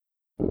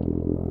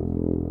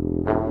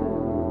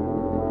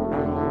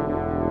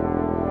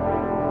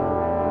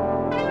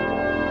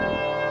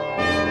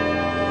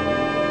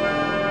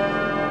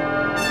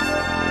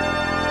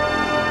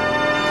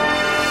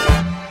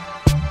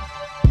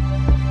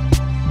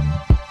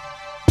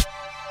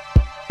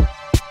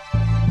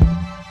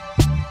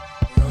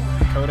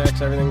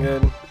Everything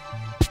good?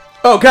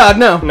 Oh God,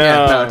 no. No,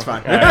 yeah, no, it's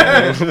fine.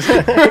 Right.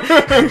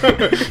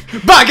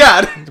 By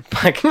God.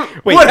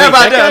 What have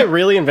I done? That guy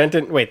really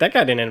invented... Wait, that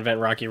guy didn't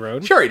invent Rocky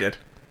Road. Sure he did.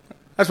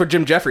 That's what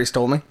Jim Jeffries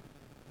told me.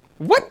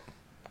 What?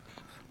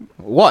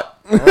 What?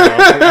 I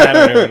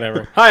don't know,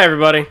 whatever. Hi,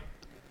 everybody.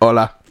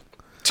 Hola.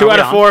 2 out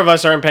of 4 of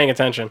us aren't paying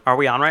attention. Are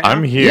we on right now?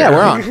 I'm here. Yeah,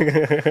 we're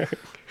on.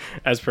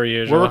 As per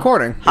usual. We're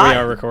recording. We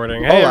are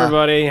recording. Hey, Hola.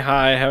 everybody.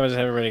 Hi, how is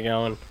everybody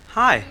going?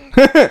 Hi.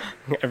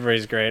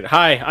 Everybody's great.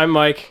 Hi, I'm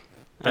Mike.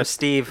 I'm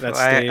Steve. That's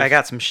Steve. I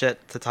got some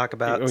shit to talk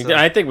about. So.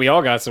 I think we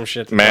all got some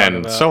shit to talk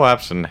about. Man, so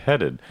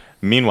absent-headed.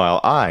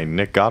 Meanwhile, I,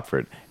 Nick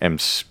Gottfried, am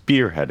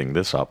spearheading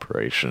this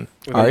operation.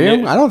 Are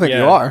you? I don't think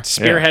you are.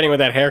 Spearheading with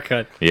that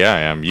haircut. Yeah, I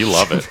am. You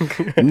love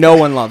it. No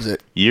one loves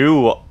it.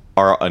 You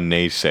are a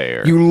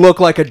naysayer. You look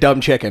like a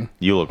dumb chicken.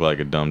 You look like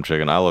a dumb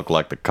chicken. I look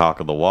like the cock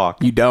of the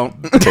walk. You don't.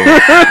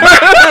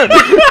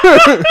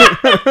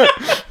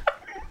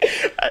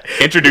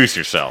 Introduce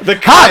yourself.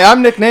 Hi,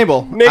 I'm Nick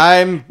Nabel.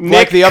 I'm Nick,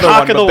 like the other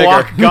cock one, of but the bigger.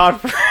 walk,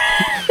 Godfrey.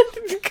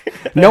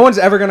 No one's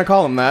ever going to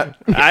call him that.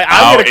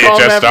 I'm going to call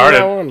it him just after started.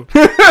 that one.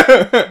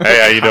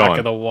 Hey, how you Cock doing?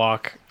 of the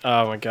walk.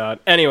 Oh, my God.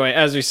 Anyway,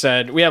 as we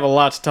said, we have a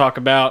lot to talk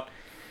about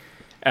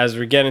as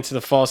we get into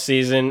the fall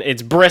season.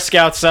 It's brisk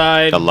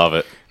outside. I love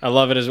it. I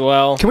love it as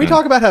well. Can we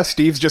talk about how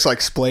Steve's just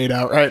like splayed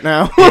out right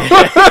now?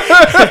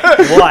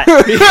 What?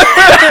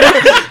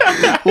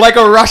 Like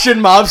a Russian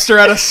mobster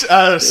at a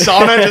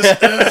sauna.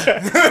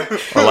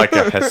 Just, Or like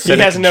a Hasidic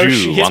has no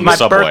Jew it's on My the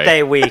subway.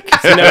 birthday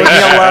week. Leave me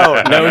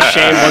alone. No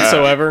shame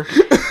whatsoever.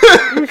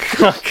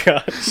 Oh,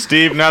 God.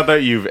 Steve, now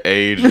that you've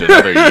aged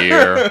another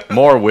year,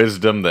 more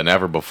wisdom than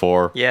ever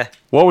before, Yeah.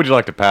 what would you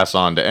like to pass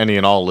on to any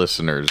and all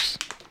listeners?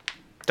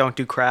 Don't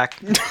do crack.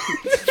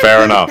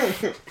 Fair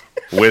enough.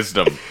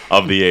 Wisdom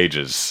of the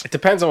ages. It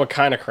depends on what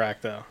kind of crack,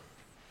 though.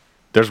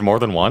 There's more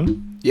than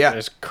one? yeah.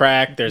 There's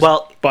crack, there's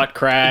Well, butt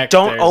crack.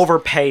 Don't there's...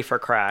 overpay for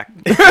crack.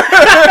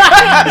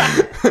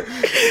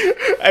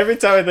 Every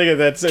time I think of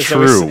that, it's True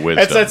always,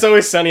 wisdom. That's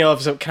always Sunny all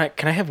episode. Can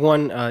I have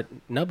one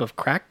nub of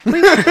crack,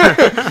 please?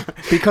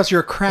 Because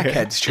you're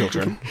crackheads,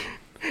 children.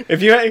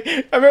 If you,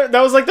 I remember, that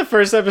was like the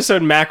first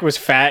episode. Mac was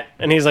fat,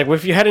 and he's like, well,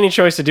 "If you had any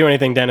choice to do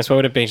anything, Dennis, what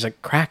would it be?" He's like,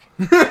 "Crack."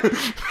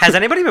 Has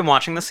anybody been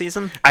watching this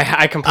season?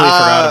 I completely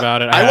forgot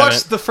about it. I haven't.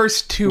 watched the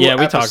first 2 Yeah,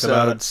 we episodes. talked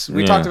about it.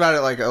 We talked about it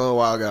like a little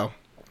while ago.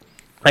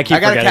 I keep I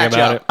gotta forgetting catch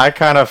about up. it. I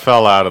kind of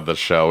fell out of the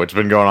show. It's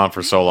been going on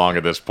for so long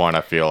at this point,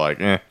 I feel like,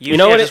 You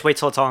know know what just wait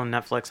till it's on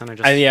Netflix and I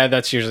just... Yeah,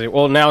 that's usually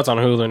now it's on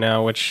Hulu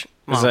now, which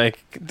is Wow. like,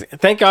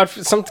 thank God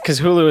for some, because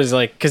Hulu is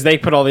like, because they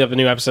put all the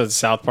new episodes of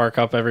South Park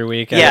up every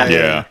week. Yeah.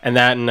 Yeah. And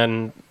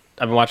then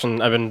I've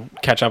been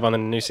catch up on the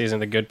new season of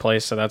The Good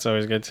Place, so that's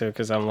always good too,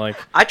 because I'm like,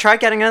 I tried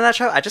getting into that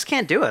show. I just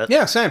can't do it.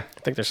 Yeah, same. I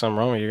think there's something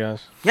wrong with you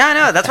guys. Yeah, I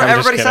know. That's what I'm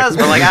just everybody kidding. says.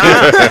 But like,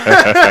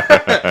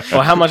 I don't know.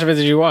 Well, how much of it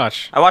did you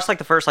watch? I watched like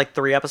the first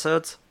 3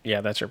 episodes.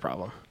 Yeah, that's your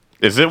problem.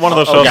 Is it one of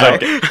those shows Okay.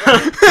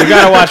 that... You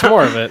gotta watch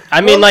more of it.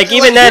 I mean, like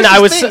even then, here's I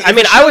the was. thing, I if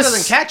mean, a I show was.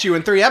 doesn't catch you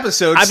in 3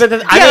 episodes.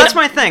 That's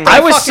my thing. I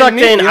was fucking sucked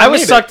need- in. you I don't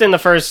was need sucked in the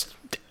first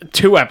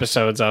 2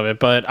 episodes of it,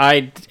 but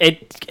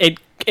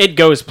it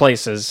goes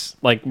places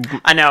like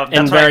I know. in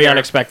That's what I very hear.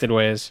 unexpected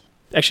ways.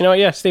 Actually, you know what?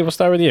 Yeah, Steve, we'll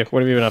start with you.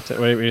 What have you been up to?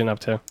 What have you been up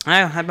to?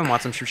 I've been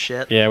watching some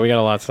shit. Yeah, we got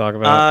a lot to talk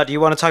about. Do you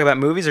want to talk about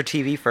movies or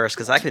TV first?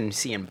 Because I can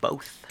see in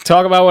both.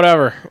 Talk about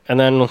whatever, and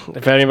then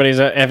if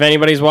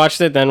anybody's watched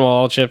it, then we'll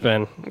all chip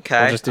in.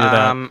 Okay. We'll just do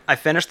that. I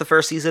finished the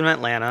first season of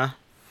Atlanta.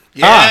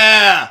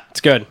 Yeah.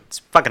 It's good. It's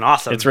fucking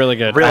awesome. It's really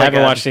good. Really I haven't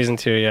good. watched season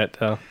 2 yet,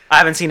 though. I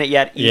haven't seen it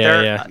yet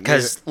either. Yeah.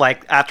 Because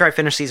like after I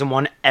finished season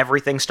 1,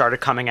 everything started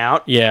coming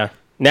out. Yeah.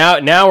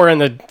 Now we're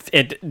in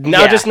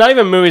Yeah. just not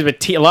even movies,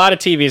 but a lot of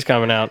TV's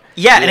coming out.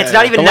 Yeah, and it's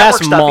not even The network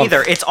last stuff month.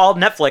 either. It's all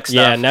Netflix stuff.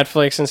 Yeah,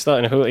 Netflix and stuff,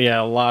 and Hulu.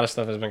 Yeah, a lot of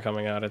stuff has been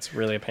coming out. It's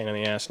really a pain in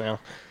the ass now.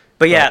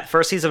 But yeah, the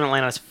first season of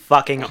Atlanta is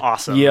fucking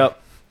awesome. Yep.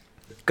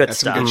 Good That's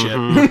stuff. some good shit.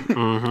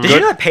 Mm-hmm. Did you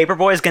know that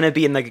Paperboy is going to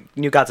be in the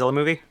new Godzilla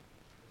movie?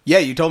 Yeah,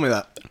 you told me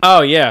that.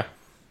 Oh yeah.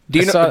 Do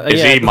you I know? saw- Is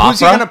yeah. he Who's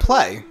he Mothra? gonna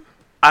play?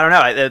 I don't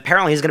know.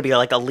 Apparently, he's going to be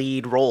like a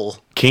lead role.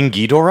 King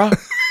Ghidorah?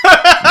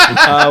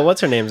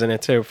 What's her name's in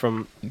it too?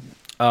 From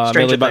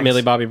Stranger Things.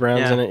 Millie Bobby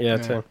Brown's Yeah. in it. Yeah,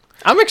 too.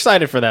 I'm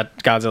excited for that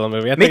Godzilla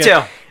movie. I Me think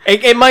too.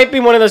 It might be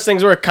one of those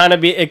things where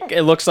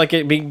it looks like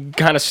it'd be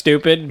kind of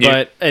stupid, Yeah.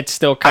 but it's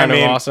still kind of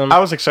awesome. I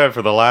was excited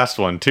for the last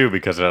one, too,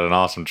 because it had an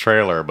awesome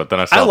trailer, but then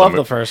I saw I love the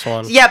movie. first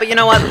one. Yeah, but you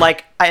know what?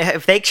 Like,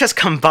 if they just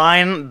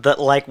combine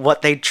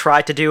what they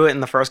tried to do in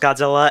the first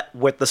Godzilla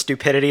with the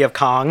stupidity of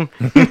Kong,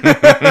 you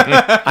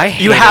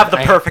have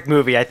the perfect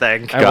movie. I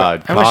think.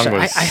 God, Kong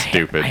was I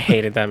stupid. I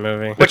hated that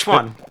movie. Which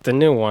one? The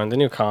new one, the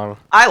new Kong.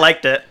 I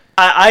liked it.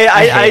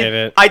 I hated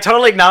it. I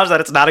totally acknowledge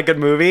that it's not a good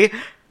movie,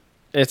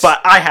 It's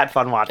but I had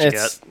fun watching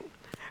it's it.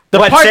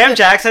 Sam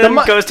Jackson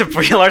goes to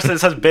Brie Larson and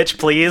says, "Bitch,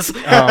 please."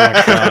 Oh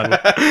my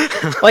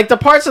god! Like the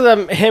parts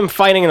of him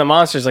fighting the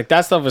monsters, like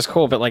that stuff was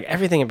cool, but like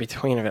everything in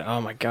between of it,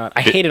 oh my god!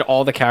 I hated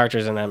all the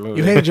characters in that movie.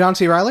 You hated John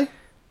C. Reilly?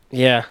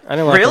 Yeah, I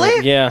didn't like Really?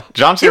 him. Yeah,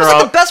 John C. He was like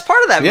Reilly. the best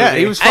part of that movie. Yeah,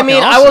 he was I fucking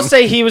mean, awesome. I will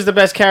say he was the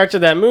best character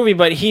of that movie,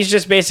 but he's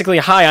just basically,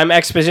 hi, I'm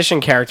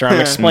exposition character. I'm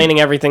explaining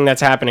everything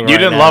that's happening You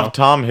right didn't now. love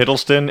Tom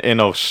Hiddleston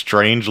in a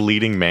strange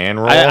leading man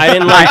role? I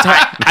didn't like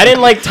I didn't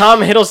like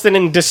Tom Hiddleston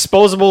in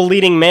disposable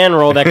leading man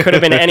role that could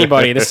have been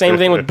anybody. The same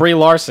thing with Brie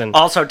Larson.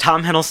 Also,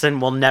 Tom Hiddleston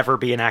will never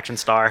be an action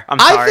star. I'm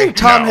sorry. I think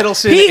Tom No.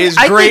 Hiddleston is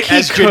I think great he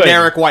as could.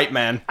 generic white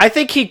man. I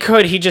think he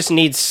could. He just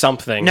needs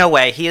something. No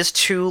way. He is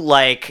too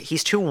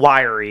he's too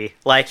wiry.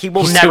 Like he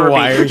will He's never too be.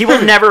 wiry. He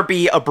will never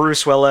be a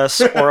Bruce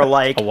Willis or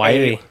like A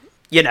wiry.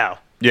 you know.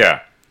 Yeah.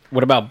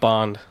 What about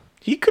Bond?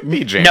 He could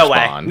be James No way.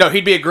 Bond. No,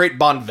 he'd be a great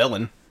Bond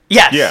villain.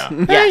 Yes. Yeah.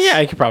 Yes.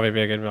 Yeah, he could probably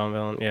be a good Bond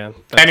villain. Yeah.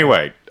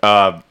 Anyway,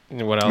 What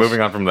else?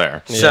 moving on from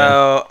there.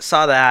 So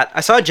saw that.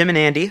 I saw Jim and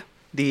Andy,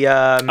 the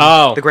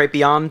the Great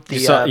Beyond,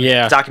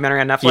 the documentary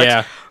on Netflix.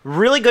 Yeah.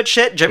 Really good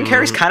shit. Jim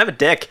Carrey's kind of a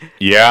dick.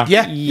 Yeah?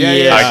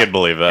 Yeah. I could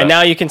believe that. And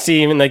now you can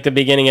see even like the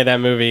beginning of that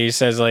movie. He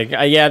says like,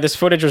 "Yeah, this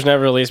footage was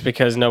never released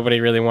because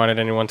nobody really wanted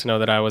anyone to know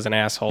that I was an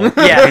asshole."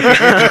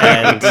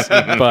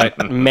 Yeah.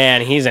 But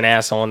man, he's an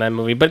asshole in that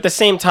movie. But at the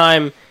same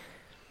time,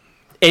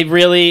 it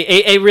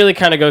really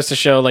kind of goes to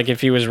show like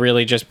if he was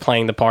really just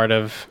playing the part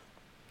of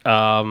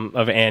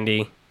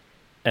Andy,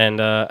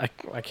 and I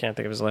can't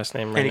think of his last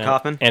name right Andy now.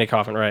 Kaufman? Andy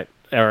Kaufman, right?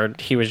 Or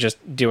he was just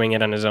doing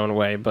it on his own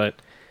way, but.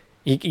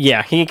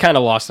 He kind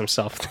of lost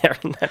himself there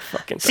in that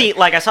fucking thing. See,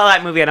 like I saw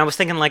that movie and I was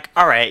thinking, like,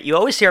 all right, you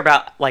always hear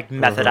about like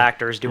method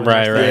actors doing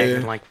Right, their right. thing. Yeah.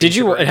 And, like, Did be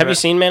you super into have you it.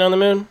 seen Man on the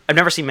Moon? I've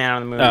never seen Man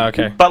on the Moon. Oh,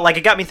 okay. But like,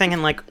 it got me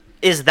thinking, like,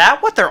 is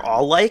that what they're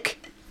all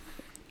like?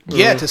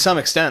 Yeah, to some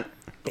extent.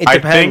 It I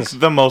depends. think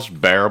the most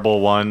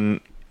bearable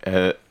one,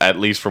 at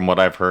least from what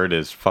I've heard,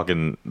 is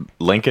fucking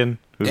Lincoln.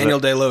 Who's Daniel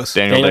that? Day-Lewis.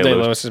 Daniel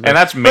Day-Lewis is And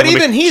that's But mainly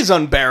even he's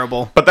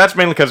unbearable. But that's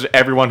mainly because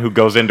everyone who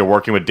goes into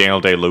working with Daniel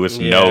Day-Lewis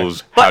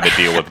knows how to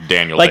deal with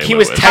Daniel like he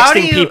was Day-Lewis. How do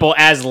texting you- people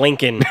as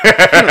Lincoln. Good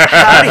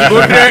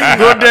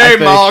day,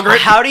 Margaret.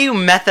 How do you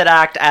method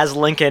act as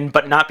Lincoln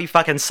but not be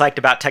fucking psyched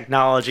about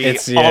technology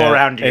all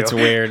around you? It's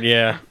weird.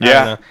 Yeah.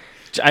 Yeah.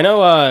 I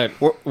know.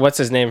 What's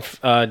his name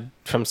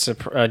from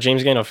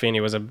James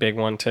Gandolfini was a big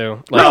one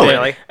too. Like,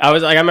 Really? I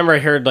remember I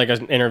heard like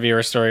an interview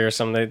or story or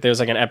something. There was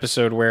like an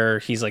episode where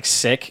he's like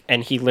sick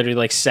and he literally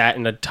like sat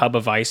in a tub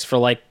of ice for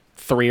like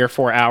 3 or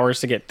 4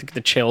 hours to get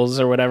the chills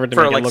or whatever. To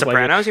For, make like, it look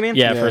Sopranos, like you mean?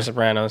 Yeah, Yeah. for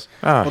Sopranos.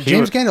 Oh, Well, he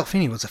James was-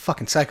 Gandolfini was a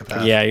fucking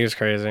psychopath. Yeah, he was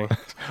crazy.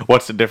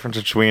 What's the difference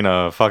between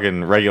a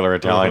fucking regular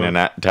Italian and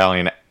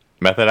Italian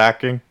method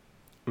acting?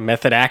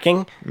 Method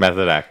acting.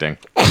 Method acting.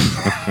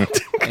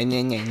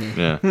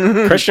 Yeah.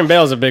 Christian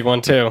Bale's a big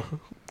one too.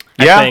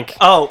 Yeah. I think.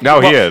 Oh No,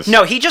 he is.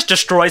 No, he just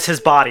destroys his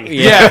body.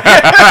 Yeah.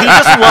 He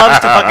just loves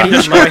to fucking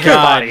destroy his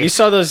God, body. you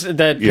saw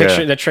that Yeah.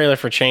 picture, that trailer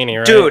for Cheney,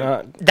 right? Dude,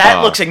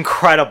 that looks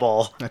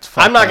incredible. That's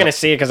fucked I'm not up. gonna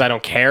see it because I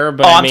don't care.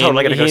 But Oh, I I'm mean,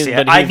 totally gonna go he's- see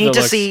but it. I he's need the to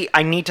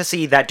looks-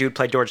 see that dude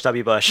play George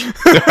W. Bush.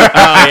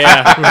 Oh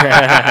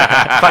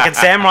yeah. Fucking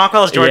Sam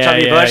Rockwell as George Yeah,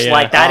 W. yeah, Bush. yeah.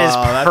 Like that is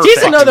Oh, that's- perfect.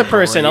 He's another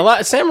person.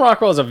 Sam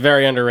Rockwell is a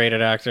very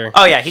underrated actor.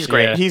 Oh yeah, he's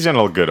great. Yeah. He's in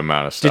a good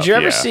amount of stuff. Did you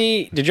ever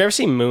yeah.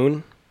 see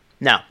Moon?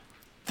 No.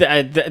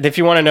 If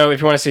you want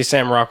to see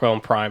Sam Rockwell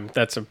in Prime,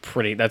 that's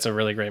a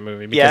really great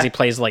movie because Yeah. he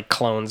plays like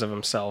clones of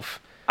himself.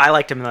 I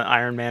liked him in the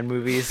Iron Man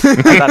movies. I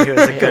thought he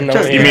was a good.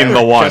 You mean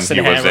the one Justin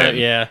he was Hammer, in?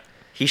 Yeah.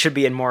 He should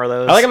be in more of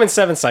those. I like him in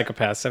Seven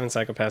Psychopaths. Seven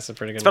Psychopaths is a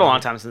pretty good. It's been a movie.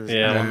 long time since.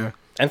 Yeah.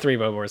 And Three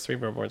Billboards. Three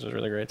Billboards was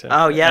really great too.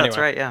 Oh yeah, that's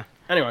Anyway. right. Yeah.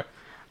 Anyway.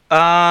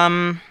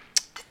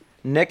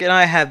 Nick and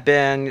I have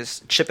been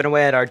chipping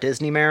away at our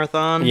Disney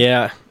marathon.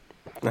 Yeah.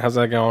 How's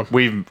that going?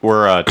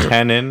 We're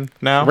 10 in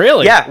now.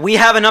 Really? Yeah, we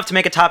have enough to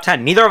make a top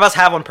 10. Neither of us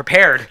have one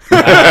prepared.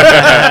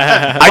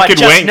 I could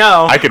just wing.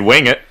 know- I could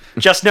wing it.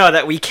 Just know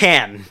that we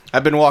can.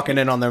 I've been walking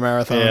in on their Yeah.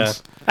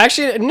 marathons.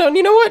 Actually, no.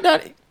 You know what?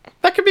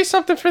 That could be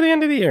something for the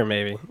end of the year,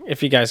 maybe.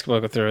 If you guys can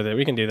go through with it,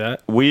 we can do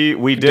that. We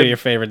Do did your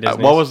favorite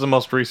Disneys. what was the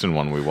most recent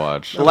one we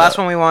watched? The last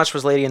one we watched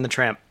was Lady and the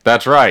Tramp.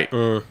 That's right.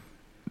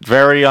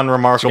 Very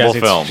unremarkable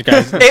film.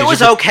 It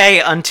was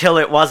okay until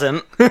it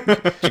wasn't.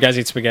 Did you guys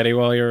eat spaghetti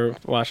while you were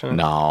watching it?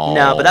 No.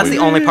 No, but that's the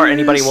only part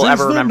anybody will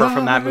ever remember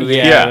from that movie.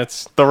 Yeah, Yeah.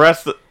 that's. The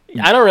rest.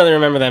 I don't really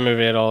remember that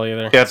movie at all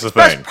either. That's the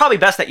That's thing. probably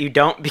best that you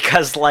don't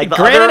because, like, the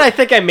Granted, other, I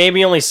think I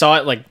maybe only saw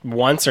it like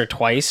once or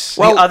twice.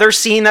 the other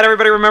scene that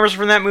everybody remembers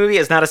from that movie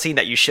is not a scene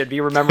that you should be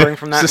remembering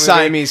from that It's movie.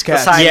 the Siamese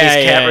cats. The Siamese Yeah,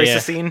 cat yeah, racist yeah.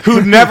 scene.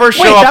 Who'd never Wait,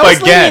 show that up was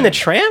Lady again. and the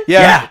Tramp?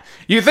 Yeah.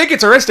 You think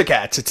it's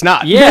Aristocats. It's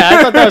not. Yeah,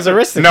 I thought that was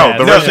Aristocats. No,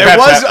 the No, rest- there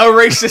was Aristocats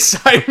a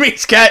racist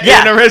Siamese cat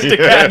Yeah. in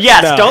Aristocats.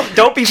 Yes, No.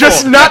 don't be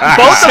Just fooled. not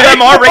Both of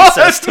them are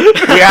racist.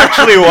 We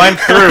actually went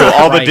through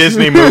all the Right.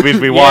 Disney movies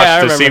we watched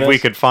I to see remember if we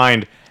this. could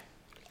find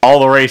all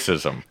the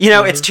racism. You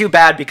know, it's too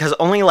bad because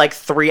only like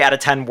 3 out of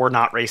 10 were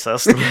not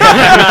racist.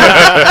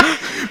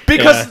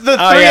 Because Yeah. the 3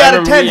 Oh, yeah, I out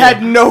of 10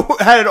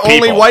 remember had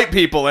only People. white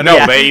people in No,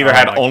 it. they either Oh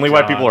had my only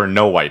white God. people or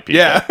no white people.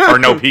 Yeah. Or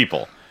no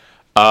people.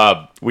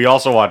 We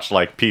also watched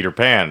like Peter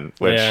Pan,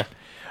 which, Yeah.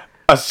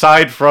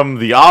 aside from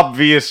the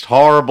obvious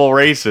horrible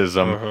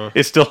racism,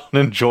 is still an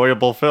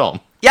enjoyable film.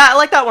 Yeah, I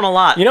like that one a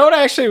lot. You know what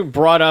I actually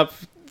brought up?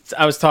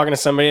 I was talking to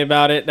somebody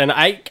about it, and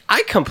I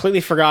completely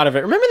forgot of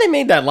it. Remember they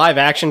made that live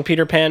action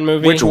Peter Pan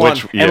movie? Which one?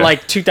 In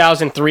like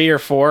 2003 or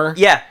 4?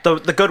 Yeah, the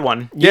good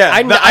one. Yeah,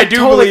 I do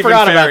totally believe in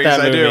forgot about fairies. that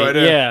movie. I do.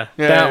 Yeah,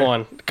 Yeah, that yeah.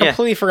 one.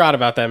 Completely forgot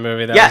about that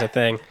movie. That Yeah. was a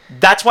thing.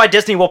 That's why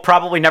Disney will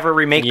probably never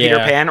remake Peter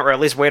Yeah. Pan, or at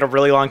least wait a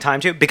really long time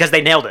to, because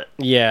they nailed it.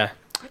 Yeah.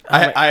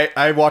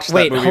 I watched that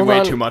Wait, movie hold way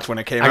on. too much when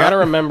it came I out. gotta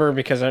remember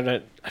because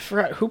I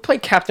forgot who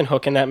played Captain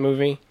Hook in that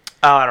movie.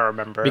 Oh, I don't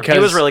remember. Because- He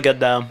was really good,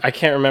 though. I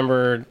can't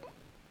remember.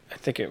 I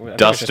think it was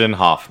Dustin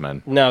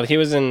Hoffman. No, he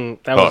was in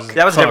that Hook. was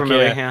That was a Hook, different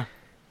movie, yeah.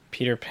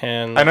 Peter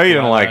Pan. I know you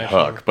didn't live like action.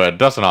 Hook, but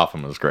Dustin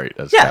Hoffman was great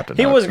as Yeah, Captain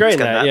He Hook. was great in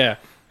good in that, that. yeah.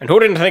 And who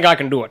didn't think I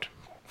can do it?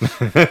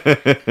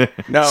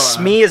 No,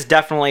 Smee is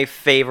definitely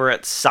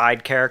favorite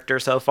side character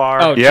so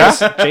far. Oh, Yeah?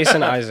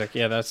 Jason Isaac.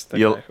 Yeah, that's the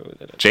You'll- guy who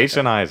did it.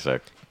 Jason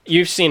Isaac.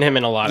 You've seen him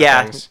in a lot of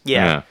yeah, things.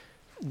 yeah.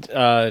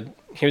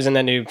 He was in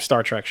that new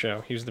Star Trek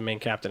show. He was the main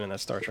captain in that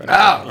Star Trek.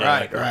 Oh, show.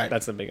 right.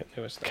 That's the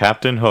newest thing.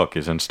 Captain Hook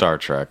is in Star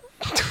Trek.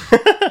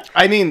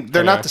 I mean,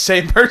 they're not the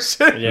same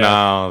person. Yeah.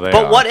 No, they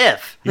But are. what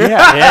if?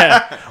 Yeah.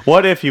 Yeah.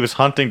 What if he was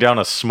hunting down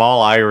a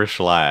small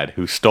Irish lad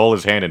who stole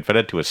his hand and fed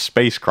it to a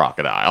space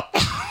crocodile?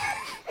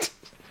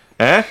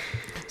 Eh?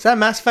 Is that a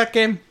Mass Effect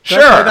game? Did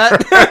Sure. I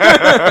play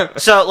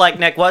that? So, like,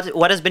 Nick,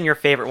 what has been your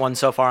favorite one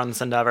so far on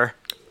this endeavor?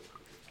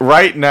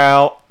 Right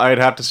now, I'd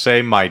have to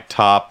say my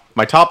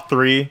top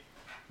 3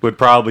 would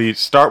probably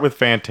start with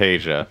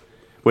Fantasia,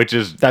 which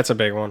is That's a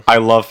big one. I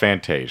love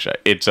Fantasia.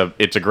 It's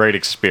a great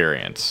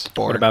experience.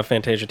 What about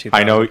Fantasia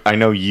 2000? I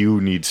know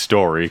you need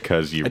story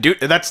because you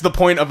Dude, that's the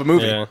point of a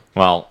movie. Yeah.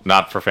 well,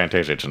 not for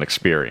Fantasia, it's an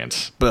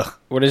experience. Ugh.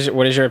 What is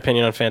your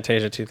opinion on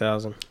Fantasia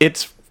 2000?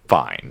 It's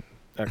fine.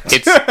 Okay.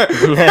 It's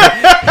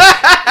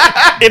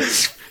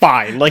It's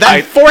fine. Like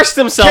he forced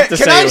himself to Can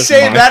say I it was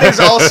say fine. that is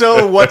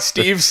also what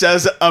Steve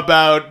says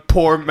about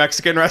poor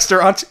Mexican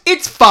restaurants?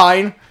 It's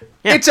fine.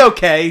 Yeah. It's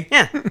okay.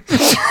 Yeah.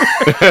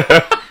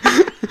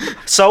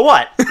 So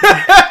what?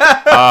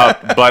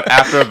 but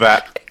after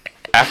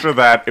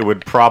that it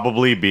would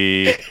probably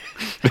be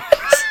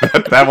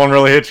that one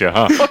really hit you,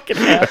 huh?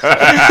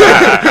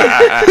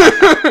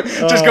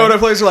 Just go to a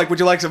place where like, would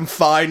you like some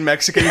fine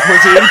Mexican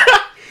cuisine?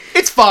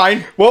 It's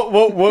fine. What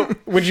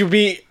would you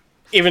be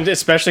even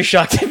especially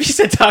shocked if you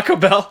said Taco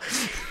Bell?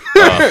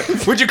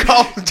 Would you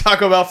call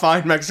Taco Bell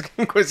fine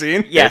Mexican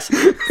cuisine? Yes.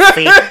 See?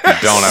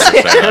 Don't ever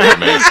say that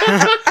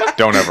to me.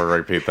 Don't ever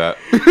repeat that.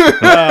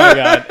 Oh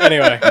god.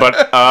 Anyway.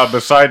 But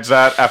besides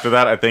that, after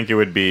that, I think it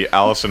would be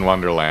Alice in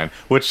Wonderland,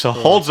 which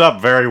holds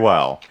up very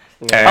well.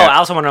 Oh, And-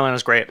 Alice in Wonderland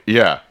is great.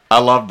 yeah, I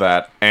love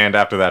that. And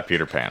after that,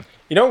 Peter Pan.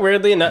 You know,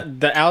 weirdly,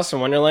 the Alice in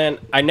Wonderland,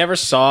 I never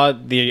saw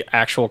the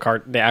actual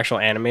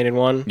animated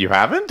one. You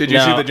haven't? Did you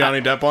No, see the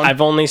Johnny Depp one? I've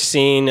only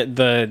seen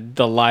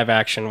the live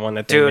action one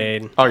that they Dude.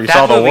 made. Oh, you That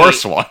saw the movie-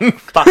 worst one.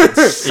 Fucking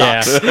sucks.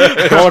 Yeah,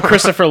 the one with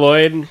Christopher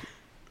Lloyd.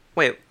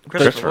 Wait,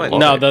 Christopher Lloyd.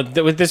 No,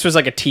 this was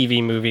like a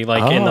TV movie,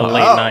 like in the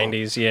late Oh.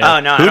 '90s. Yeah. Oh,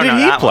 no, I Who don't did know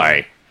he that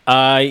play?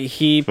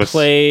 He Was-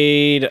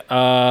 played.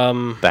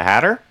 The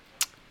Hatter?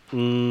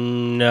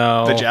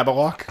 No. the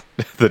Jabberwock?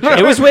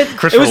 It was with.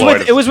 Christopher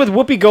Lloyd It was with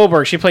Whoopi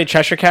Goldberg. She played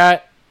Cheshire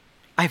Cat.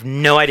 I have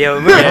no idea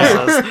what movie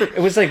this is. It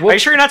was like. Are you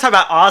sure you're not talking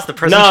about Oz the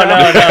prison No, show?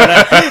 no.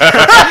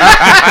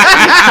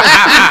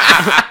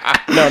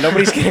 No,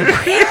 nobody's getting.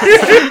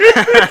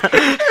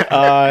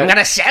 I'm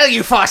gonna sell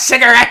you for a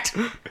cigarette.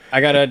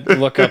 I gotta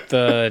look up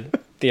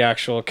the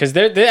actual because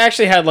they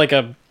actually had like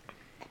a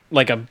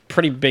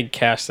pretty big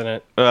cast in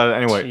it.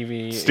 Anyway,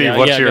 TV. Steve, Yeah,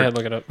 what's yeah, go your ahead,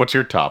 look it up. what's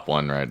your top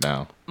one right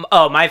now?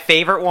 Oh, my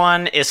favorite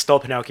one is still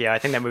Pinocchio. I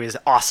think that movie is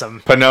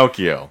awesome.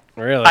 Pinocchio.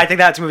 Really? I think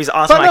that movie's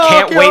awesome. I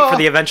can't wait Pinocchio! for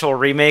the eventual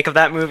remake of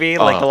that movie,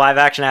 like the live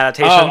action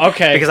adaptation. Oh,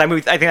 okay. Because I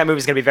think that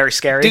movie's gonna be very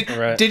scary.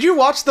 Right. Did you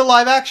watch the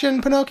live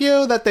action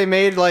Pinocchio that they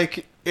made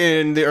like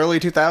in the early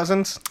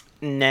 2000s?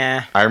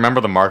 Nah. I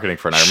remember the marketing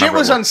for it. I Shit remember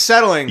was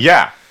unsettling.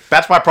 Yeah,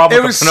 that's my problem.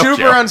 It with was the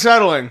Pinocchio. super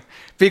unsettling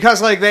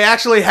because like they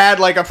actually had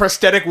like a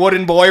prosthetic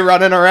wooden boy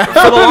running around.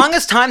 For the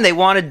longest time, they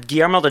wanted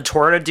Guillermo del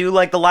Toro to do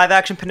like the live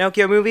action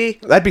Pinocchio movie.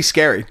 That'd be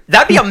scary.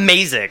 That'd be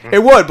amazing.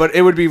 It would, but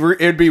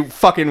it'd be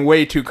fucking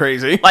way too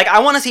crazy. Like, I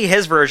want to see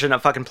his version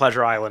of fucking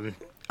Pleasure Island.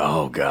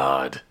 Oh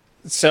God.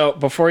 So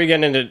before you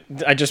get into,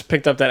 I just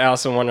picked up that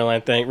Alice in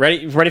Wonderland thing.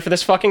 Ready for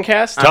this fucking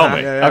cast? Tell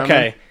me. Yeah, yeah,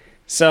 Okay.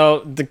 So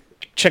the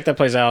chick that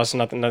plays Alice,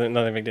 nothing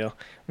big deal.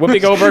 Whoopi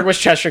Goldberg was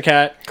Cheshire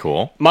Cat.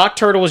 Cool. Mock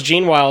Turtle was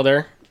Gene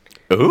Wilder.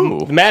 Ooh.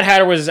 The Mad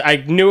Hatter was, I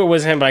knew it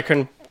was him, but I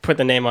couldn't put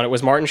the name on it.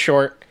 Was Martin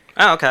Short.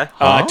 Oh, okay.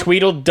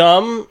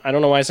 Tweedledum, I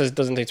don't know why it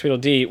doesn't say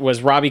Tweedledee,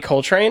 was Robbie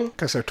Coltrane.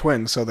 Because they're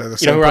twins, so they're the You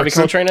same know who Robbie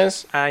person. Coltrane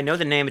is? I know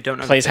the name, but don't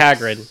know. Plays the face.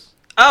 Hagrid.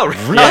 Oh,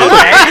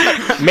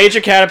 really? Okay.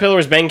 Major Caterpillar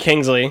was Ben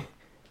Kingsley.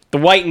 The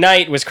White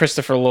Knight was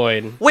Christopher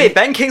Lloyd. Wait,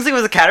 Ben Kingsley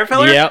was a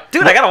caterpillar? Yep.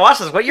 Dude, I gotta watch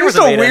this. What year It's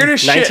was it the made in?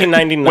 weirdest shit.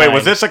 1999. Wait,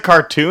 was this a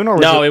cartoon or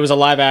was No, it? it was a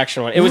live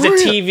action one. It was a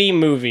TV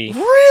movie.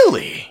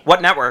 Really?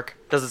 What network?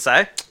 Does it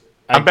say?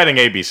 I'm betting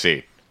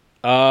ABC.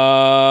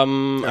 I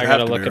gotta have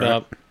to look be it right.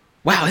 up.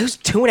 Wow, it was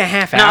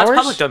 2.5 No, hours. it's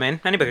public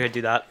domain. Anybody could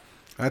do that.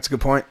 That's a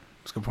good point.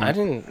 That's a good point. I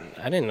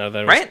didn't know that.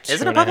 It was Right?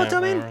 Isn't it public 2.5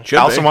 domain? hours. Should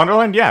Alice be. in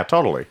Wonderland? Yeah,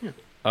 totally.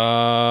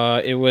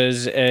 It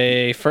was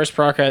a first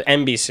broadcast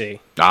NBC.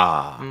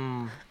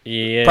 Ah.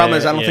 Yeah. Problem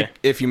is, I don't yeah. think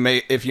if you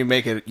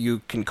make it,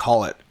 you can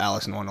call it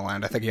Alice in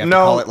Wonderland. I think you have to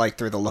No. call it like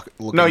through the looking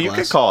No, you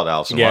glass. could call it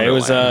Alice in Yeah, it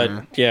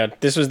Wonderland. was. Yeah,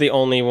 this was the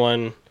only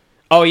one.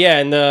 Oh yeah,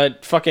 and the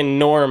fucking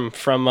Norm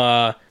from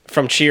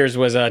Cheers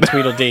was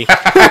Tweedledee.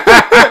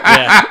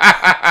 Yeah.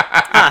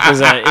 It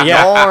was,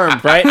 yeah. Norm.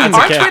 Right? It's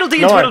Aren't a kid.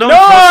 Tweedledee and Norm. Tweedledum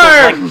Norm!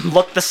 supposed to like,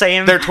 look the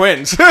same? They're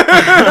twins. They're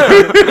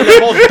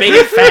both big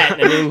and fat.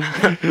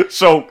 I mean,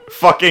 So,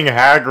 fucking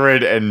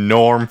Hagrid and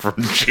Norm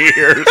from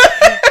Cheers.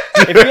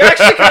 if you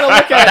actually kind of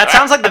look at That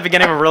sounds like the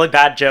beginning of a really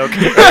bad joke. no,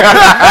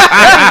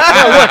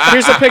 look,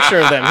 here's a picture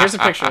of them. Here's a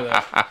picture of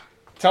them.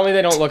 Tell me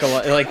they don't look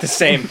like the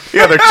same.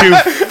 Yeah, they're two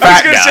I was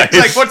fat gonna say, guys. it's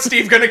like, what's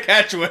Steve gonna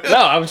catch with? No,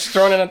 I was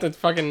throwing it at the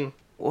fucking.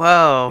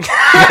 Whoa.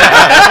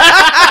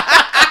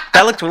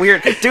 That looked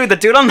weird. Dude, the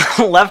dude on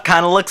the left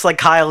kind of looks like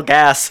Kyle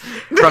Gass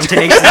from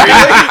Tenacious D.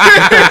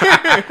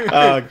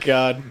 Oh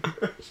god.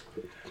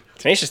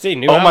 Tenacious D.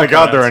 New Oh my album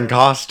god, coming they're out in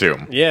costume.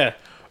 soon. Yeah.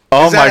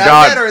 Oh Is my that out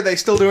god. yet, or are they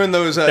still doing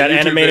those That YouTube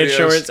animated videos?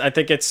 shorts. I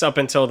think it's up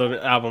until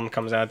the album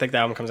comes out. I think the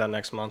album comes out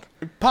next month.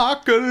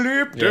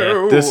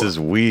 Apocalypto. Yeah, This is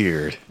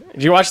weird.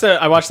 Did you watch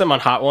I watched them on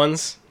Hot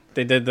Ones.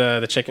 They did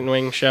the chicken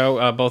wing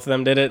show. Both of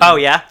them did it. Oh,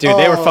 yeah? Dude,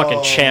 they were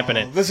fucking champing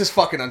it. This is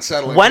fucking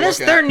unsettling. When to is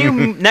look their at.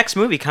 new next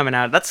movie coming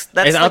out? That's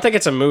I don't like- think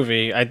it's a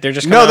movie. They're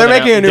just No, coming they're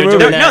out making a new they're movie.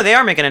 doing that- No, they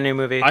are making a new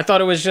movie. I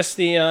thought it was just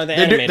the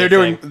animated. They're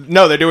doing thing.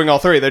 no, they're doing all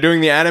three. They're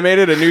doing the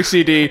animated, a new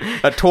CD,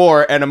 a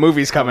tour, and a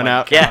movie's coming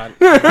out. Yeah.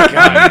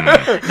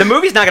 God. The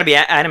movie's not going to be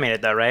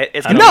animated, though, right?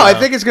 It's I gonna don't No, know. I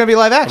think it's gonna be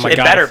live action. Oh my It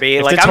God. better be.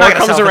 If Like, the I'm tour not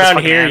gonna comes sell this around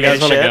fucking here, you guys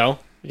animated want to shit. go?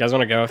 You guys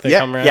want to go if they Yeah.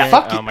 come around? Yeah, here?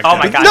 fuck you. Oh my Oh god.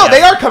 my God. No, yeah.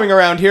 they are coming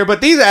around here, but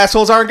these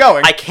assholes aren't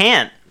going. I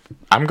can't.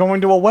 I'm going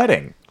to a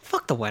wedding.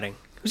 Fuck the wedding.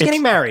 Who's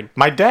getting married?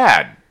 My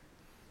dad.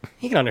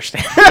 He can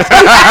understand.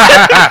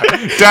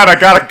 Dad, I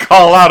gotta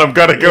call out. I'm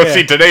gonna go Yeah.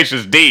 see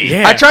Tenacious D.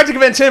 Yeah. I tried to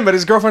convince him, but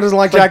his girlfriend doesn't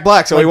like Jack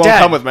Black, so he like won't Dad.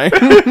 come with me.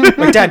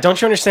 Like, Dad,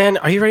 don't you understand?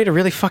 Are you ready to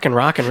really fucking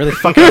rock and really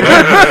fucking?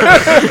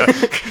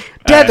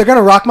 Dad, they're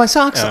gonna rock my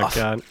socks Oh off.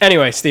 god.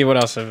 Anyway, Steve, what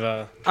else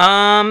have?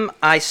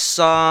 I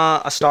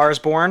saw A Star Is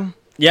Born.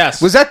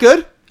 Yes. Was that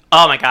good?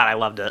 Oh my God, I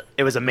loved it.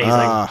 It was amazing.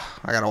 I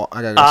gotta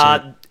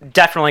go see it.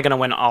 Definitely going to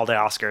win all the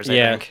Oscars, I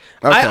Yeah. think.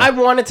 Okay. I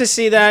wanted to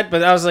see that,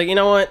 but I was like, you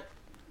know what?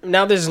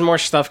 Now there's more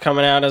stuff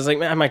coming out. I was like,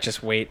 man, I might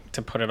just wait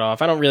to put it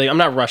off. I'm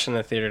not rushing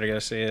the theater to go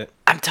see it.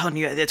 I'm telling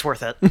you, it's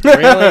worth it.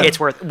 Really? It's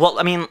worth. Well,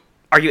 I mean,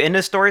 are you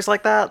into stories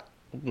like that?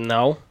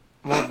 No.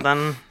 Well,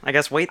 then I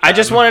guess wait. I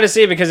just then. wanted to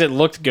see it because it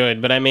looked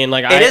good, but I mean,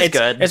 like, It is it's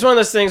good. It's one of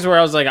those things where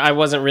I was like, I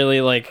wasn't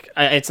really like,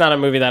 it's not a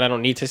movie that I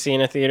don't need to see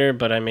in a theater,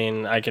 but I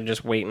mean, I could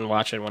just wait and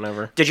watch it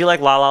whenever. Did you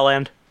like La La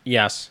Land?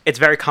 Yes. It's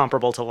very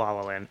comparable to La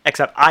La Land,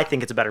 except I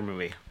think it's a better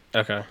movie.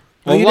 Okay. Well,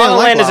 Well, you La didn't La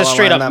like Land is La a La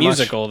straight Land up that much.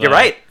 musical. Though. You're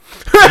right.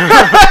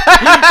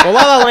 Well,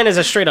 La La Land is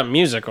a straight up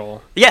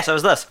musical, Yes, it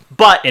was this,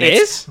 but It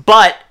it's, is?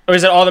 But or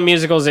is it all the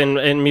musicals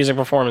in music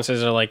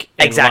performances are like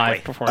in Exactly.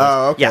 live performance?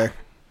 Oh, okay.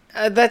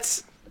 yeah.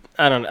 That's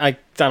I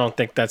don't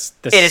think that's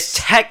this. it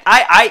is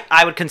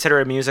I would consider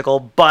it a musical,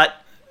 but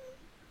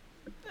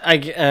I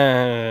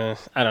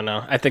don't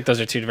know. I think those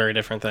are two very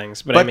different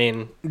things. But I But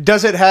mean,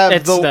 Does it have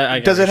It's the- I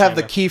Does it have understand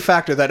the that. key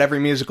factor that every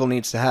musical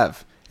needs to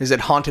have? Is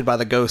it haunted by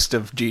the ghost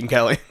of Gene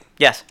Kelly?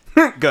 yes.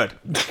 Good.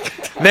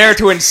 There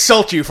to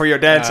insult you for your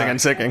dancing and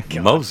singing.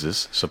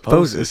 Moses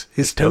supposes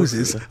his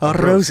toes are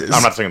roses.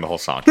 I'm not singing the whole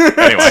song.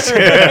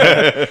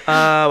 Anyway.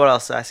 What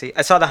else did I see?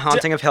 I saw The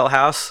Haunting of Hill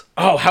House.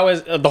 oh, how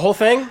is the whole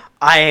thing?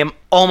 I am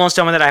almost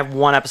done with it. I have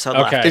one episode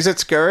Okay. left. Is it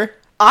scary?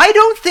 I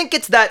don't think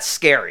it's that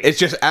scary. It's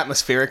just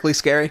atmospherically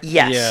scary.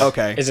 yes. Yeah.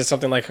 Okay. Is it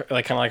something like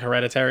kind of like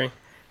Hereditary?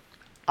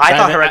 I thought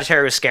haven't-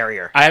 Hereditary was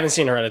scarier, I haven't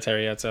seen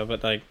Hereditary yet, so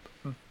but like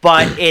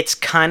but it's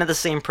kind of the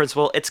same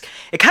principle. It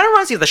kind of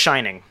reminds you of The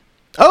Shining.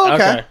 Oh,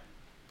 okay. okay.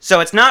 So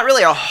it's not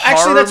really a horror.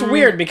 Actually, that's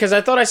weird because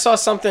I thought I saw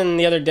something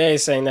the other day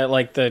saying that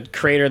like the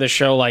creator of the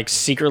show like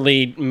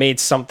secretly made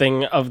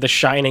something of The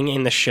Shining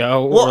in the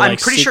show. Well, or, I'm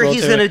like, pretty sure sequel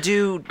he's to gonna it.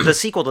 do the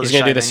sequel to He's The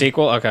gonna Shining. do the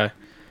sequel. Okay.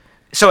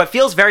 So it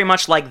feels very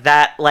much like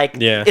that. Like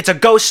Yeah. it's a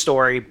ghost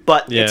story,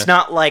 but Yeah. it's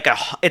not like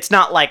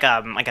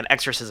an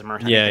exorcism or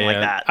anything Yeah, like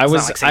that. I It's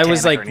was not, I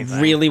was satanic like or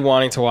anything. really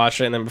wanting to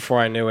watch it, and then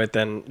before I knew it,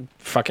 then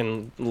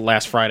fucking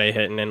last Friday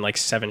hit, and then like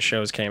 7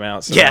 shows came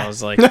out. So Yeah. I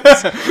was like,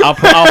 I'll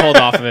hold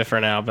off of it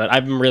for now. But I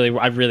really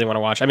want to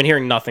watch. I've been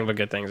hearing nothing but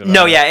good things about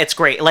No, it. yeah, it's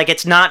great. Like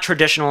it's not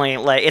traditionally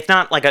like it's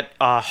not like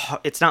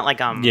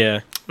Yeah.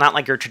 not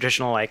like your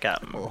traditional like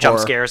jump Horror.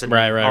 scares and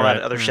Right, all right.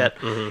 that other shit.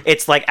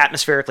 It's like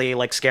atmospherically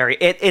like scary.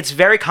 It's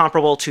very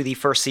comparable to the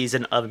first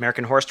season of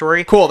American Horror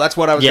Story. Cool. That's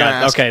what I was gonna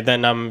Yeah. ask. Okay.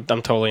 Then I'm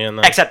totally in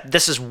there. Except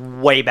this is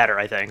way better,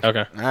 I think.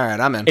 Okay. All right,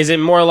 I'm in. Is it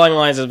more along the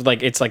lines of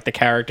like it's like the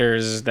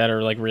characters that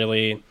are like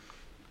really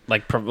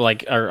like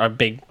are a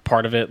big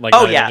part of it? Like Oh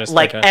not even yeah, just,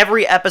 like a-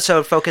 every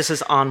episode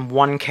focuses on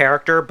one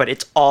character, but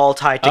it's all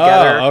tied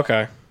together. Oh,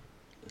 okay.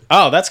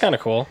 Oh, that's kind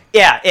of cool.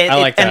 Yeah, I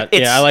like and that.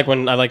 Yeah, I like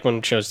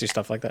when shows do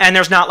stuff like that. And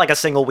there's not like a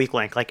single weak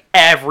link. Like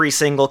every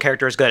single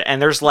character is good,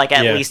 and there's like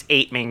at least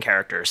 8 main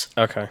characters.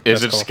 Okay.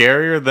 Is that's it cool.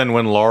 scarier than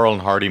when Laurel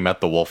and Hardy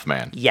met the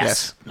Wolfman?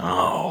 Yes.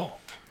 No.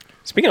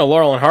 Speaking of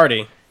Laurel and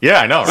Hardy, Yeah,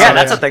 I know. Right? Yeah,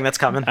 that's a thing that's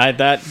coming.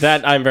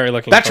 that I'm very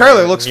looking. That forward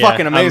trailer to. looks Yeah,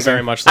 fucking I'm amazing.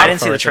 very much. I looking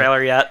didn't see the forward to it.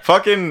 trailer yet.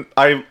 Fucking,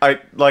 I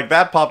like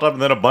that popped up,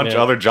 and then a bunch of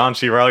other John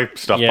C. Reilly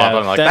stuff Yeah, popped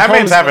up. I'm like, that man's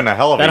Holmes- having a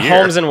hell of a that year.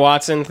 Holmes and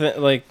Watson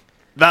like.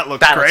 That looks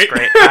That great.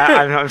 looks great.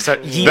 I'm so.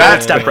 He That-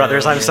 liked Step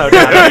Brothers. I'm so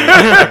done.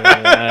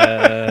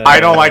 I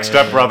don't like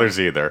Step Brothers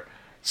either.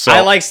 So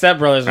I like Step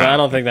Brothers, but I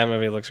don't think that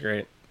movie looks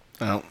great.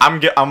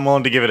 I'm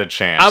willing to give it a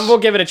chance. I will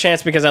give it a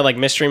chance because I like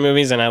mystery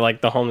movies and I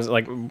like the Holmes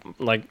like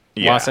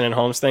Yeah. Watson and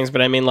Holmes things.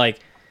 But I mean, like,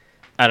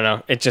 I don't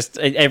know.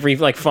 Every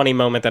like funny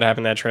moment that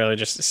happened in that trailer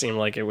just seemed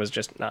like it was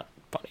just not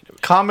funny to me.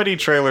 Comedy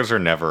trailers are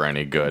never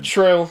any good.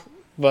 True,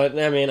 but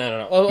I mean, I don't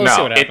know. We'll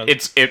see what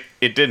happens.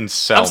 it didn't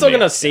sell. I'm still me.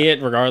 gonna see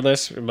it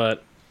regardless.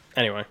 But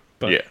anyway,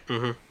 Yeah.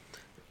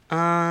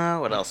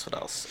 What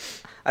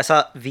else? I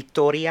saw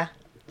Victoria.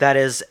 That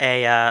is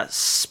a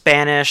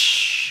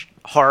Spanish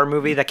horror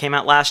movie that came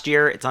out last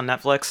year. It's on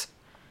Netflix.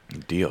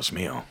 Dios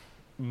mío.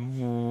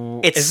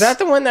 Is that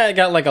the one that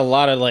got like a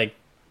lot of like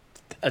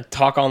a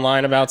talk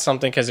online about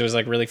something because it was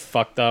like really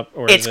fucked up?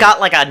 Or It's got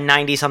like a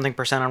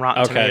 90-something% on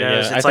Rotten Okay,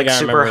 Tomatoes. yeah. I It's think like I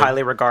super remember-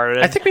 highly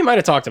regarded. I think we might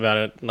have talked about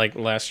it like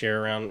last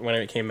year around when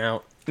it came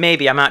out.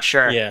 Maybe, I'm not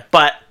sure. Yeah.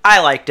 But I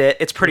liked it.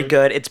 It's pretty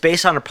good. It's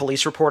based on a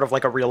police report of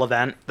like a real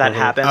event that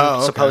happened, Oh,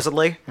 okay.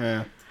 supposedly.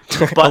 Yeah.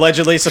 But,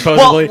 Allegedly,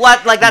 supposedly. Well,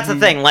 like that's the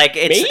thing. Like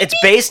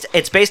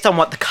it's based on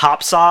what the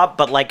cops saw,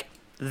 but like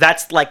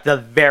that's like the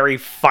very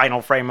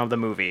final frame of the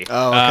movie.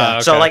 Oh, okay.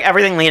 So okay. like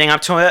everything leading up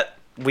to it,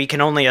 we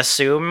can only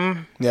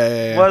assume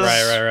Yeah. was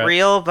Right.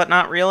 real, but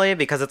not really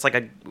because it's like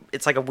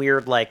a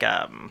weird like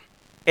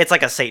it's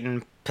like a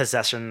Satan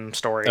possession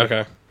story.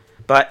 Okay.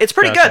 But it's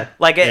pretty Gotcha. good.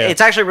 Like Yeah.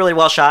 it's actually really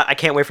well shot. I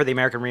can't wait for the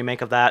American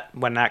remake of that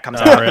when that comes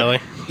Oh, out.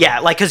 really? Yeah,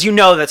 like because you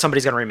know that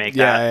somebody's gonna remake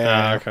that.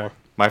 Yeah. Okay.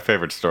 My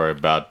favorite story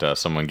about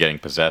someone getting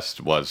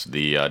possessed was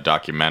the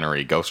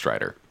documentary Ghost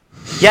Rider.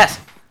 Yes.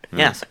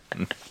 Yes.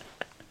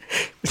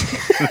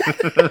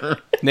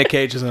 Nick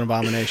Cage is an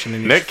abomination.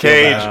 And you Nick feel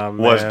Cage bad. Oh,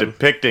 was man.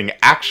 depicting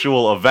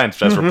actual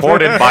events as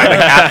reported by the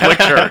Catholic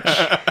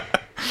Church.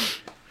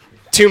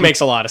 2 makes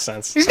a lot of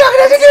sense. He's not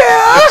gonna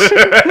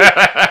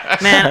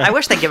Man, I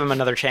wish they'd give him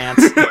another chance.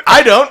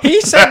 I don't.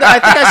 He said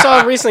that, I think I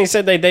saw recently. He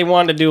said they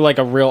wanted to do like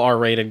a real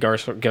R-rated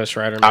Ghost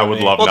Rider movie. I would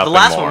love Well, nothing the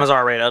last more. one was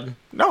R-rated.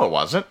 No, it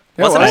wasn't.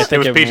 Wasn't I it?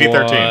 think It was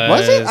PG-13.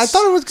 Was it? I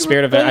thought it was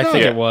Spirit of It. I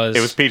think it was.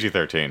 It was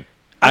PG-13.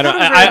 I don't.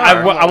 thought it was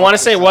rated R. I want to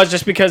say it was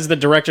just because the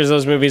directors of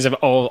those movies have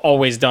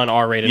always done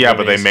R-rated. Yeah,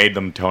 movies. but they made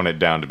them tone it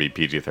down to be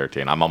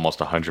PG-13. I'm almost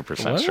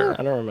 100% What? sure.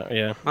 I don't remember.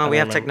 Yeah. Well, I we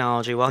don't have remember.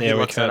 technology while he Yeah, we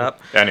looks that could.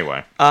 up.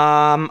 Anyway.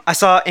 I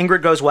saw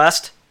Ingrid Goes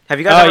West. Have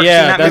you guys Oh ever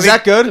yeah, seen that that's movie? Is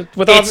that good?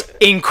 with It's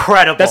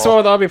incredible. that's the one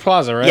with Aubrey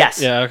Plaza, right? Yes.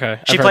 Yeah. Okay.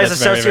 She I've heard plays a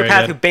that's very, very sociopath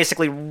good. who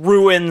basically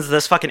ruins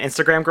this fucking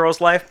Instagram girl's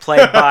life,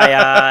 played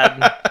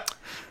by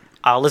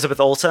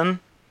Elizabeth Olsen.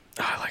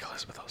 Oh, I like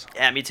Elizabeth Olsen.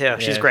 Yeah, me too.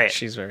 She's Yeah, great.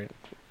 She's very.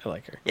 I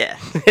like her. Yeah,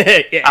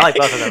 Yeah. I like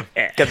both of them.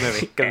 Good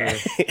movie. Good movie.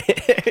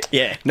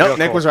 Yeah. No, Real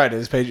Nick cool. was right. It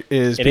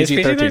is It is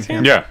PG-13.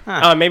 PG-13? Yeah.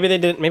 Oh, maybe they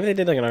did like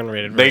an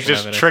unrated. They version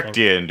just of it, I tricked think.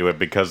 you into it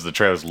because the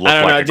trailers look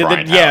I don't like know. a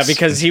grindhouse. Yeah,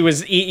 because he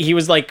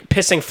was like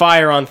pissing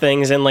fire on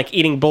things and like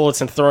eating bullets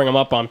and throwing them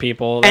up on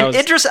people. That And was,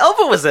 Idris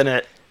Elba was in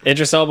it.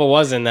 Idris Elba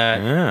was in that.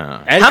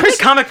 Yeah. And How many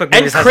comic book movies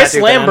And has Chris that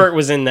dude been in? Lambert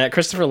was in that.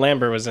 Christopher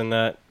Lambert was in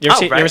that. You ever, Oh,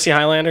 see, you right. ever see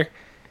Highlander?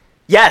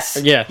 Yes.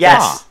 Yeah.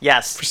 Yes. Ah.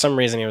 Yes. For some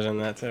reason, he was in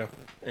that too.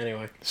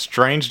 Anyway,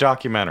 Strange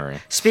documentary.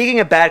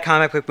 Speaking of bad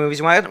comic book movies,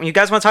 you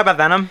guys want to talk about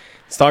Venom?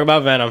 let's talk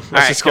about Venom. Let's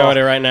right, just cool. go at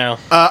it right now.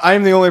 I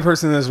am the only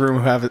person in this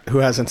room who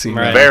hasn't seen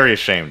Right. it. Very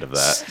ashamed of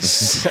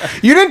that.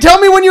 You didn't tell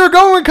me when you were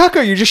going with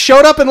Cuckoo. You just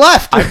showed up and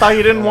left. I thought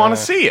you didn't want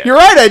to see it. You're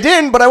right, I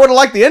didn't, but I would have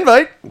liked the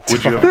invite.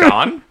 Would you have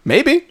gone?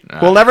 Maybe.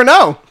 We'll never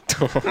know.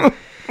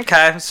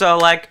 Okay, so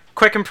like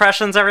quick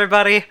impressions,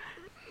 everybody.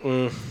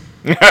 So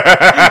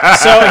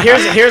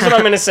here's what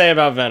I'm going to say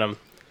about Venom.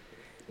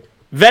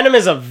 Venom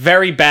is a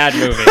very bad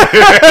movie.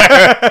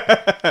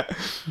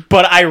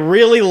 But I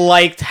really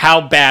liked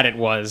how bad it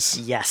was.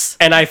 Yes.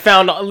 And I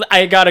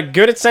got a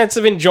good sense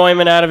of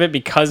enjoyment out of it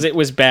because it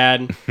was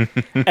bad.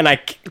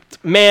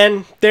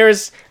 And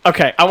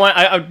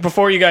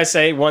before you guys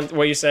say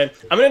what you said,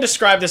 I'm going to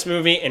describe this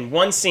movie in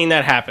one scene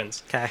that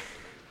happens. Okay.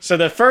 So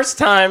the first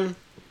time,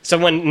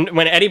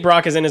 when Eddie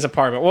Brock is in his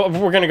apartment, well,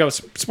 we're going to go,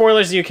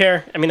 spoilers, do you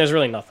care? I mean, there's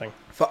really nothing.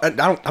 I'm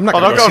not going to don't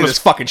go go see into this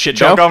fucking shit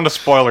show. Don't go into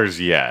spoilers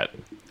yet.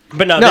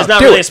 But no, No, there's not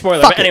do really it. a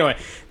spoiler. Fuck But it. anyway,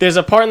 there's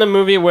a part in the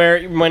movie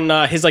where when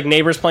his like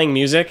neighbor's playing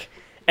music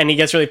and he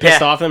gets really pissed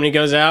Yeah. off at him and he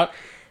goes out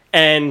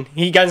and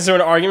he got into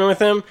an argument with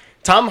him.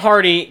 Tom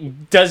Hardy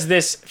does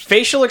this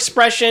facial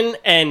expression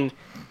and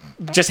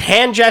just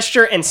hand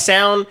gesture and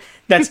sound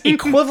that's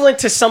equivalent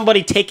to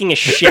somebody taking a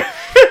shit.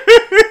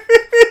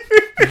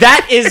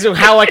 That is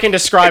how I can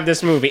describe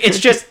this movie. It's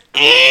just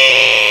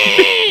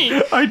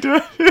I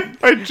did.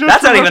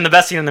 That's not even the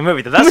best scene in the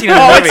movie. The best scene in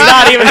the Oh, movie it's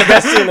not even the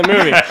best scene in the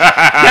movie.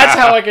 That's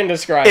how I can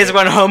describe is it.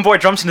 when Homeboy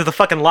jumps into the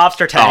fucking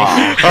lobster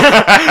tank.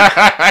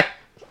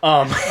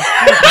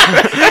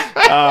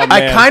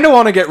 I kind of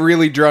want to get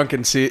really drunk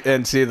and see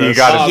this. You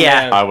got Oh, it.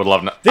 Yeah. man. I would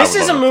love. This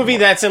is a movie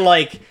that's in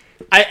like,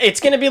 it's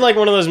gonna be like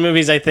one of those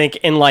movies I think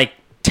in like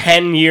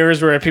 10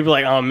 years where people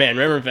are like, oh man,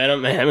 remember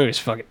Venom? Man, that movie's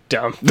fucking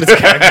dumb.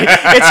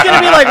 It's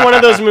gonna be like one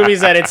of those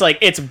movies that it's like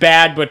it's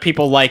bad, but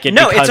people like it.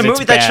 No, because it's a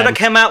movie that bad. should have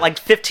come out like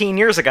 15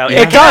 years ago. If It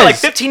it came out like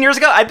does. 15 years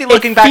ago, I'd be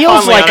looking It back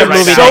feels fondly like on a it right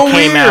movie now. that So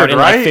came out weird, in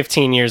right? like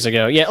 15 years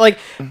ago. Yeah, like,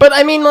 but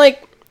I mean,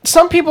 like,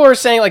 some people are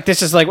saying like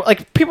this is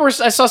like people.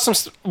 I saw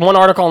one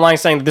article online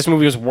saying that this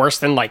movie was worse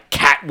than like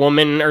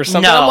Catwoman or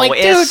something. No, I'm like,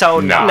 it's dude, so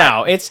not.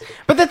 No, it's.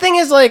 But the thing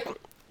is, like,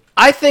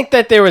 I think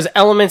that there was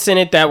elements in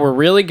it that were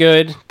really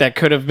good that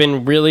could have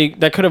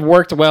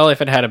worked well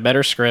if it had a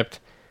better script.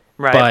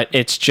 Right. But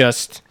it's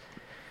just.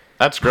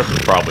 That script is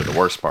probably the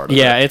worst part of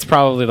Yeah, it. it's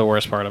probably the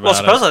worst part about well, it.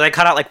 supposedly they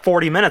cut out like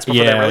 40 minutes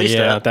before they released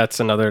it. That's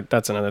another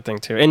thing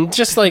too. And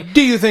just like,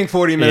 Do you think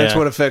 40 minutes Yeah.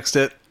 would have fixed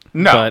it?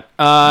 No.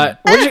 but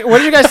what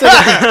did you guys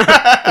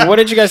think? What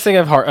did you guys think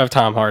of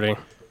Tom Hardy?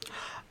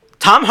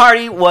 Tom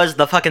Hardy was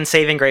the fucking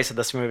saving grace of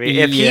this movie.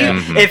 Yeah.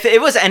 If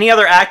it was any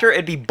other actor,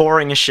 it'd be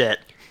boring as shit.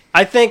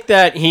 I think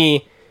that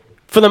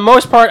for the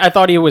most part, I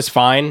thought he was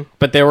fine,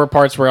 but there were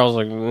parts where I was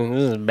like,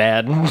 this is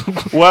bad.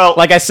 Well,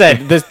 Like I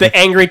said, the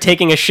angry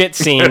taking a shit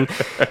scene,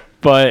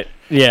 but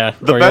yeah.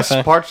 the best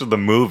parts of the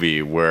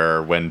movie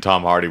were when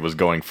Tom Hardy was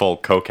going full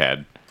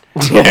cokehead.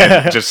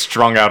 And just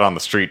strung out on the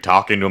street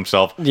talking to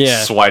himself,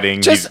 Yeah.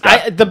 sweating. Just- He's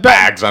got the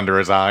bags under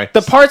his eye.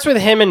 The parts with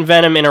him and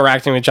Venom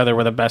interacting with each other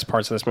were the best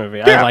parts of this movie.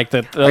 Yeah. I like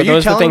that. Are you Those are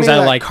the telling things me I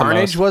that like the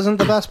Carnage most. wasn't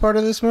the best part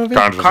of this movie?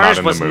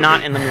 Carnage was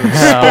not in the movie.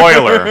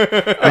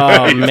 Spoiler.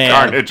 Oh man,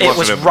 Carnage It wasn't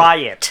was in the-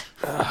 Riot.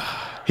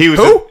 He was.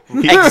 Who?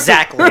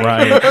 Exactly.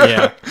 right?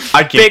 Yeah,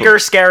 I can't Bigger,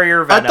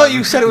 scarier I Venom. thought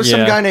you said it was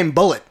some Yeah. guy named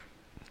Bullet.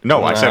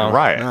 No, I said No.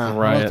 Riot. I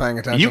Right. wasn't paying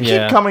attention. You keep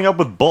Yeah. coming up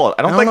with Bullet.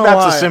 I don't I think don't know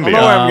that's why. a I don't know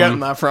where symbiote. I'm getting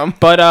that from.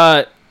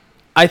 but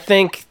I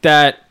think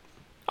that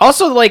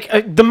also like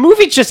the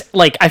movie just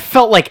like I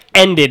felt like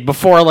ended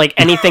before like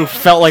anything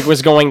felt like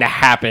was going to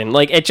happen.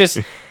 Like it just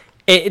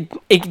they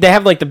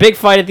have like the big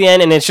fight at the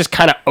end and it's just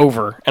kind of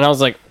over. And I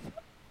was like,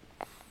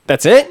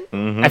 that's it?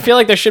 I feel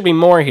like there should be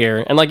more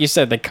here. And like you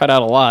said, they cut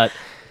out a lot.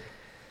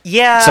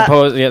 Yeah.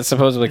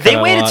 Supposedly cut They out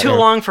a waited lot too here.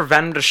 long for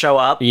Venom to show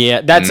up.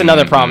 Yeah, that's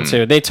another problem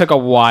too. They took a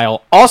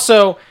while.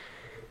 Also,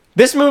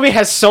 this movie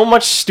has so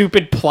much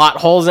stupid plot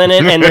holes in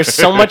it, and there's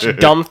so much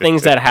dumb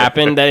things that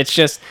happen that it's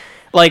just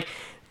like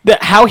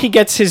how he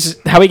gets the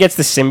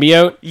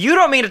symbiote. You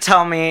don't mean to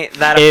tell me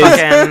that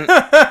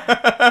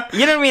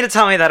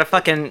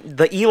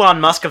the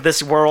Elon Musk of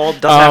this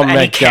world doesn't have my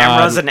any God.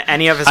 cameras in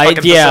any of his fucking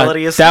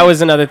facilities? That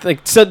was another thing.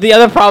 So the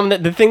other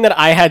problem, the thing that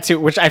I had to,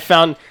 which I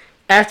found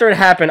after it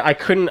happened,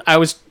 I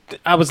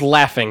was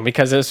laughing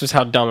because this was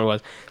how dumb it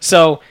was.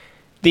 So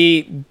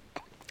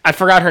I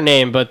forgot her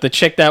name, but the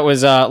chick that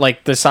was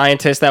like the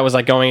scientist that was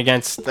like going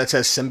against. That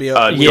says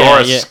symbiote.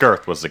 Doris yeah.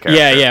 Skirth was the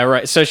character. Yeah,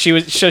 right. So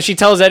she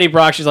tells Eddie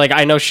Brock, she's like,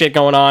 I know shit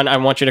going on. I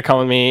want you to come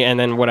with me, and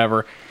then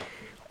whatever.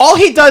 All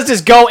he does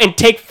is go and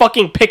take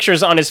fucking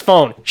pictures on his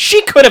phone.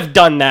 She could have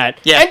done that.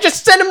 Yeah. And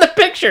just send him the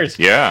pictures.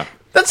 Yeah.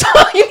 That's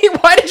all you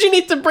need. Why did you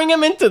need to bring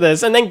him into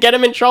this and then get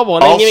him in trouble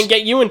and then Also- even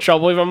get you in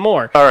trouble even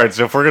more? All right,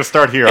 so if we're gonna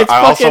start here, It's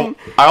I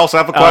also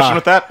have a question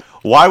with that.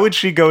 Why would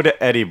she go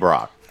to Eddie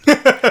Brock,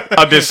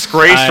 a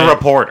disgraced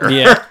reporter?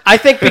 Yeah. I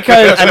think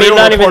because, I mean,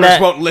 not even reporters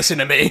that. won't listen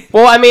to me.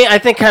 Well, I mean, I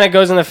think kind of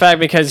goes in the fact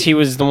because he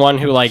was the one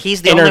who, like,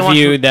 He's the only one who,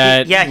 interviewed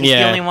that. he's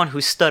the only one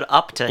who stood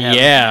up to him.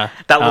 Yeah.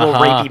 That little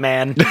Uh-huh. rapey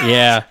man.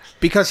 Yeah.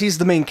 Because he's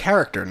the main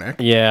character, Nick.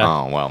 Yeah.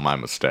 Oh well, my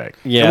mistake.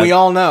 Yeah. And we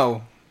all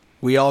know,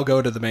 we all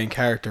go to the main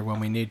character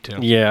when we need to.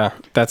 Yeah.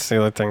 That's the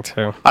other thing,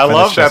 too. I But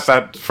love it's just-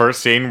 that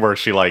first scene where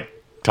she like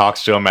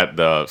talks to him at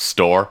the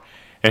store.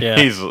 And Yeah.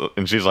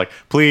 she's like,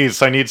 please,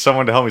 I need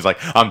someone to help me. He's like,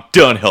 I'm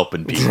done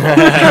helping people.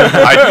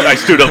 I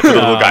stood up to the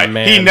little guy.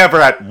 man. He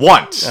never at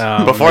once,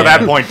 before man.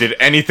 that point, did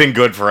anything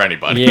good for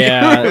anybody.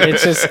 Yeah,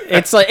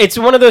 it's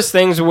one of those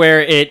things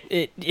where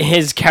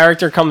his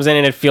character comes in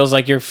and it feels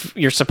like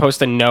you're supposed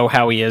to know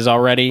how he is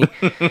already.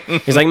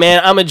 He's like,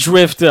 man, I'm a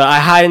drifter. I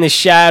hide in the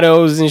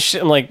shadows and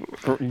shit. I'm like,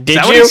 did Is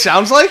that you? what he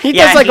sounds like? He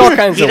does like all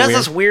kinds he of does weird.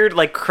 this weird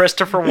like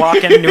Christopher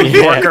Walken New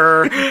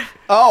Yorker.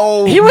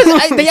 Oh. He was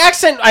the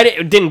accent.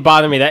 It didn't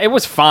bother me. That it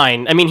was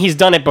fine. I mean, he's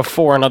done it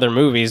before in other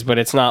movies, but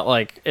it's not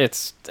like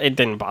it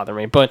didn't bother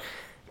me. But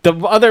the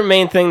other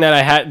main thing that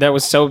I had that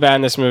was so bad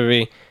in this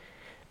movie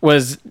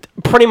was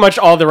pretty much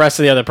all the rest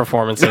of the other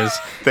performances.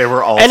 They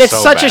were all And it's so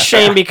such a bad.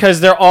 shame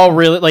because they're all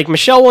really like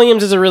Michelle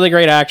Williams is a really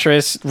great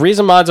actress. Riz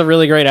Ahmed's a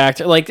really great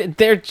actor. Like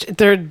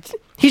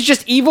he's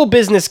just evil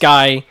business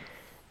guy.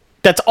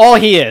 That's all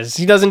he is.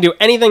 He doesn't do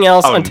anything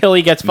else until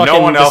he gets fucking no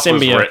one the else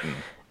was symbiote. written.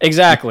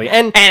 Exactly.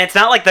 And And it's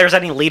not like there's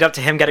any lead up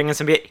to him getting a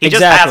symbiote. He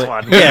exactly. just has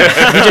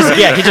one.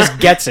 Yeah, he just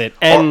gets it.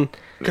 And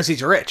Because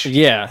he's rich.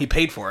 Yeah. He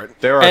paid for it.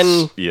 There are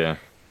And- yeah.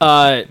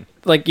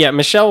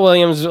 Michelle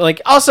Williams,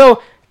 like,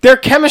 also, their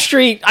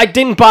chemistry, I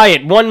didn't buy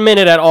it 1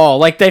 minute at all.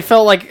 Like, they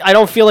felt like, I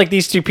don't feel like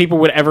these two people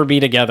would ever be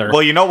together.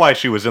 Well, you know why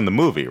she was in the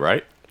movie,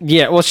 right?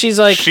 Yeah, well, she's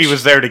like... She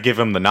was there to give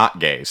him the not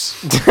gaze.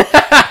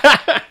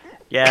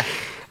 Yeah.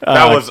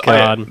 That was...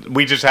 God.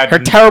 we just had... Her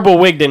terrible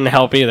wig didn't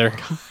help either.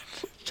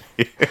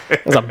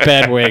 It was a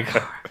bad wig.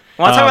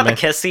 Want to talk about the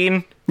kiss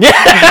scene?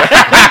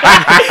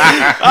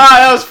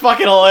 That was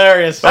fucking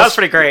hilarious. That was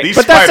pretty great.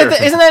 But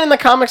isn't that in the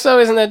comics though?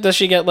 Isn't that, does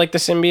she get like the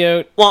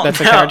symbiote? Well, that's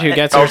the no, character who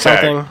gets it or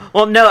something.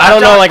 Well, no, I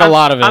don't know like a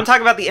lot of it. I'm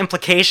talking about the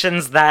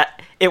implications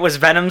that it was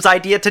Venom's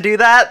idea to do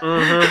that.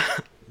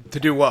 To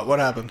do what? What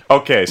happened?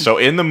 Okay, so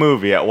in the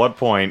movie, at what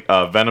point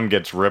Venom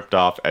gets ripped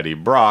off Eddie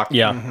Brock?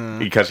 Yeah.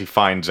 Because he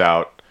finds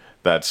out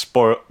that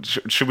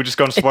should we just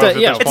go into spoilers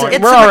yeah, at this point?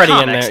 It's We're in already the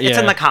in comics. there. Yeah. It's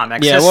in the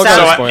comics. Yeah, His we'll go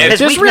sound- to spoilers. his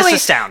There's weakness really,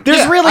 is sound. there's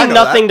Yeah, really I know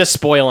nothing that. to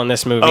spoil in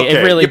this movie. Okay.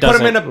 It really You put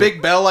doesn't. him in a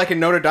big bell like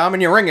in Notre Dame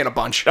and you ring it a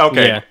bunch.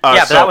 Okay. Yeah.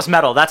 But that was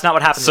metal. That's not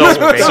what happened So, in the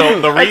movie.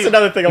 so the That's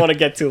another thing I want to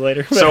get to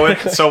later.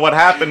 so what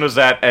happened was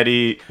that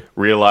Eddie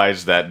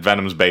realized that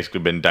Venom's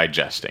basically been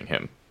digesting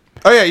him.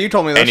 Oh yeah, you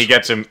told me this. And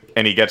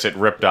he gets it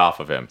ripped off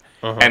of him.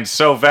 And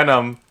so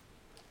Venom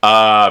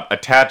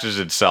attaches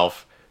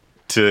itself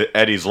to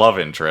Eddie's love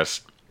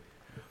interest,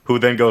 who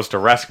then goes to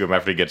rescue him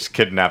after he gets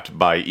kidnapped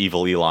by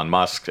evil Elon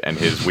Musk and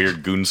his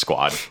weird goon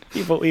squad.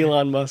 Evil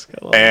Elon Musk.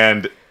 I love it.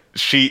 And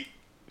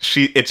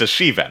it's a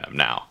she Venom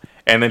now.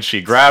 And then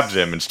she grabs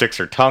him and sticks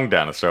her tongue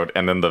down his throat,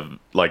 and then the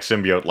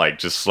symbiote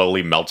just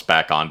slowly melts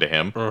back onto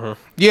him.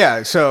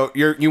 Yeah, so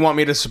you want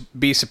me to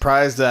be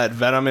surprised that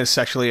Venom is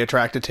sexually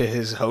attracted to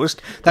his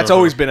host? That's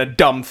always been a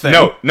dumb thing.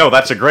 No,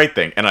 that's a great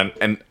thing.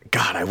 And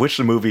God, I wish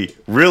the movie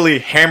really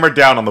hammered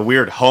down on the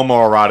weird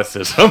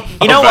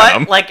homoeroticism. You know of what?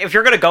 Venom. Like, if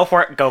you're gonna go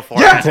for it, go for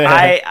Yeah.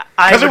 it.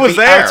 I 'Cause it was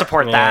I there. would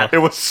support Yeah. that. It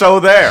was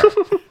so there.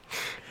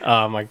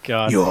 Oh my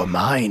god. You're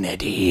mine,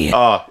 Eddie.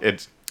 Oh,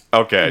 it's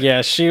okay.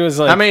 Yeah, she was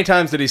like. How many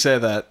times did he say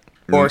that?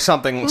 Or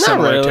something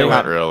similar really. to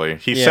Not it? really.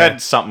 He Yeah.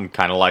 said something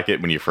kind of like it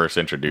when you first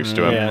introduced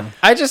to him. Yeah,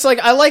 I just like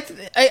I liked.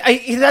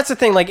 That's the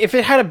thing. Like, if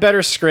it had a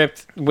better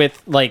script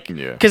with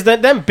Yeah. because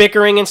them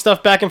bickering and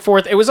stuff back and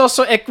forth,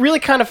 it really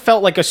kind of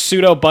felt like a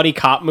pseudo buddy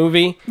cop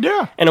movie.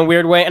 Yeah. In a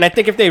weird way, and I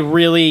think if they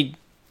really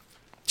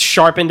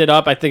sharpened it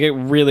up, I think it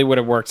really would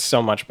have worked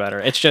so much better.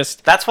 It's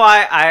just That's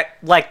why I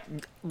like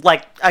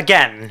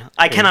again.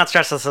 I cannot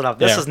stress this enough.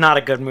 This Yeah. is not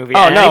a good movie.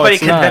 Oh, and no, anybody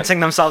it's not. convincing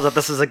themselves that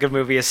this is a good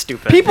movie is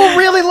stupid. people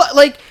really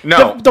like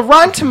No. the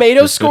Rotten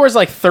Tomatoes score is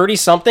like 30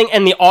 something,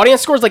 and the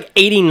audience score is like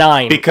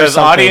 89 Because or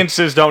something.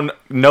 audiences don't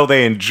know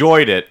they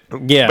enjoyed it.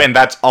 Yeah. And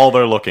that's all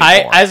they're looking for.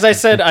 As I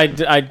said,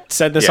 I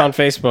said this Yeah. on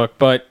Facebook,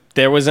 but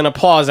there was an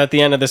applause at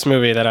the end of this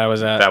movie that I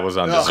was at. That was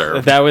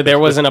undeserved. There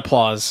was an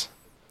applause.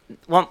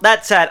 Well,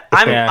 that said,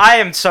 Yeah. I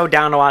am so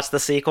down to watch the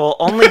sequel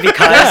only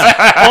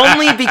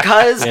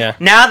because Yeah.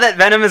 now that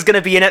Venom is going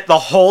to be in it the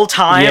whole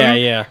time.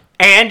 Yeah.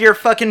 And you're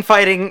fucking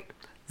fighting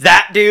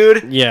that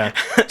dude. Yeah.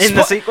 In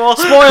the sequel.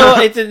 Spoil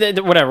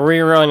whatever.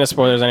 We're rolling the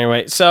spoilers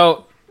anyway.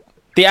 So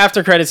the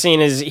after credit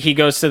scene is he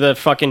goes to the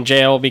fucking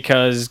jail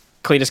because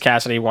Cletus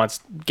Cassidy wants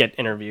to get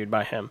interviewed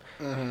by him.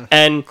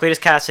 And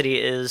Cletus Cassidy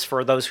is,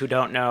 for those who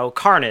don't know,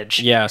 Carnage.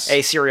 Yes.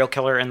 A serial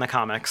killer in the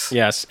comics.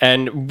 yes,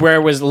 and where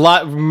it was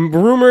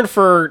rumored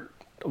for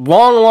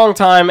long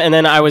time, and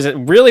then I was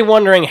really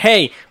wondering,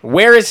 hey,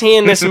 where is he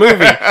in this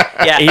movie?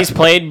 Yeah. He's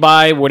played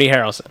by Woody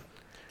Harrelson.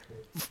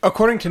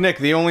 According to Nick,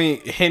 the only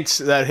hints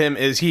that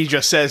he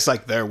just says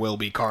like there will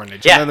be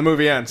carnage, Yeah. and then the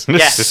movie ends.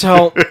 Yeah.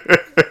 So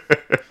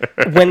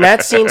when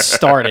that scene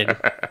started,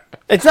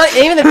 it's not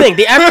even the thing.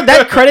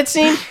 That credit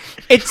scene,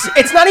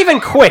 it's not even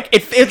quick.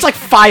 It's like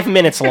 5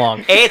 minutes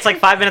long. A, it's like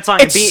 5 minutes long.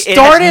 It and B, it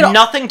started- has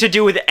nothing to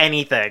do with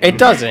anything. It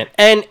doesn't.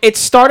 And it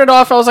started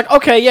off, I was like,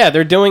 okay, yeah,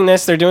 they're doing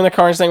this, they're doing the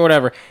carnage thing,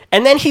 whatever.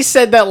 And then he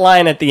said that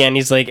line at the end.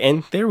 He's like,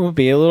 and there will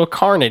be a little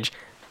carnage.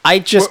 I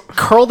just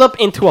curled up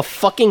into a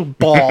fucking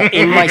ball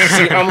in my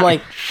seat. I'm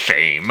like,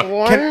 Shame.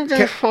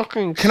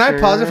 Can I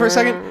pause it for a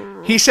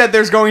second? He said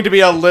there's going to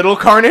be a little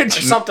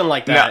carnage. something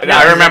like that. No,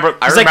 I remember. He's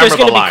I like, remember there's the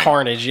going to be line.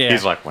 carnage, yeah.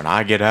 He's like, when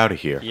I get out of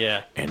here,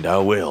 Yeah. and I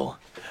will,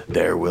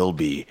 there will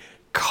be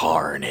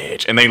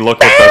carnage. And then he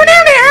looked at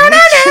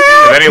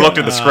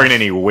the screen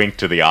and he winked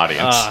to the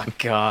audience. Oh,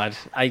 God.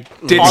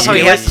 Did Also, he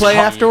Steelers has- play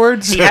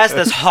afterwards? He has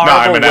this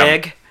horrible Eminem.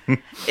 wig.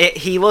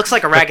 He looks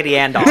like a Raggedy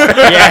Ann doll.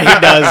 Yeah,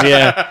 he does,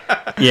 yeah.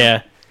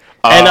 Yeah.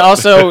 And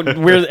also,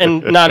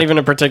 and not even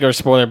a particular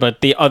spoiler,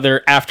 but the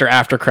other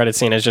after credit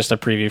scene is just a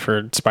preview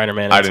for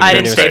Spider-Man. I didn't I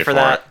even didn't stay stay for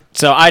that.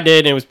 So I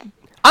did, and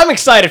I'm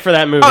excited for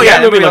that movie. Oh, yeah,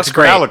 that movie that looks looks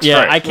great. great. That looks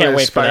yeah, great. I can't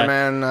wait for that.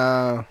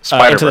 Spider-Man.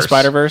 Spider-Verse. Into the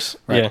Spider-Verse?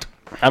 Right. Yeah.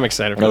 I'm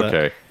excited for that.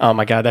 Okay. Oh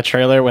my god, that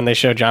trailer when they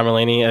showed John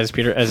Mulaney as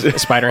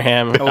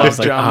Spider-Ham, I love was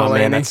like, John oh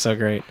man, Mulaney. that's so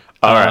great.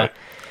 All right.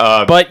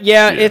 But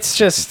yeah, it's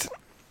just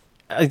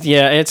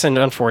it's an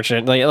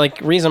unfortunate like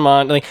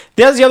Rizamon. Like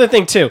that's the other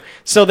thing too.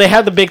 So they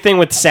had the big thing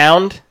with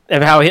sound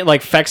of how it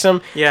like affects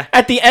them. Yeah.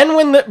 At the end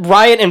when the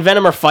Riot and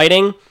Venom are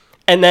fighting,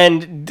 and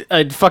then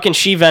fucking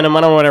She-Venom,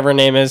 I don't know whatever her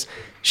name is,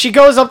 She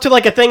goes up to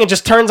like a thing and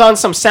just turns on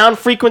some sound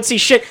frequency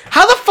shit.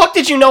 How the fuck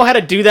did you know how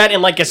to do that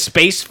in like a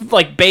space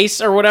like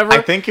base or whatever?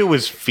 I think it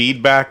was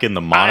feedback in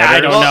the monitor.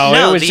 I don't know.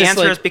 No, It was the just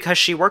answer like- is because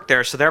she worked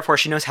there, so therefore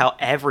she knows how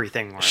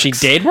everything works. She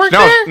did work No,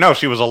 there? no,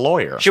 she was a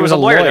lawyer. She was a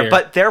lawyer there,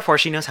 but therefore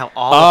she knows how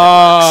all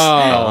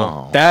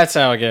of Oh, that's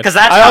how it gets. Because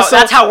I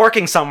that's how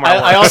working somewhere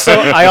works.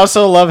 I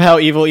also love how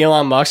evil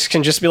Elon Musk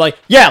can just be like,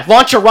 yeah,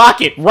 launch a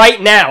rocket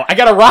right now. I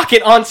got a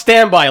rocket on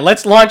standby.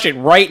 Let's launch it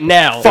right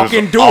now.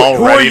 Fucking do all it.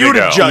 Who are ready you to to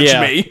go. judge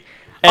Yeah. me?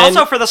 And-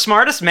 Also, for the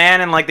smartest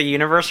man in like the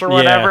universe or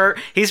whatever,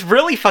 he's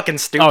really fucking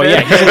stupid. Oh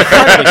yeah, he's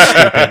incredibly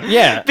stupid.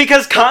 Yeah.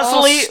 Because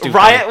constantly stupid.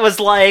 Riot was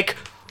like,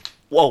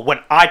 "Well, when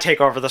I take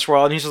over this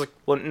world," and he's just like,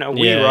 "Well, no,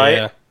 we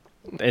Riot.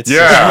 Yeah. It's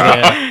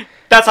Yeah.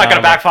 That's not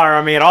gonna backfire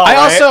on me at all." I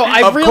right?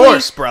 also, Of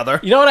course, brother.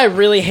 You know what I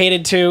really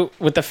hated too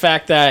with the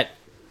fact that,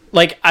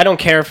 like, I don't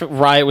care if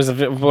Riot was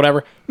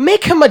whatever.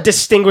 Make him a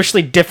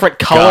distinguishingly different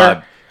color.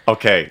 God.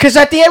 Okay. Because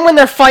at the end when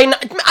they're fighting,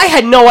 I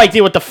had no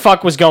idea what the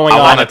fuck was going I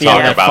on want at to the end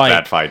talk of that about fight.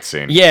 that fight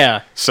scene.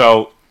 Yeah.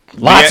 So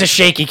Lots of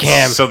shaky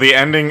cam. So the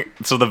ending,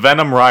 so the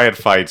Venom Riot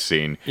fight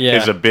scene Yeah.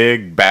 is a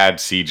big bad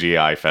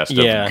CGI fest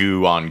Yeah. of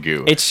goo on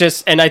goo. It's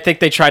just, and I think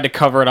they tried to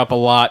cover it up a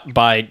lot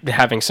by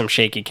having some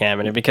shaky cam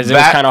in it because it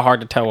was That- kind of hard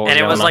to tell what was and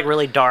it going was on. like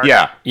really dark.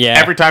 Yeah. Yeah.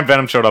 Every time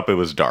Venom showed up, it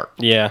was dark.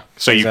 Yeah.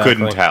 So you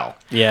couldn't tell.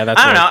 Yeah,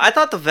 that's I don't right. know. I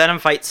thought the Venom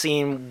fight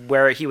scene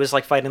where he was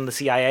like fighting the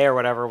CIA or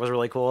whatever was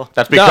really cool.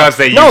 That's because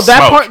they no, use that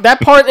smoke. part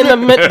in the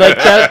like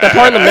that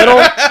part in the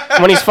middle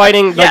when he's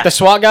fighting like Yeah. the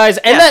SWAT guys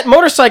and that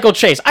motorcycle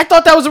chase. I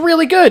thought that was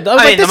really good. I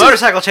was I like, mean, the this is-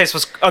 motorcycle chase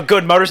was a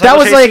good motorcycle That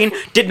was chase like-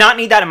 scene. Did not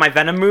need that in my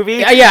Venom movie.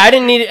 Yeah, I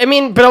didn't need it. I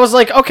mean, but I was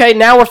like, okay,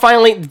 now we're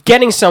finally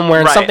getting somewhere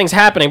and Right. something's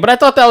happening. But I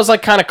thought that was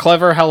like kind of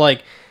clever how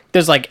like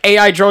there's like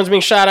AI drones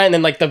being shot at and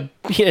then like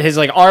his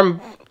like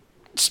arm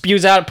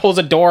spews out, pulls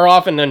a door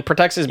off, and then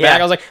protects his back. Yeah.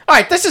 I was like, all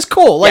right, this is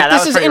cool. Like Yeah, that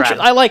this was is pretty interesting.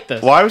 rad. I like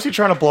this Why was he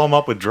trying to blow him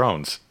up with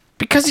drones?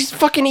 because he's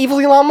fucking evil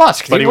Elon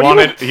Musk. But dude. he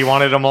What do you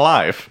wanted him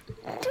alive.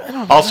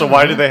 Also,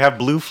 why do they have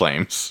blue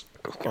flames?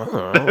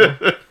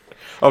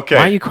 Okay.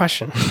 Why are you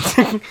questioning?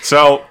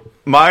 So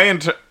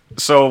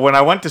so when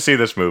I went to see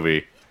this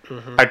movie,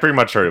 I pretty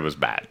much heard it was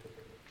bad.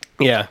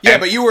 yeah. Yeah,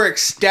 but you were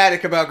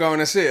ecstatic about going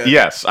to see it.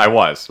 Yes, I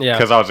was. Yeah.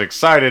 Because I was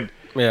excited.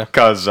 Yeah.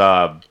 Because,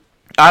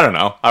 I don't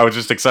know. I was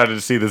just excited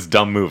to see this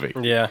dumb movie.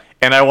 Yeah.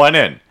 And I went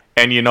in.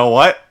 And you know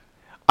what?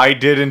 I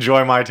did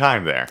enjoy my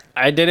time there.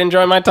 I did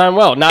enjoy my time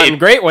well. Not in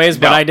great ways,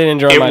 but No, I did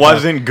enjoy my time. It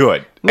wasn't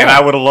good. No. And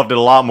I would have loved it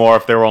a lot more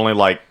if there were only,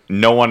 like,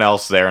 no one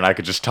else there and I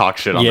could just talk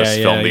shit on this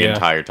film the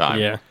entire time.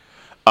 Yeah.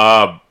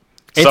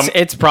 Some-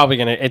 It's probably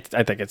gonna.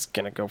 I think it's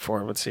gonna go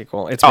forward with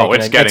sequel. It's Oh, making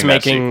it's getting that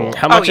making sequel.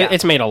 how much? yeah.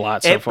 It's made a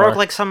lot so It far. broke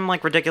like some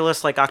like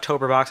ridiculous like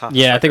October box office.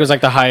 yeah, I think it was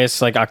like the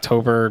highest like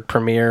October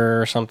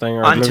premiere or something.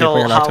 Or movie Until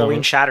premiere in Halloween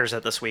October. shatters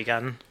it this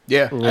weekend.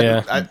 Yeah.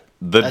 Yeah. I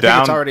The think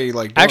down. it's already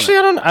like doing Actually,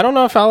 it. I don't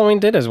know if Halloween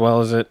did as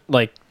well as it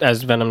like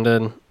as Venom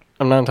did.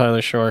 I'm not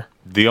entirely sure.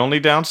 The only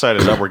downside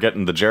is that we're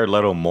getting the Jared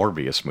Leto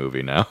Morbius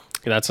movie now.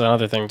 That's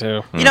another thing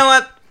too. You know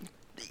what?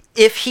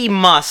 If he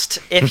must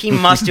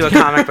do a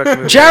comic book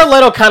movie, Jared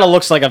Leto kind of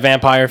looks like a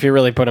vampire if you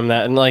really put him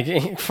that, and like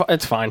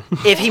it's fine.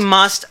 if he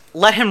must,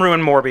 let him ruin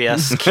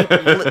Morbius.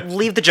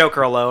 Leave the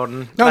Joker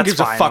alone. No one That's gives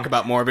fine. a fuck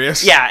about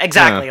Morbius. Yeah,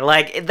 exactly.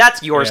 Like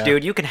that's yours, Yeah.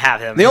 dude. You can have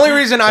him. The only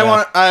reason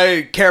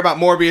I care about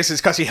Morbius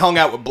is because he hung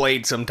out with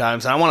Blade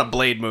sometimes, and I want a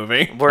Blade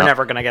movie. We're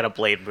never gonna get a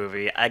Blade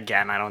movie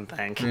again. I don't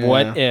think.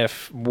 What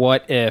if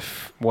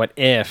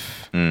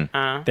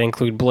they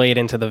include Blade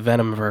into the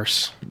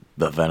Venomverse?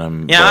 The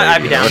Venom. Yeah,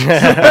 I'd be down.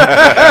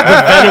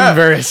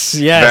 Venomverse,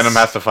 yes. Venom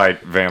has to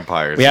fight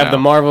vampires. We have now. the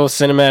Marvel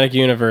Cinematic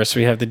Universe.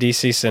 We have the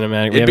DC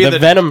Cinematic. We It'd be have the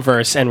the-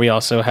 Venomverse, and we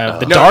also have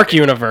the Dark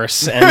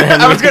Universe. And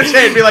then I was gonna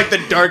say it'd be like the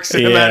Dark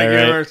Cinematic right.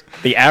 Universe.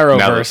 The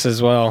Arrowverse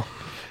as well.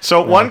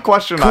 So one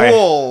question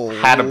Cool. I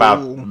had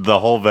about the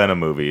whole Venom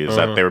movie is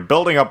that they were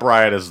building up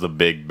Riot as the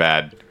big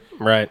bad,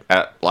 Right.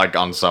 like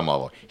on some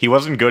level. He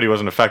wasn't good. He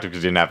wasn't effective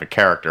because he didn't have a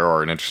character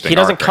or an interesting. He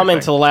doesn't arc or come anything.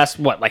 into the last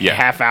Yeah.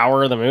 half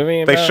hour of the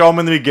movie. They about? show him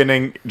in the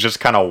beginning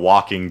just kind of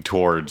walking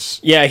towards.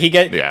 Yeah,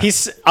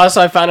 he's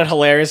also I found it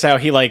hilarious how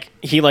he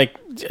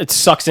it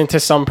sucks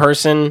into some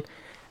person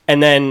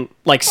and then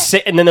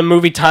and then the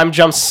movie time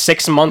jumps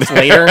 6 months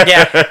later.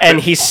 Yeah. And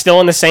he's still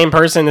in the same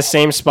person in the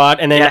same spot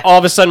and then Yeah. all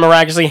of a sudden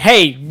miraculously,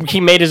 hey, he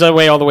made his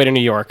way all the way to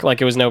New York.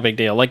 Like it was no big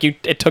deal. Like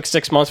it took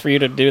 6 months for you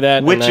to do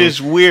that. Which and then-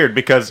 is weird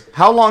because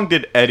how long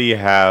did Eddie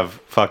have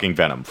fucking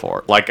Venom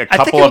for? Like a I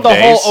think couple of the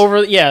days?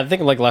 I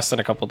think like less than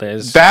a couple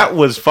days. That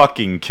was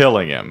fucking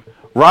killing him.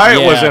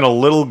 Riot was Yeah. in a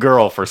little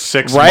girl for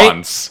 6 Right?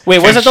 months. Wait,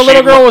 was and it the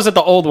little she girl or looked- was it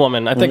the old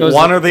woman? I think it was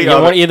One or the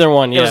other. Either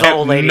one, yeah. was the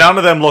old lady. None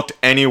of them looked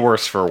any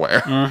worse for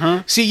wear.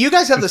 Mm. See, you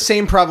guys have the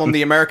same problem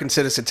the American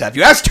citizens have.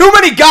 You ask too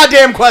many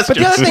goddamn questions.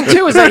 But the other thing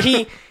too is that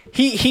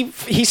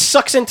he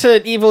sucks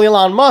into evil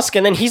Elon Musk,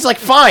 and then he's like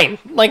fine,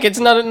 like it's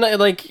not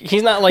like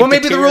he's not like. Well,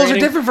 maybe the rules are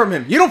deteriorating. different from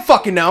him. You don't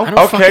fucking know.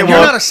 Okay, You're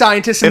well, not a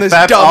scientist in if this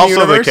that's dumb also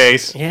universe. the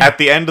case, Yeah. at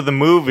the end of the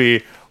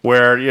movie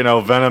where,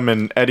 Venom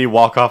and Eddie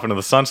walk off into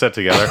the sunset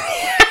together,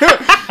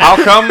 how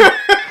come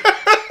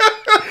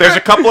there's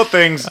a couple of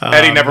things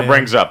Eddie never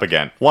brings up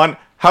again. One,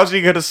 how's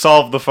he gonna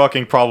solve the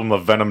fucking problem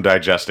of Venom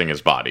digesting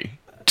his body?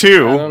 I 2,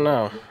 don't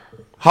know.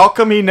 how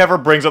come he never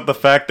brings up the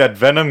fact that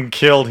Venom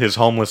killed his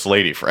homeless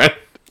lady friend?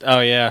 Oh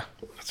yeah,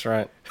 that's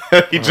right.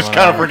 He just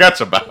kind of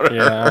forgets about her.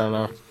 Yeah, I don't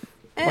know.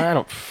 Well, I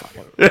don't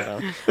fucking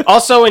know.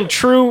 Also, in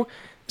true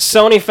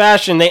Sony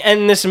fashion, they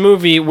end this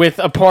movie with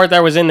a part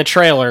that was in the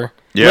trailer.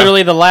 Yeah.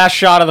 Literally the last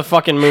shot of the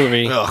fucking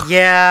movie.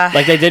 Yeah.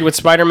 Like they did with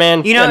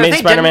Spider-Man. You know, that if made they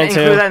Spider-Man didn't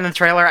 2. include that in the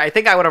trailer, I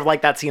think I would have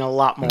liked that scene a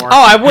lot more.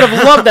 Oh, I would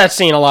have loved that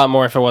scene a lot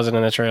more if it wasn't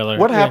in the trailer.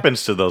 What Yeah.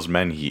 happens to those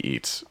men he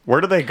eats?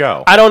 Where do they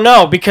go? I don't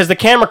know, because the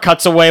camera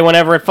cuts away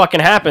whenever it fucking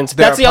happens.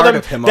 They're That's the a part other.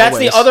 of him That's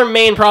always. the other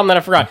main problem that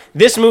I forgot.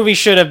 This movie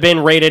should have been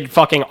rated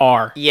fucking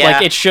R. Yeah.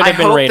 Like it should have I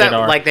been hope rated that,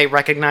 R. Like they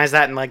recognize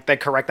that and like they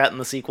correct that in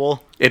the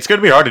sequel. It's going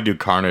to be hard to do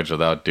Carnage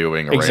without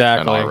doing an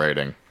Exactly. R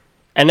rating.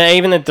 And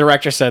even the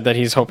director said that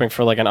he's hoping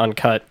for like an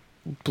uncut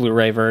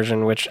Blu-ray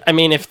version. Which I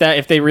mean, if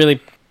they really,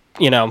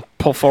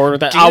 pull forward with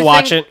that, I'll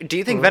watch it. Do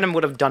you think Venom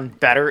would have done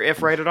better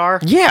if rated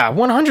R? Yeah,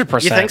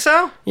 100%. You think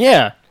so?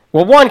 Yeah.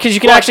 Well, one, because you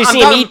can actually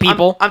see him eat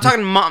people. I'm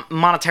talking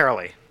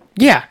monetarily.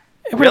 Yeah.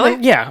 Really?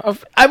 Yeah.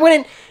 I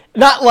wouldn't.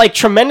 Not like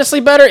tremendously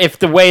better if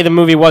the way the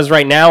movie was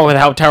right now with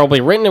how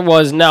terribly written it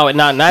was. No,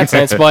 not in that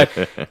sense, but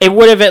it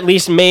would have at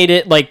least made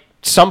it like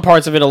some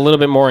parts of it a little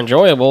bit more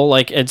enjoyable,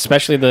 like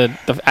especially the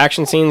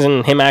action scenes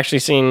and him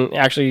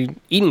actually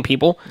eating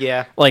people.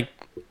 Yeah. Like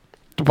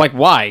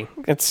why?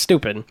 It's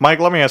stupid. Mike,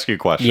 let me ask you a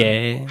question.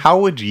 Yeah. How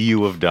would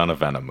you have done a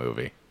Venom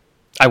movie?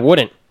 I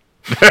wouldn't.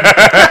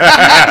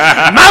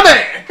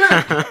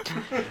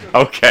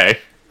 Okay.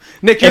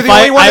 Nick, you're If the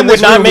only I one in would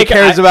this not room who make it-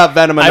 cares about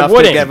Venom I enough to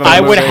wouldn't. give him a I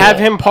would movie. have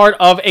him part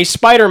of a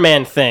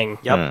Spider-Man thing.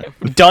 Yep.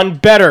 Done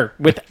better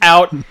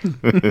without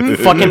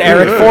fucking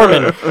Eric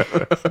Foreman.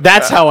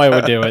 That's how I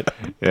would do it.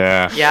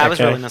 Yeah. Yeah, I was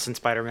Okay. really missing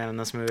Spider-Man in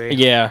this movie.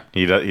 Yeah.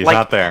 He's Like,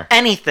 not there.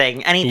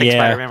 Anything Yeah.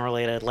 Spider-Man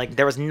related. Like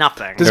there was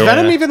nothing. Does Yeah.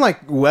 Venom even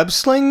like web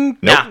sling?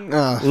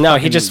 Nope. No,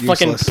 he just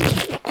useless.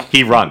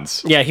 He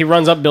runs. Yeah, he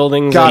runs up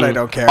buildings. God, and- I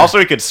don't care. Also,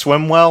 he could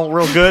swim well,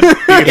 real good. He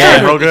could Yeah.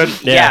 swim real good.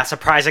 Yeah,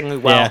 surprisingly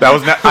well. Yeah. That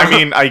was,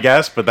 I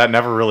guess, but that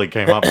never really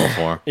came up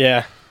before.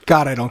 Yeah.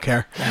 God, I don't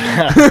care.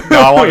 No,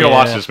 I want you to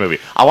watch Yeah. this movie.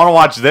 I want to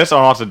watch this. I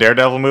want to watch the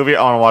Daredevil movie.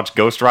 I want to watch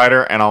Ghost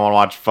Rider, and I want to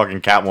watch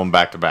fucking Catwoman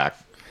back to back.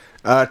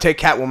 Take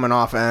Catwoman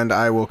off, and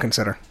I will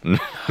consider.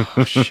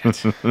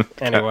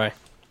 Anyway.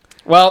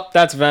 Well,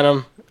 that's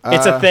Venom.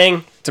 It's a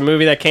thing. It's a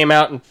movie that came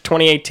out in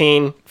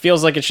 2018.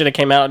 Feels like it should have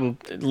came out in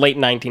late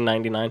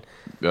 1999.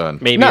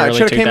 Good. Maybe No, it early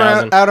should have came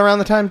 2000. out around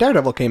the time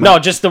Daredevil came No,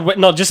 out. just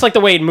like the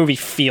way the movie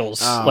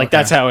feels. Oh, like okay.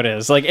 that's how it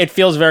is. Like it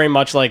feels very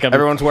much like a.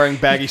 Everyone's wearing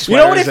baggy sweaters You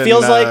know what it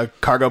feels and,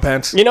 like? cargo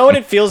pants. You know what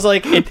it feels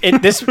like?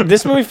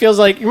 This movie feels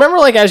like. You remember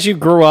like as you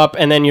grew up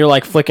and then you're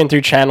like flicking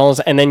through channels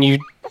and then you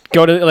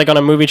go to like on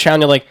a movie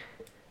channel. You're like,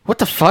 what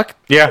the fuck?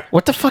 Yeah.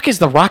 What the fuck is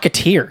the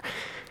Rocketeer?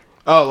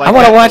 Oh, like I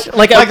want to that- watch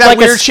like that a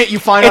weird shit you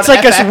find. It's on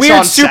like FX a weird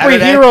on Saturday.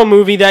 superhero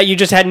movie that you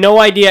just had no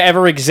idea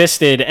ever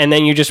existed, and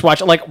then you just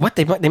watch like what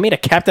they made a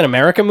Captain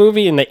America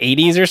movie in the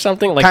 80s or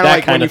something like Kind of that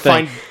like when kind you of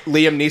thing. find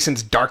Liam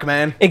Neeson's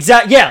Darkman.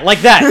 Yeah,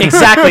 like that.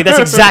 Exactly. That's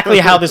exactly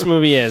how this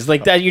movie is.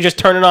 Like that, you just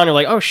turn it on. You're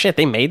like, oh shit,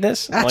 they made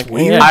this. That's like,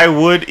 weird. yeah. I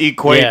would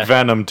equate Yeah.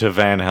 Venom to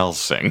Van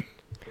Helsing.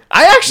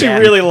 I actually Yeah.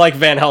 really like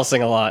Van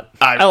Helsing a lot.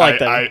 I like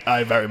that.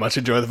 I very much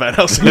enjoy the Van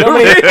Helsing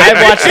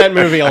I watched that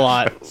movie a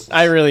lot.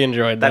 I really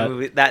enjoyed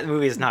that. That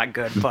movie is not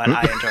good, but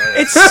I enjoy it.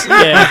 It's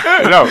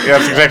yeah, No,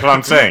 that's exactly what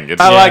I'm saying.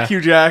 It's I Yeah. like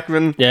Hugh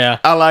Jackman. yeah,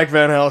 I like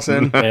Van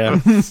Helsing. yeah.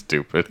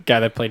 stupid. Guy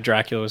that played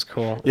Dracula was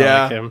cool. Yeah.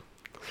 I like him.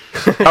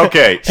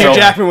 Okay, Hugh so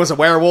Jackman was a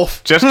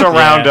werewolf. just to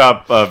round Yeah.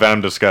 up Venom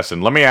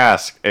discussion, let me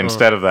ask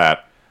instead of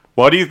that,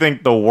 what do you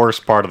think the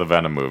worst part of the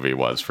Venom movie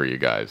was for you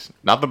guys?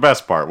 Not the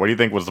best part. What do you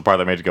think was the part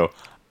that made you go,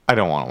 I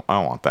don't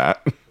want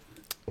that?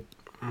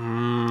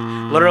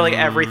 Literally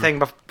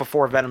everything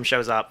before Venom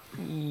shows up.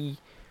 Can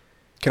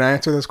I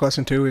answer this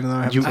question too? Even though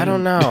I haven't I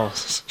don't know.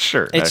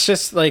 Sure. It's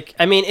just like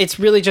it's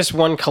really just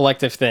one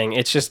collective thing.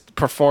 It's just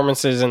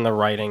performances and the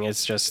writing.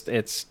 It's just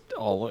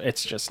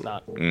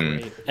not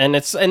great. And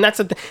that's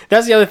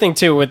the other thing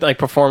too with like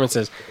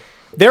performances.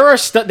 There are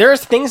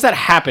things that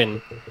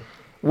happen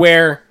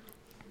where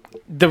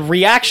the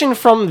reaction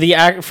from the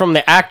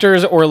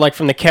actors or like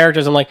from the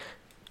characters, I'm like,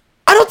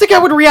 I don't think I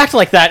would react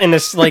like that in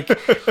this like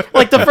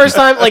the first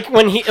time like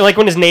when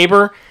his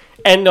neighbor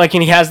and like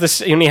when he has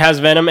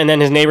Venom and then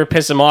his neighbor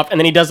pisses him off and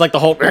then he does like the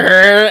whole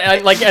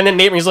and then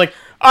neighbor he's like,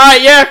 all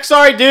right, yeah,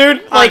 sorry,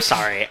 dude. Like,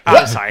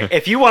 I'm sorry.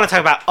 If you want to talk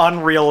about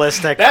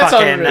unrealistic That's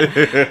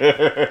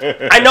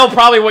fucking... I know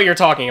probably what you're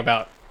talking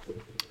about,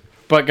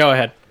 but go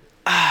ahead.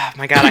 Oh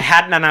my god, I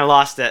had it and I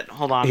lost it.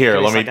 Hold on. Here,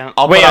 give let a me. second.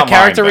 I'll Wait, put a out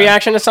character mine, then.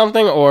 reaction to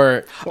something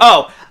or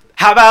Oh,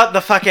 how about the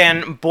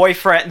fucking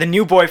boyfriend, the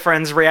new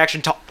boyfriend's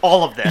reaction to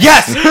all of this?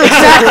 yes,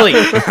 exactly.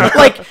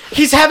 Like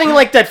he's having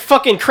like that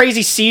fucking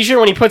crazy seizure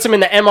when he puts him in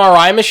the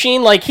MRI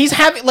machine. Like he's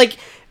having like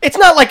it's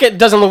not like it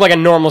doesn't look like a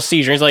normal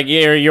seizure. He's like,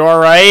 yeah, you all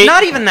right?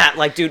 Not even that,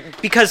 like, dude,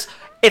 because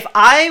if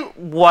I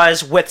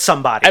was with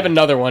somebody... I have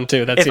another one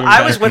too. That's if even I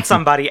better. was with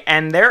somebody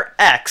and their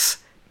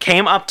ex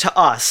came up to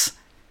us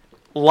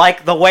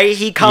like the way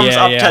he comes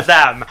Yeah, up yeah. to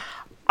them,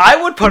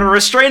 I would put a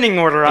restraining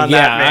order on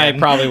that man. I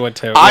probably would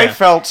too. I Yeah.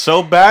 felt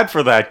so bad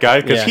for that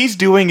guy because Yeah. he's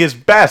doing his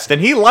best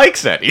and he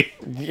likes Eddie.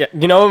 Yeah,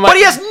 you know, But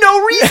he has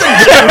no reason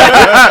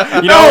to.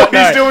 you know, what?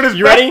 he's doing his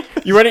You ready?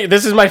 You ready?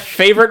 This is my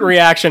favorite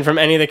reaction from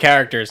any of the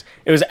characters.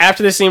 It was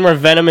after the scene where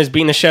Venom is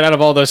beating the shit out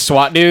of all those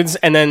SWAT dudes,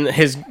 and then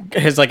his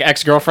like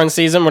ex-girlfriend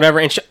sees him, whatever,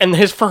 and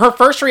her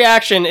first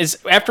reaction is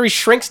after he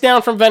shrinks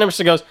down from Venom,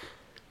 she goes,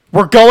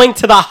 "We're going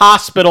to the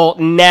hospital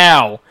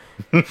now."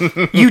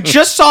 You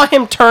just saw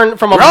him turn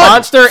from a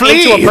monster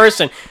into a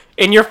person,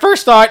 and your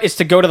first thought is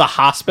to go to the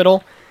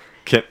hospital.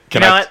 Can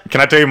know I what? can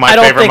I tell you my I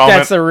don't favorite think moment?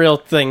 that's the real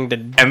thing to.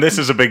 And this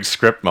is a big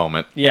script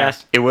moment.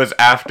 Yes. It was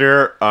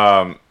after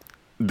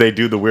they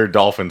do the weird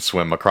dolphin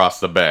swim across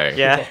the bay.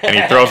 Yeah. And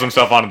he throws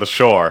himself onto the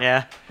shore.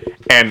 Yeah.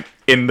 And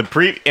in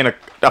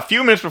a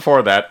few minutes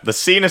before that, the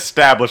scene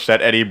established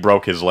that Eddie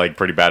broke his leg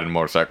pretty bad in a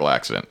motorcycle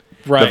accident.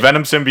 Right. The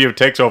Venom symbiote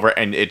takes over,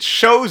 and it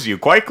shows you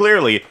quite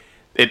clearly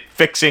it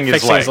fixing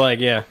his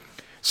leg. Yeah.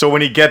 So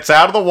when he gets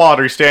out of the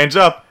water, he stands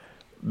up.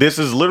 This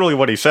is literally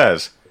what he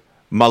says.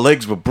 My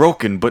legs were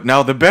broken, but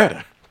now they're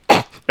better.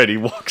 And he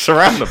walks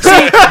around them. See,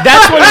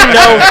 that's when you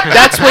know.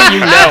 That's when you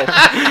know.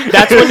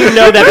 That's when you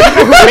know that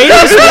people who made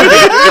this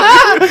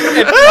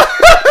movie.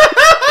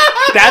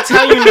 That's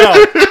how you know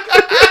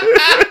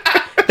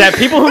that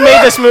people who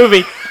made this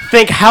movie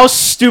think how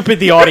stupid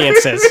the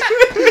audience is.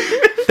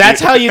 That's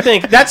how you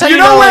think. That's how you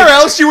You know where like,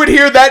 else you would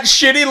hear that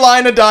shitty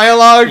line of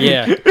dialogue?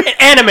 Yeah,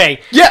 anime.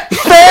 Yeah,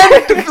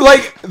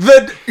 like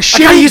the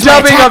shitty use my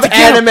dubbing attack of to kill.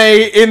 anime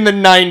in the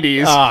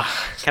 90s.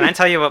 Can I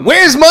tell you what?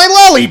 Where's my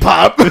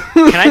lollipop?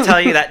 Can I tell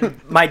you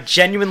that my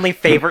genuinely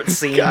favorite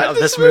scene of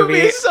this movie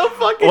is so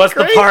fucking was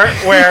great. the part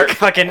where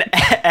fucking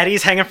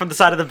Eddie's hanging from the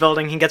side of the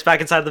building. He gets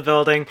back inside the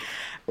building.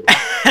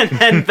 And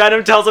then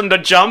Venom tells him to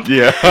jump.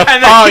 Yeah.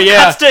 And then he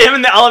cuts to him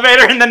in the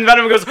elevator, and then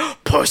Venom goes,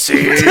 "Pussy."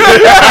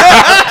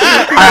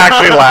 I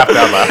actually laughed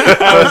out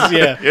loud.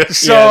 Yeah.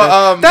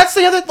 So, That's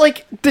the other,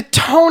 like, the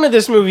tone of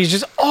this movie is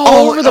just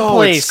all over the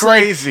place. It's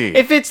crazy. Like,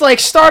 if it's like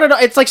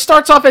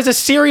starts off as a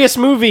serious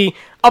movie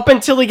up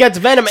until he gets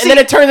Venom, and then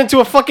it turns into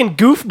a fucking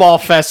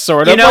goofball fest,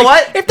 sort of. You know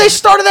Like, what? If they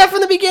started that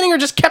from the beginning or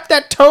just kept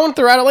that tone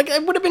throughout it, like,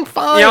 it would have been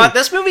fine. You know what?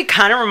 This movie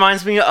kind of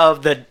reminds me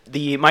of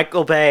the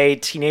Michael Bay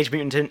Teenage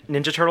Mutant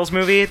Ninja Turtles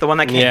movie, the one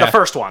that came, Yeah. the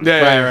first one.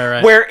 Yeah.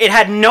 Right. Where it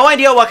had no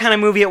idea what kind of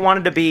movie it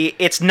wanted to be.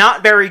 It's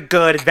not very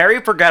good,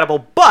 very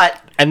forgettable, but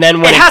And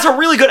then when it has a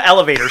really good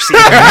elevator scene.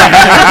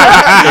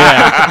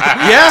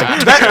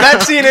 yeah,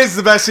 that scene is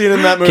the best scene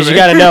in that movie. because you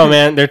got to know,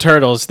 man, they're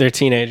turtles, they're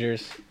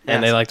teenagers,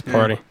 and Yes. they like to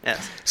party.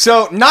 Yes.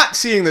 So, not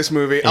seeing this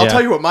movie, I'll Yeah.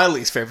 tell you what my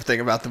least favorite thing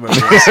about the movie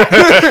is.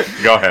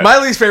 Go ahead. My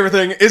least favorite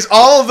thing is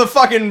all of the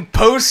fucking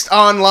posts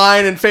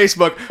online and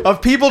Facebook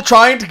of people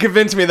trying to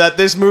convince me that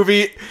this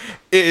movie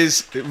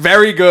is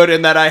very good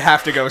and that I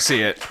have to go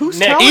see it.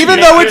 Nick, Even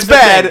Nick, though here's it's the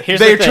thing, bad, here's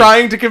the they're thing.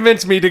 trying to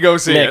convince me to go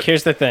see Nick, it.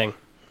 here's the thing.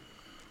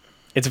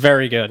 It's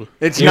very good.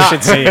 It's you not.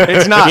 should see it.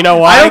 It's not. You know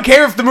why? I don't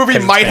care if the movie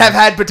 'Cause it's might have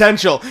bad. had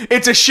potential.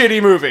 It's a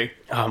shitty movie.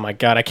 Oh my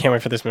god, I can't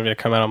wait for this movie to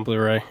come out on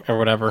Blu-ray or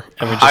whatever,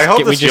 and we I hope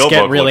just, the we just Steelbook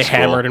get really looks cool.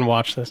 hammered and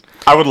watch this.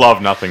 I would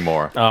love nothing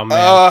more. Oh man.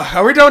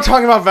 Are we done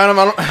talking about Venom?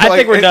 I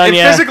think we're done, It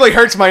yeah. physically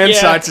hurts my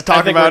insides to I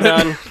talk think about we're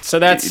it. done. So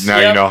that's Now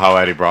you know how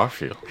Eddie Brock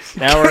feels.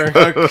 Now we're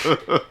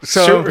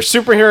So,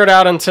 superheroed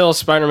out until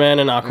Spider-Man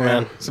and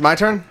Aquaman. is it my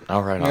turn?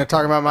 All right. I'm gonna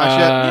talk about my shit.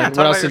 What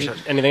talk else? about Did your you,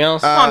 shit. anything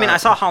else? Well, I mean, I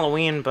saw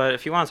Halloween, but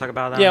if you want to talk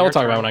about that, yeah, on we'll your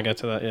talk about turn. when I get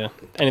to that. Yeah.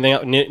 Anything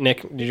else?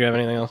 Nick, did you have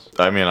anything else?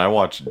 I mean, I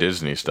watched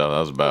Disney stuff. That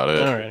was about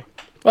it. All right.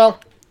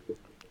 Well,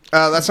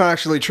 That's not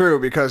actually true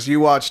because you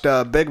watched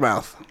Big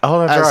Mouth.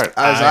 Oh, that's as, right.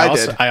 As I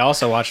did. I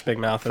also watched Big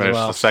Mouth as Finished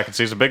well. the second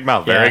season of Big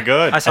Mouth. Very Yeah.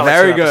 good. I saw like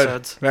Very 2 good.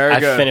 episodes. Very I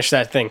good. finished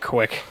that thing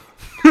quick.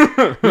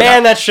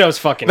 Man, that show's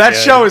fucking That good.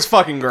 show is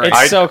fucking great.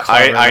 It's so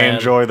clever, I man.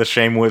 enjoy the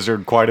Shame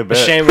Wizard quite a bit.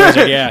 Shame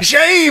Wizard, yeah.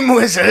 Shame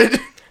Wizard.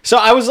 So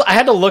I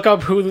had to look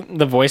up who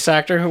the voice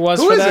actor who was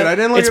Who for is that. it? I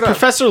didn't look It's it up.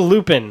 Professor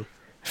Lupin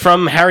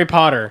from Harry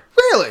Potter.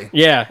 Really?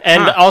 Yeah,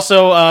 and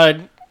also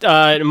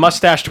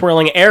mustache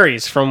twirling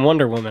Ares from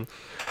Wonder Woman.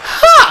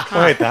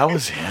 Wait, that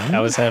was him? That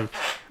was him.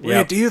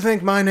 Wait, do you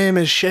think my name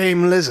is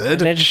Shame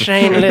Lizard? And it's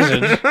Shane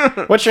Lizard.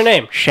 What's your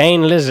name?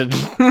 Shane Lizard.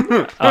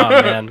 Oh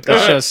man,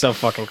 that show's so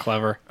fucking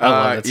clever. I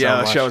love it so yeah,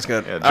 much. the show was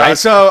good. Yeah,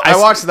 So I I-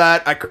 watched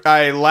that.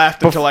 I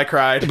laughed until I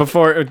cried.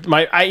 Before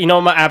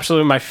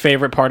my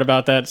favorite part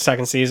about that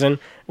second season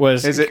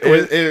was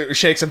It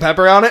shake some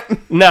pepper on it?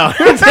 no.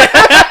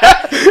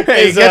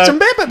 Hey, get some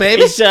pepper,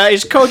 baby.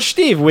 It's Coach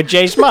Steve with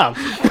Jay's mom.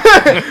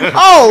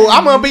 Oh,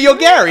 I'm gonna be your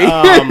Gary.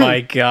 Oh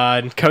my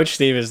god, Coach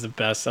Steve is the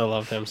best. I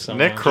love him so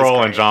Nick much.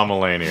 Kroll and John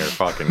Mulaney are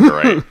fucking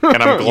great.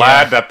 And I'm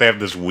glad that they have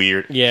this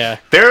weird... Yeah.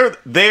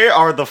 They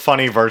are the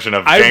funny version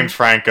of James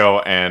Franco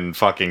and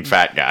fucking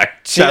Fat Guy.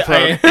 See, Seth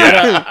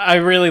Rogen. I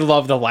really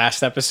love the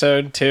last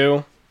episode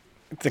too.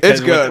 Because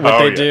It's good. What Oh,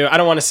 they yeah. do. I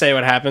don't want to say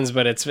what happens,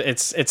 but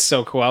it's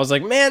so cool. I was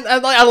like, man,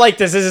 I like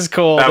this. This is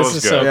cool. That This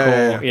was is so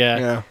good. cool.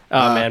 Yeah.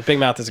 Oh man, Big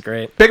Mouth is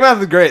great. Big Mouth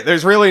is great.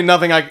 There's really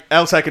nothing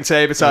else I can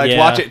say besides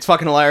watch it. It's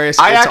fucking hilarious.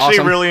 I It's actually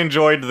awesome. really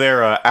enjoyed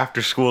their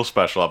after school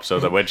special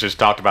episode, which just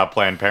talked about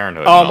Planned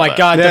Parenthood. Oh and all my that.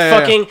 god,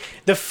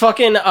 the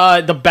fucking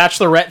the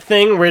Bachelorette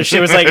thing where she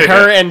was like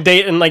her and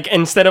date and like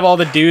instead of all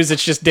the dudes,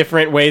 it's just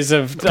different ways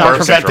of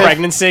prevent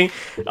pregnancy.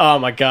 Oh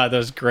my god, that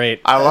was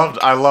great. I loved.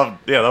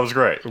 Yeah, that was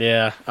great.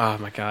 Yeah. Oh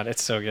my god,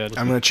 it's so good.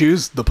 I'm gonna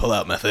choose the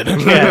pull-out method.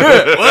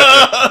 Yeah.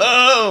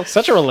 Whoa!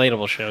 Such a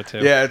relatable show too.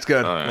 Yeah, it's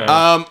good. Oh,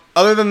 yeah.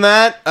 Other than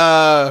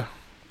that,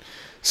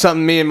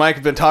 something me and Mike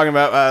have been talking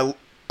about.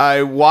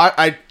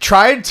 I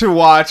tried to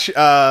watch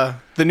the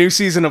new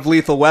season of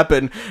Lethal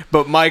Weapon,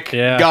 but Mike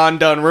gone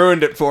done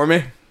ruined it for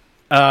me.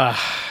 How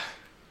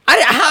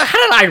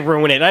did I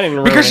ruin it? I didn't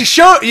ruin because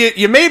it.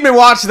 you made me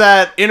watch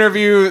that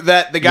interview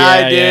that the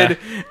guy did,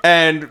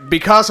 and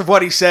because of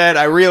what he said,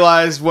 I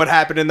realized what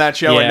happened in that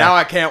show, and now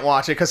I can't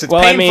watch it because it's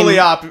painfully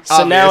obvious.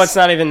 So now it's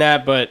not even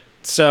that, but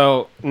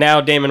so now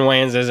Damon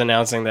Wayans is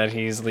announcing that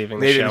he's leaving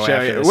the show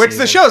after this which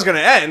season. the show's going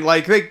to end.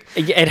 Like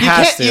it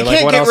has to. You Like,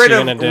 can't what get else rid are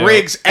you of gonna do?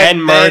 Riggs and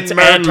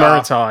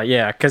Murtaugh.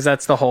 Yeah, because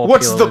that's the whole.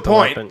 What's appeal the of Lethal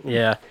point? Weapon.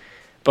 Yeah,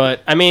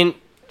 but I mean.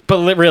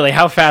 But really,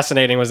 how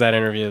fascinating was that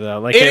interview, though?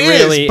 Like, it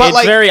really, is, but it's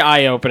like, very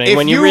eye-opening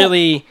when you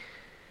really...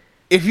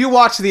 If you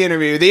watch the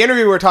interview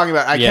we're talking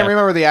about, I can't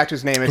remember the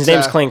actor's name. His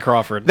name's Clayne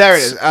Crawford. There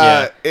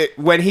it is.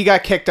 When he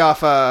got kicked off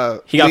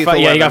he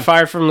got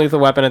fired from Lethal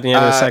Weapon at the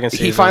end of the second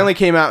season. He finally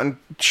came out and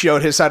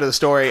showed his side of the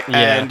story.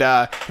 And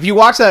if you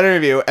watch that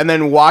interview and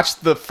then watch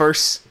the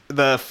first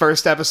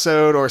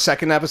episode or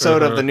second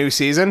episode of the new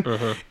season,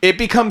 it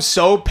becomes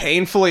so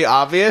painfully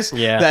obvious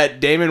that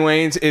Damon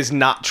Wayans is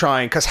not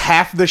trying because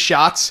half the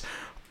shots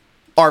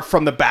are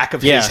from the back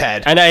of his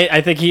head. And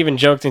I think he even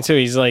joked into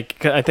he's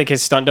like, I think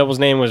his stunt double's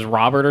name was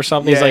Robert or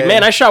something. He's like,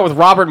 man, I shot with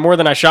Robert more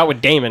than I shot with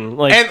Damon.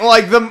 Like,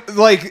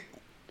 and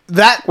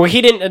that. Well,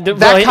 he didn't.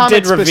 That he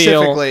comment did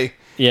reveal, specifically.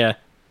 Yeah.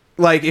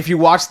 Like if you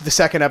watch the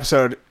second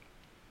episode,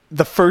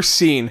 the first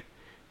scene,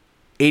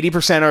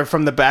 80% are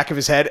from the back of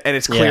his head, and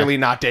it's clearly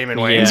not Damon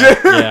Wayans.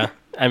 Yeah.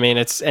 I mean,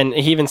 and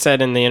he even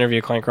said in the interview,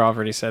 Clayne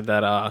Crawford, he said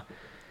that,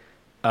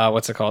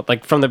 what's it called?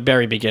 Like, from the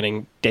very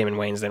beginning, Damon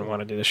Wayans didn't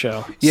want to do the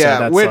show. Yeah,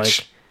 so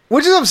that's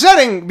which is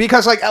upsetting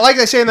because, like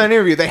they say in that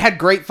interview, they had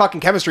great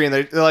fucking chemistry in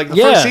there. Like,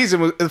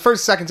 the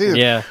second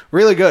season,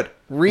 really good.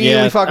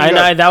 Really fucking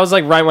good. That was,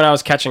 like, right when I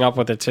was catching up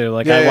with it, too.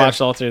 Like, I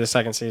watched all through the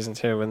second season,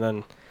 too, and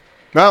then...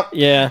 Well,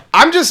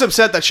 I'm just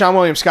upset that Sean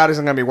William Scott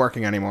isn't going to be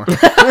working anymore.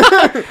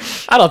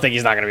 I don't think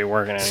he's not going to be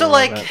working anymore. So,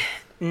 like,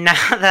 now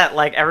that,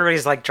 like,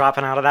 everybody's, like,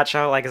 dropping out of that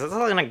show, like, is this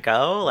all going to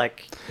go?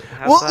 Like,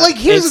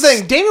 here's the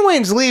thing. Damon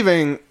Wayans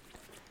leaving,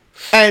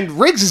 and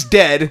Riggs is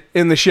dead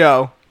in the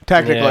show,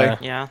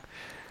 technically. Yeah.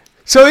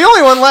 So the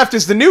only one left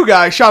is the new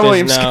guy, Sean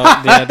William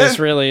Scott. Yeah, there's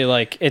really,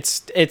 like,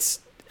 it's...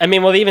 I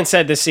mean, well, they even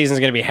said this season's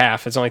going to be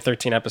half. It's only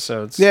 13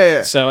 episodes.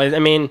 Yeah. So, I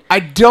mean... I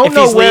don't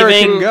know where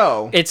it can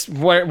go. It's...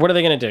 What are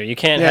they going to do? You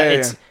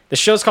can't... The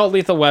show's called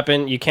Lethal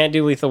Weapon. You can't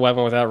do Lethal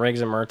Weapon without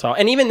Riggs and Murtaugh.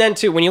 And even then,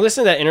 too, when you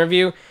listen to that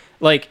interview,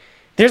 like...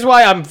 Here's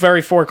why I'm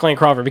very for Clayne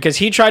Crawford, because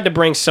he tried to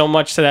bring so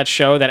much to that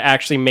show that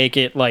actually make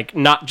it, like,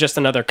 not just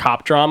another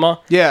cop drama.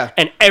 Yeah.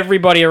 And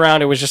everybody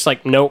around it was just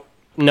like, nope.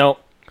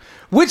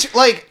 Which,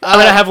 like... I'm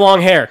gonna have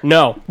long hair.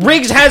 No.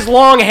 Riggs has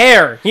long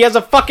hair. He has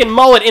a fucking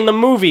mullet in the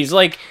movies.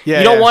 Like,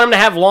 you don't want him to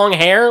have long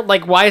hair?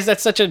 Like, why is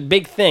that such a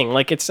big thing?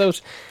 Like, it's so...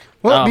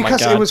 Well,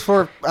 because it was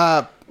for...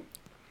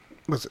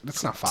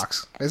 It's not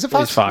Fox. Is it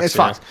Fox? It's Fox. It's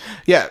Fox.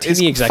 Yeah.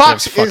 TV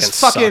executives Fox is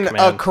fucking suck,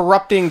 a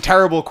corrupting,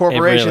 terrible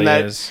corporation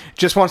really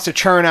just wants to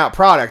churn out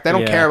product. They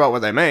don't care about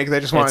what they make.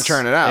 They just want to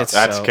churn it out.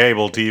 That's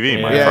cable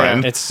TV, my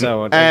friend. It's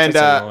so... And,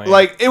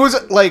 like, it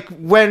was, like,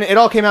 when it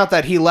all came out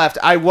that he left,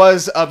 I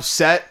was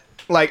upset.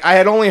 Like, I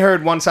had only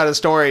heard one side of the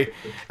story,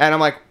 and I'm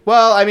like,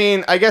 well, I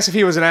mean, I guess if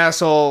he was an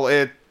asshole,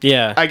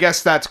 I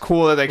guess that's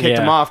cool that they kicked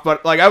him off.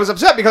 But, like, I was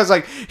upset because,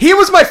 like, he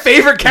was my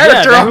favorite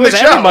character on the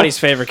show. Everybody's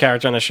favorite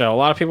character on the show. A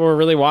lot of people were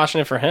really watching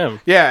it for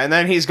him. Yeah, and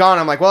then he's gone.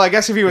 I'm like, well, I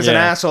guess if he was an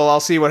asshole,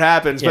 I'll see what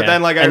happens. But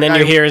then, like,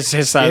 you hear his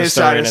side of the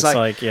story, and it's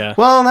like,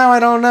 well, now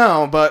I don't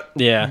know. But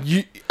yeah,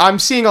 I'm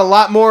seeing a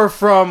lot more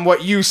from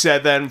what you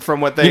said than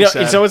from what they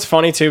said. So it's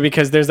funny too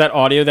because there's that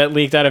audio that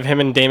leaked out of him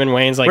and Damon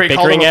Wayans like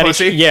bickering at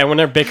each other. Yeah, when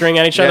they're bickering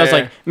at each other, I was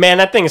like, man,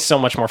 that thing is so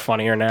much more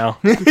funnier now.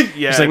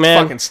 It's like,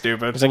 man, fucking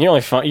stupid. It's like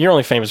you're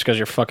only famous because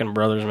you're fucking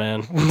brothers,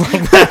 man.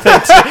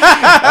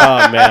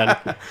 Oh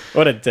man,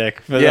 what a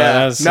dick.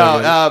 But, so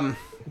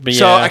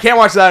I can't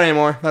watch that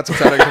anymore. That's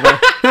upsetting to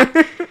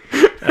me.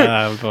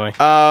 Oh boy.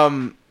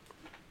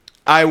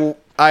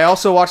 I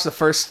also watched the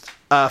first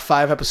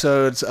 5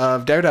 episodes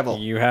of Daredevil.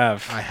 You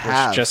have. I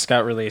have. Which just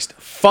got released.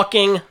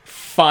 Fucking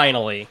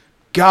finally.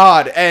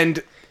 God,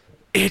 and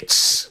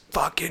it's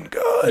fucking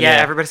good. Yeah,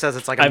 everybody says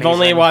it's like amazing. I've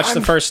only watched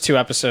the first 2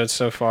 episodes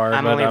so far.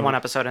 I'm only 1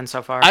 episode in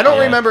so far. I don't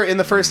remember in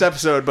the first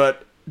episode,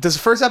 but does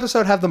the first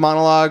episode have the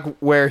monologue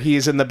where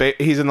he's in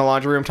the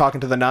laundry room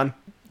talking to the nun?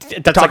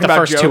 That's like the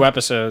first Job? 2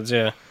 episodes,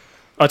 yeah.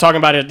 Oh, talking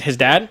about his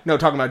dad? No,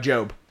 talking about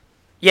Job.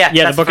 Yeah,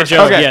 Yeah, that's the Book of first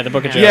Job. Okay. Yeah, the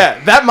Book of Job. Yeah,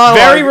 that monologue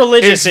Very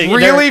religious. is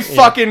really Yeah.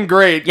 fucking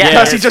great Yeah,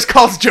 because it he is. just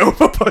calls Job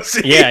a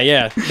pussy.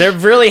 Yeah. They're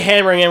really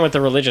hammering in with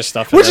the religious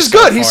stuff. in Which this is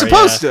good. so He's far,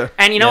 supposed yeah. to.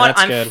 And you know Yeah, what?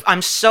 that's good.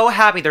 I'm so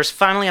happy there's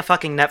finally a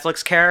fucking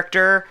Netflix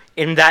character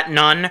in that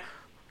nun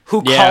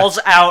who Yeah. calls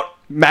out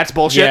Matt's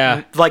bullshit.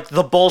 Yeah. like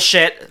the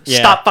bullshit. Yeah.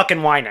 Stop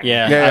fucking whining.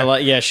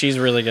 Yeah, she's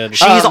really good.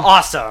 She's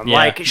awesome. yeah.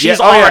 Like she's Yeah,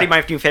 oh, already yeah.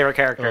 my new favorite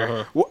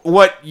character.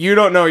 What you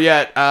don't know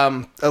yet, a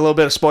little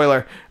bit of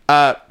spoiler.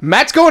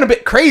 Matt's going a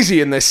bit crazy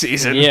in this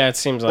season. Yeah, it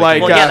seems like.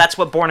 Like, Well, yeah, uh, that's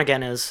what Born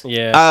Again is.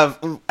 yeah.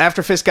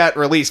 After Fisk got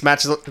released,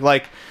 Matt's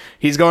like,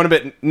 he's going a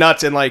bit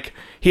nuts, and like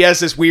he has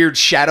this weird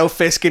shadow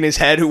Fisk in his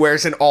head who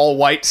wears an all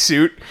white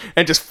suit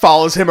and just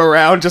follows him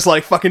around, just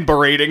like fucking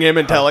berating him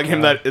and telling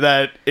him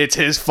that it's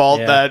his fault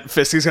Yeah. that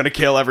Fisk is gonna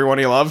kill everyone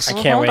he loves. I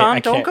can't Hold wait. on, I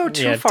don't can't- go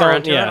too yeah, far don't-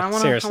 into yeah, it. I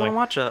want seriously. to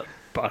watch it.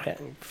 Butthead,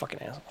 you fucking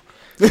asshole.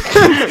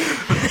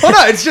 Well,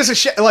 no, it's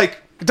just like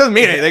it doesn't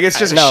mean anything. It's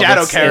just a No,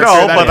 shadow that's- character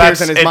No, that but appears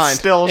that's in his it's mind.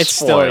 still It's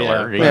still,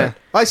 spoiler. yeah. Yeah.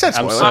 Well, I said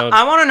I'm spoiler. so-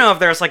 I want to know if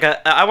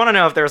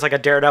there's like a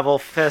Daredevil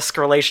Fisk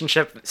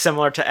relationship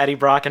similar to Eddie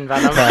Brock and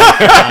Venom.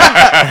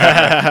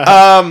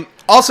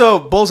 Also,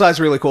 Bullseye's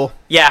really cool.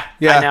 Yeah,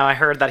 Yeah. I know. I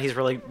heard that he's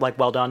really like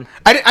well done.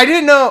 I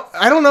didn't know.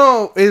 I don't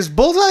know. Is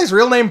Bullseye's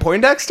real name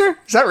Poindexter?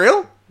 Is that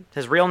real?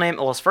 His real name,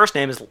 well, his first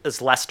name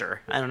is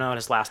Lester. I don't know what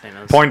his last name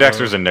is.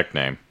 Poindexter's a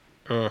nickname.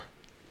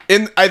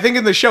 I think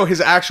in the show, his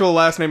actual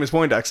last name is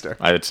Poindexter.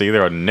 It's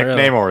either a nickname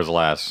Really? or his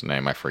last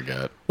name. I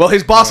forget. Well,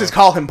 his bosses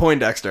call him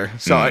Poindexter.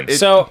 So,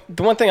 So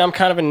the one thing I'm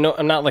kind of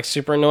I'm not like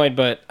super annoyed,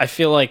 but I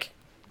feel like,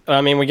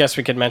 I mean, we guess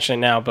we could mention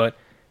it now, but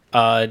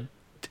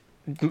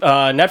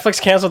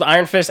Netflix canceled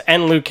Iron Fist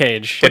and Luke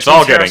Cage. It's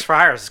all Heroes getting. for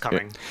Hire is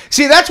coming.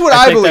 see, that's what I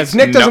I think believe. that's-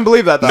 Nick doesn't no-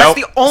 believe that though. Nope.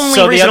 That's the only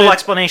So the reasonable other-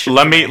 explanation.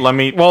 Let for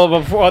me. Well,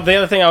 the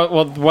other thing,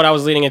 what I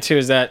was leading it to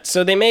is that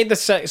so they made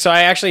so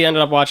I actually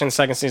ended up watching the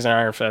second season of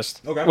Iron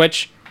Fist, Okay.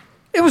 which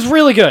it was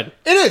really good,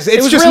 it is.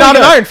 It's was just really not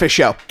an good. Iron Fist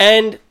show.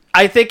 and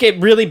I think it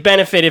really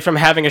benefited from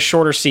having a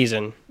shorter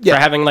season, Yeah.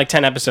 for having like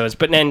 10 episodes.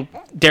 But then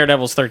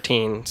Daredevil's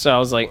 13, so I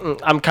was like,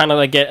 I'm kind of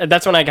like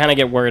that's when I kind of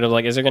get worried of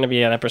like, is there going to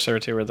be an episode or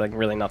two where like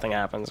really nothing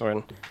happens?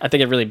 Or I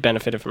think it really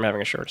benefited from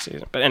having a short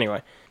season. But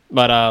anyway,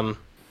 do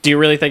you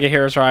really think a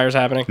Heroes for Hire is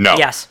happening? No.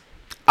 Yes.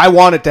 I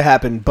want it to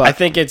happen, but I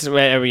think it's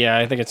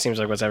I think it seems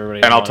like what's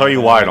everybody. And I'll tell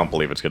you wanted. why I don't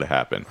believe it's going to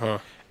happen.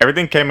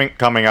 Everything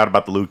coming out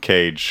about the Luke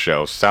Cage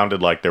show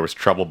sounded like there was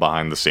trouble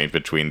behind the scenes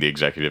between the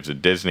executives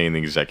at Disney and the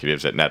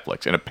executives at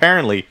Netflix. And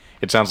apparently,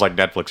 it sounds like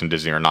Netflix and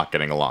Disney are not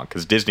getting along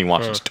because Disney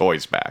wants its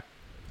toys back.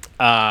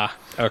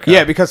 Okay.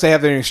 yeah, because they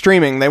have their new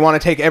streaming, they want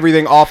to take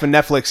everything off of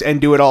Netflix and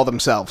do it all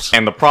themselves.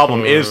 And the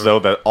problem is, though,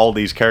 that all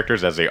these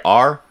characters, as they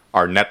are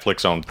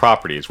Netflix-owned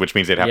properties, which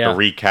means they'd have Yeah. to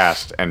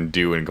recast and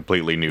do a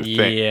completely new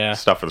thing, Yeah.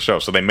 stuff for the show.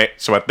 So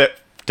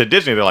to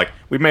Disney, they're like,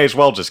 we may as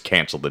well just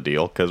cancel the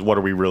deal because what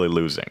are we really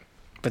losing?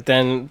 But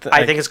then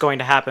I think it's going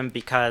to happen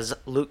because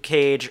Luke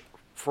Cage,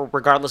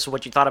 regardless of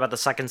what you thought about the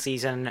second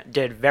season,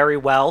 did very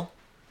well.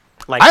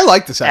 Like I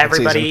like the second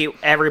season.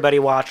 Everybody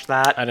watched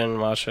that. I didn't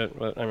watch it,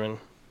 but I mean,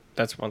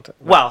 that's one thing.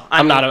 Well,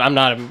 I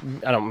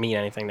I don't mean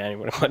anything to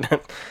anyone.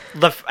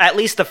 But at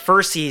least the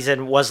first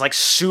season was like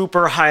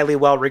super highly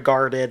well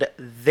regarded.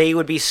 They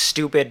would be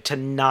stupid to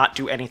not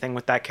do anything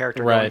with that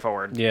character going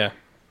forward. Yeah.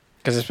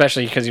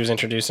 Especially because he was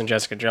introduced in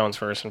Jessica Jones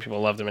first, and people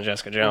loved him in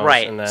Jessica Jones.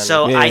 Right. And then,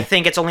 So Yeah. I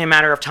think it's only a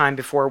matter of time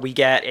before we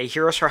get a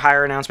Heroes for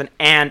Hire announcement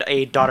and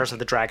a Daughters of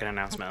the Dragon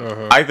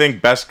announcement. I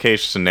think best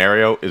case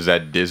scenario is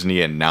that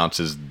Disney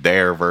announces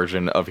their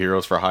version of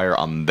Heroes for Hire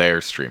on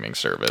their streaming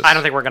service. I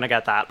don't think we're going to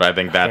get that. But I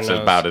think that's Who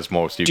knows? about as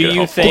most you Do could you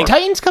hope think- for.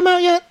 Titans come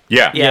out yet?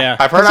 Yeah. Yeah.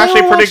 I've heard Has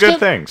actually anyone pretty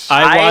watched good it? things.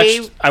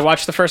 I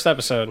watched the first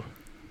episode.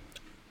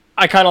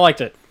 I kind of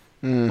liked it.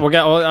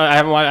 I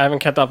haven't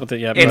kept up with it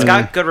yet. It's but-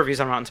 got good reviews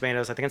on Rotten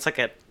Tomatoes. I think it's like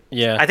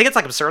yeah.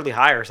 like absurdly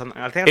high or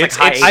something. I think it's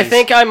like It's- high I 80s.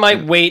 think I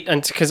might wait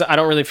because I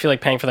don't really feel like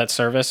paying for that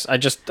service. I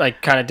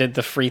kind of did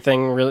the free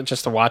thing really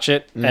just to watch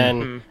it,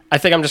 and I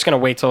think I'm just gonna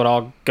wait till it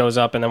all goes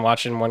up and then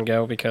watch it in one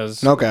go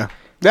because Okay,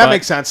 that but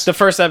makes sense. The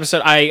first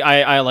episode,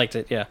 I liked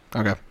it. Yeah.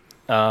 Okay.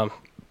 Um,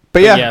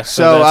 But yeah, yeah,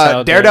 so, so that's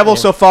how Daredevil yeah.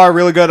 so far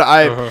really good.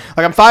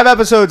 I'm 5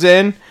 episodes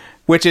in,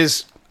 which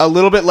is a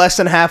little bit less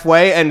than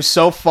halfway, and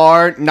so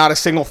far not a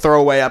single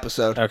throwaway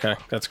episode. okay,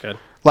 that's good.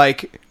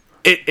 Like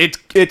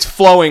it's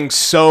flowing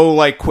so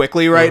like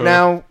quickly right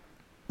now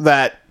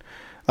that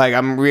like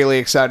I'm really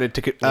excited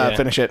to Yeah.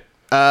 finish it.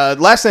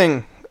 Last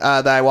thing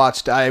that I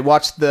watched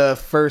the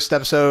first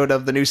episode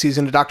of the new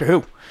season of Doctor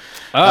Who.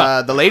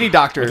 The Lady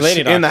Doctor's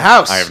Lady in the Doctor.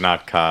 house. I have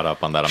not caught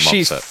up on that. I'm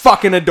She's upset.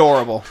 fucking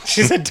adorable.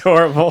 She's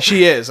adorable.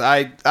 She is.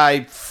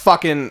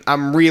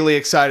 I'm really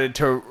excited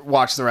to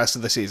watch the rest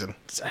of the season.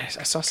 I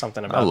saw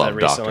something about love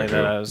that recently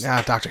Doctor that Who. I was.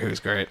 Yeah, Doctor Who's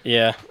great.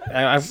 Yeah,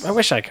 I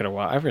wish I could have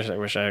watched. I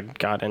wish I had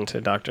got into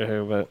Doctor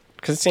Who, but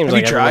because it seems Have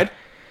like you tried?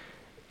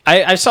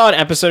 I saw an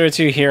episode or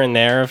two here and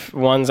there of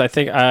ones. I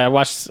think I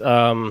watched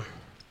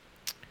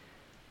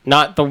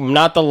not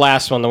the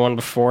last one, the one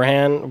before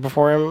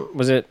him.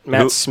 Was it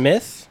Matt Who?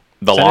 Smith?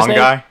 The Is that his long name?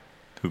 guy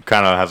who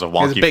kind of has a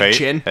wonky big face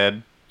chin.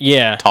 head.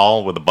 Yeah.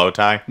 Tall with a bow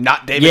tie.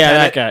 Not David Yeah,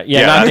 Tennant. that guy. Yeah,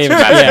 Yeah, not that's David.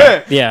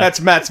 Matt Yeah.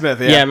 That's Matt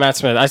Smith. Yeah, Matt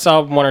Smith. I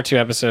saw 1 or 2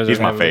 episodes. He's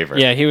of my him.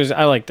 favorite. Yeah, he was.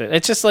 I liked it.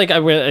 It's just like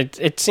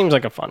it seems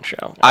like a fun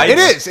show. It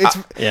is. It's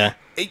Yeah.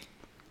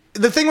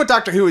 the thing with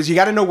Doctor Who is you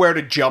got to know where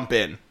to jump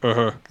in.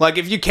 Like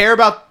if you care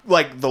about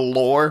like the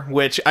lore,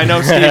 which I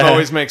know Steve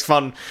always makes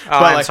fun. Oh,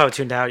 but I'm like, so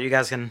tuned out. You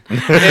guys can.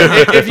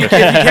 if you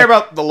care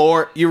about the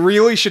lore, you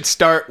really should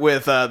start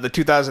with the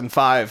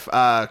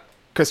 2005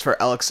 Christopher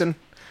Eccleston.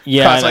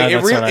 Yeah, 'Cause, I like know,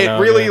 it that's what I know,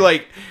 really yeah.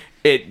 like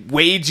it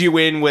wades you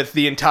in with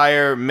the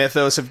entire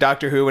mythos of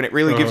Doctor Who, and it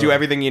really gives you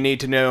everything you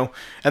need to know,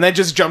 and then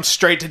just jumps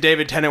straight to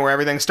David Tennant, where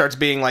everything starts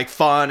being like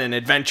fun and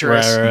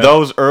adventurous. Right.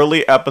 Those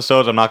early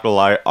episodes, I'm not gonna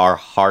lie, are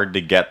hard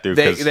to get through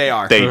because They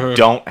are. They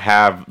don't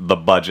have the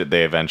budget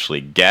they eventually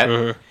get,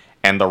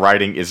 and the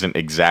writing isn't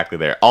exactly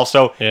there.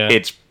 Also, Yeah.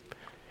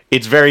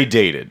 it's very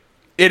dated.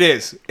 It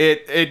is.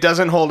 It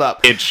doesn't hold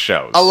up. It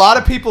shows. A lot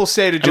of people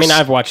say to just. I mean,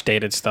 I've watched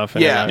dated stuff.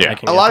 And yeah, I can a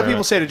get lot of through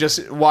people it. say to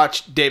just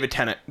watch David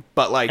Tennant,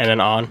 but like, And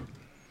then on.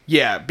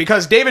 yeah,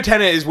 because David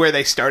Tennant is where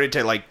they started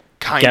to like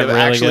kind Get of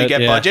really actually good,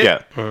 get yeah.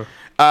 budget. Yeah.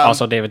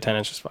 Also, David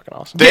Tennant's just fucking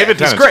awesome. David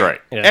he's Tennant's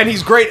great. Yeah. And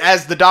he's great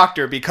as the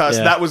Doctor because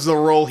Yeah. that was the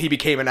role he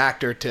became an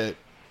actor to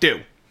do.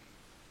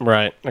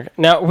 Right. Okay.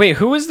 Now, wait,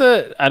 who was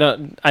the?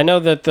 I know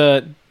that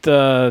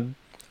the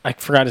I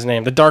forgot his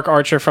name. The Dark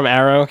Archer from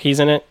Arrow.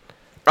 He's in it.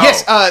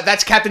 Yes,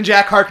 that's Captain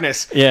Jack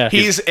Harkness. Yeah.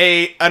 He's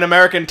an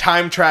American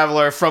time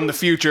traveler from the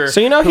future So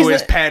you know who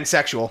he's is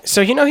pansexual.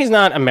 So he's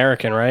not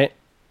American, right?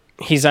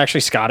 He's actually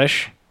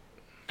Scottish.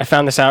 I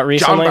found this out John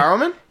recently.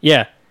 Barrowman?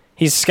 Yeah,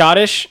 he's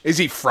Scottish. Is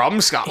he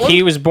from Scotland?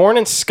 He was born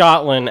in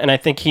Scotland, and I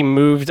think he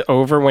moved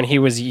over when he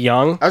was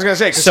young. I was gonna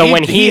say, 'cause So he,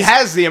 when he he's-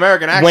 has the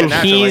American accent when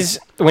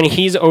naturally.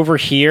 he's over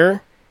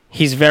here,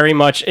 he's very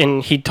much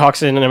in. He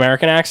talks in an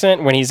American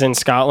accent. When he's in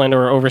Scotland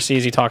or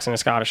overseas, he talks in a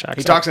Scottish accent.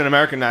 He talks in an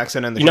American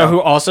accent in the You show. know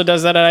who also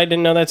does that? I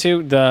didn't know that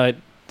too. The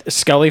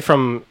Scully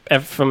from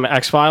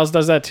X-Files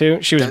does that too.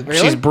 Really?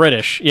 She's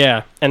British,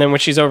 yeah. And then when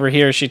she's over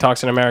here, she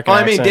talks in American. Well,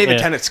 I mean, accent, David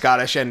yeah. Tennant's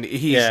Scottish, and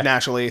he's Yeah.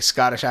 naturally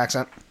Scottish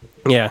accent.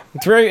 Yeah,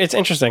 it's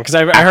interesting because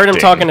I heard him Acting.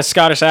 talking a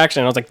Scottish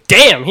accent. And I was like,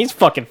 damn, he's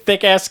fucking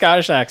thick ass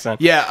Scottish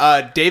accent.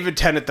 Yeah, David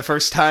Tennant, the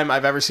first time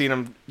I've ever seen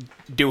him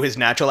do his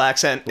natural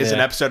accent is an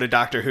Yeah. episode of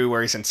Doctor Who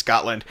where he's in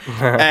Scotland.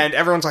 And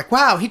everyone's like,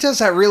 wow, he does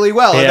that really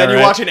well. And Yeah, then you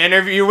right. watch an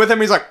interview with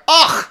him, he's like,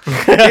 oh,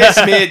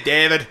 it's me,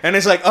 David. And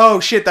it's like, oh,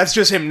 shit, that's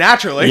just him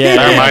naturally. Yeah.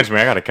 That reminds me,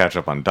 I got to catch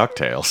up on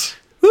DuckTales.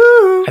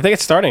 I think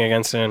it's starting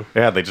again soon.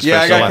 Yeah, they just Yeah,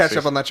 I finished the gotta last catch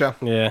up season. on that show.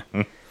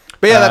 Yeah.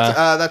 But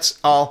yeah, that's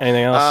all.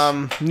 Anything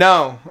else?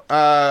 No.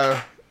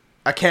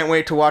 I can't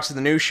wait to watch the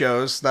new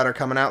shows that are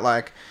coming out,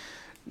 like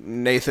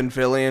Nathan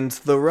Fillion's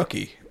The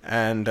Rookie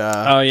and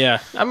Oh yeah,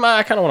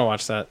 I kind of want to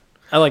watch that.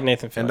 I like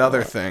Nathan Fillion. and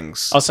other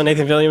things. Also,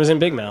 Nathan Fillion was in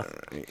Big Mouth.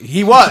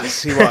 He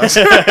was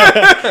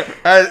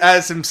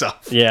as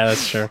himself. Yeah,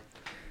 that's true.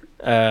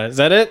 Is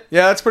that it?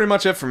 Yeah, that's pretty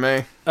much it for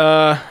me.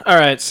 All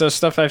right. So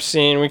stuff I've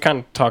seen. We kind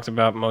of talked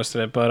about most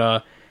of it,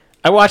 but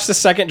I watched the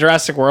second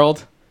Jurassic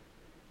World.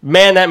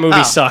 Man, that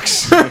movie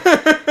sucks.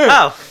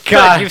 Oh,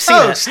 God. good. You've seen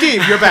Oh, it.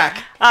 Steve, you're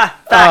back. Back.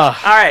 All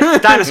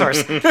right,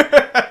 dinosaurs.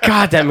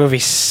 God, that movie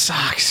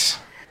sucks.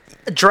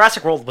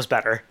 Jurassic World was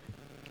better.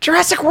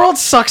 Jurassic World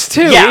sucks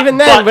too. Yeah, even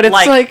then, but it's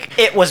like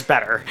it was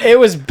better. it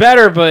was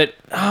better, but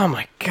oh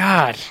my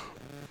god,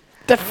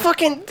 the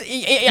fucking.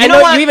 I know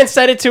know what? you even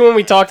said it too when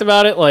we talked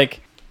about it,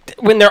 like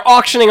when they're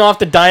auctioning off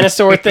the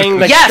dinosaur thing,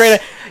 like Yes! straight.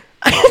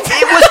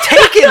 It was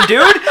Taken,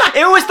 dude.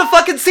 It was the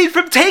fucking scene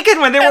from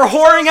Taken when they were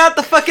whoring out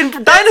the fucking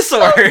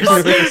dinosaurs.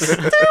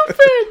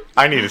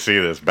 I need to see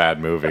this bad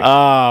movie.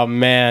 Oh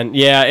man,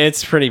 yeah,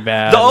 it's pretty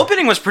bad. The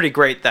opening was pretty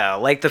great though.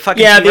 Like the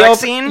fucking yeah, T-Rex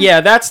scene.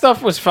 yeah, that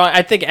stuff was fine.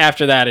 I think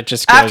after that, it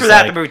just goes After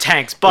that, like, the movie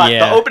tanks, but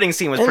yeah. the opening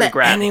scene was and pretty the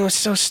grand. ending was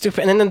so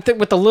stupid. And then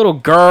with the little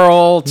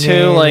girl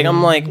too, like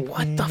I'm like,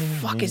 what the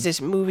fuck is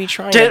this movie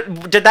trying to?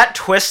 Did that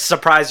twist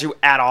surprise you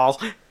at all?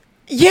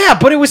 Yeah,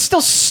 but it was still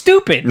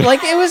stupid.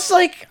 Like it was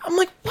like I'm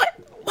like, what?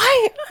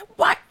 Why?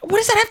 What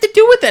does that have to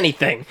do with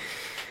anything?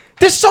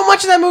 There's so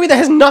much in that movie that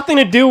has nothing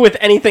to do with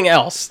anything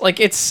else.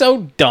 Like it's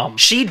so dumb.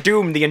 She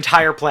doomed the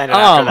entire planet Oh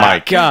after that. my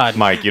god.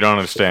 Mike, you don't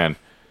understand.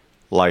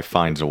 Life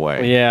finds a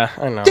way. Yeah,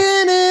 I know.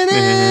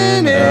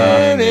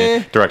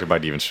 Directed by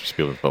Steven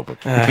Spielberg.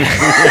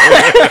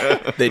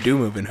 They do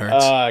move in hertz.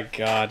 Oh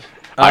god.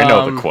 I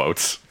know the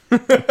quotes. Yeah,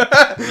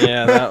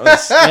 that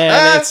was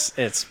man.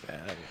 It's bad.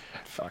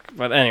 Fuck.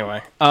 But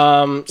anyway,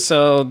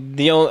 so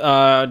the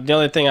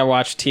only thing I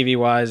watched TV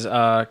wise,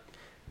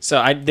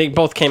 they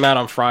both came out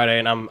on Friday,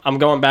 and I'm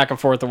going back and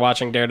forth to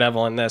watching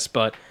Daredevil and this,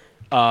 but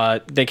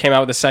they came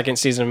out with the second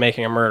season of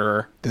Making a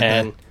Murderer,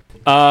 and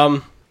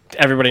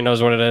everybody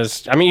knows what it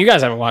is. I mean, you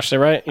guys haven't watched it,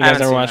 right? You I guys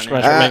haven't never seen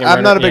watched that Making a I'm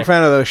Murderer? not a big Yeah.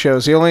 fan of those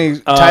shows. The only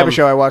type of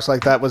show I watched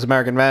like that was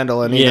American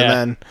Vandal, and even Yeah.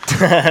 then,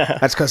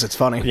 that's because it's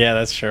funny. Yeah,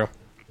 that's true.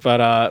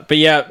 But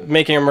yeah,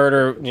 Making a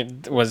Murder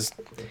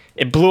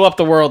it blew up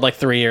the world like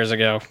 3 years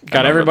ago. Got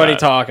remember everybody that.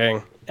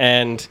 talking,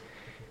 and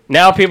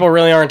now people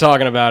really aren't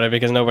talking about it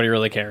because nobody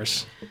really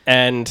cares.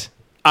 And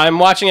I'm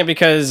watching it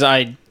because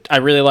I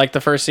really like the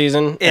first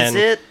season. Is and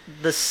it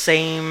the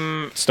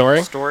same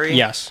story?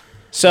 Yes.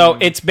 So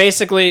it's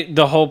basically,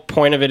 the whole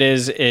point of it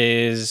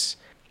is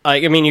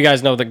I mean, you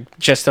guys know the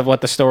gist of what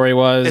the story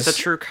was. It's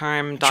a true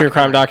crime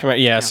document.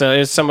 Yeah. So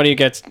it's somebody who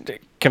gets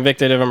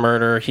convicted of a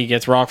murder. He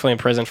gets wrongfully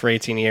imprisoned for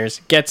 18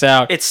 years. Gets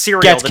out. It's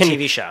Serial, the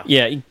TV show.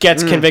 Yeah. He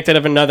gets convicted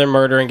of another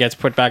murder and gets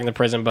put back into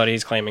prison, but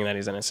he's claiming that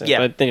he's innocent.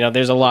 Yeah. But,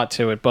 there's a lot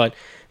to it. But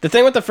the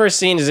thing with the first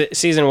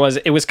season was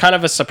it was kind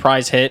of a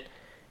surprise hit.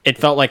 It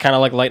felt like kind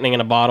of like lightning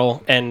in a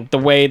bottle. And the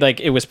way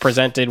like it was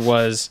presented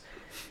was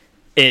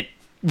it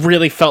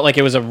really felt like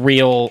it was a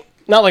real...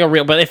 Not like a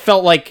real, but it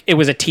felt like it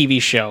was a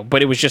TV show,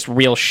 but it was just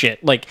real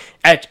shit. Like,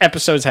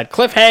 episodes had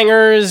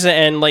cliffhangers,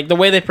 and like the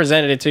way they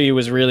presented it to you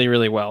was really,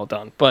 really well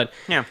done. But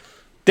yeah,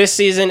 this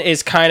season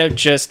is kind of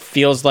just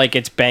feels like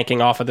it's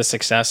banking off of the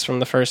success from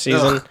the first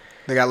season. Ugh,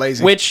 they got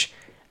lazy. Which,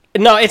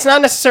 no, it's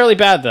not necessarily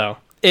bad though.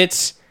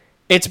 It's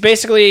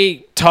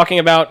basically talking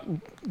about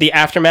the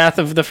aftermath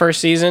of the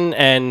first season,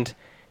 and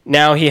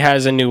now he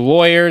has a new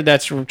lawyer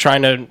that's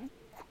trying to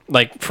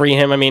like free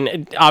him. I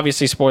mean,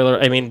 obviously, spoiler.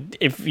 I mean,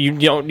 if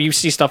you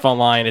see stuff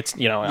online, it's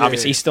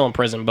obviously he's still in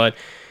prison, but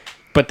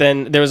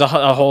then there was a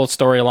whole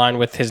storyline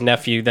with his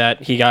nephew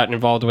that he got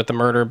involved with the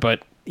murder,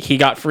 but he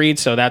got freed,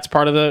 so that's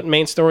part of the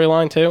main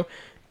storyline too.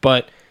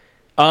 But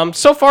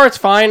so far it's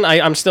fine.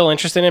 I'm still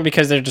interested in it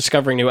because they're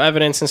discovering new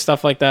evidence and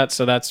stuff like that,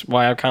 so that's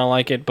why I kind of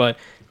like it. But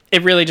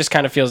it really just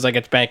kind of feels like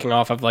it's banking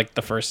off of like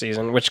the first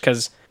season, which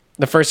because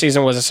the first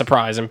season was a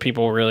surprise and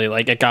people really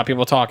like it, got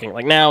people talking.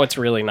 Like now it's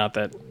really not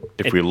that.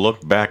 If we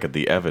look back at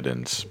the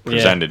evidence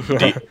presented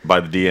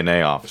by the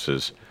DNA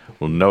offices,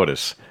 we'll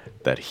notice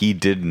that he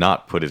did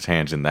not put his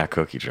hands in that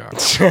cookie jar.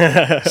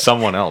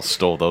 Someone else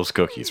stole those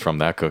cookies from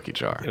that cookie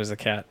jar. It was a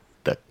cat.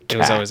 The cat. It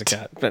was always a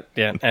cat. But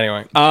yeah,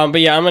 anyway. But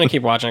yeah, I'm gonna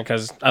keep watching it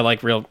because I like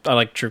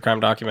true crime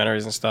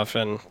documentaries and stuff.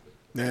 And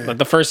but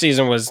the first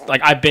season was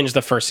like I binged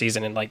the first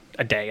season in like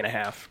a day and a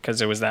half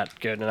because it was that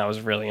good and I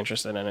was really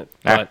interested in it.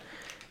 But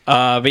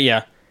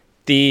yeah,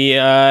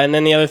 and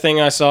then the other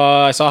thing I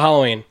saw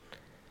Halloween.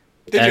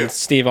 Did you?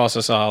 Steve also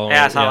saw Halloween.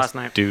 Yeah, I saw last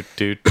night. So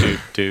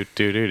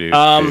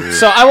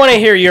I want to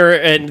hear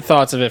your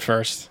thoughts of it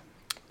first.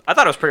 I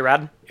thought it was pretty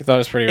rad. You thought it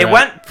was pretty rad? It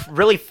went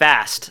really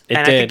fast, and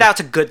I think that's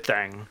a good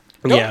thing.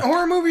 Don't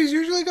horror movies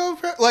usually go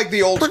like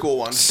the old school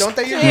ones? Don't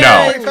they usually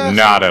No, go fast?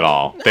 not at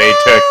all. They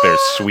took their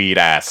sweet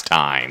ass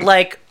time.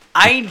 Like,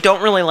 I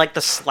don't really like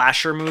the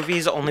slasher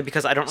movies only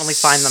because I don't really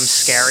find them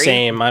scary.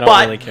 Same. I don't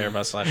really care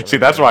about slasher See, movies.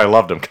 that's why I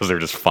loved them, because they're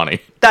just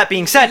funny. That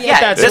being said,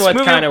 that's this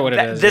kind of what it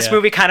is. This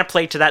movie kind of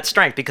played to that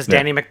strength because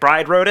Danny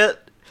McBride wrote it.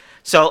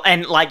 So,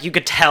 and like you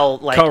could tell,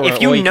 like if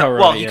you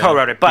know, he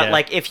co-wrote it, but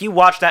like if you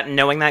watch that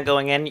knowing that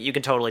going in, you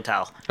can totally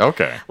tell.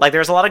 Okay. Like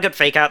there's a lot of good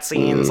fake out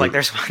scenes. Like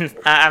there's one,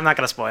 I'm not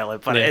gonna spoil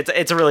it, but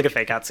it's a really good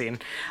fake out scene.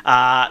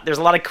 There's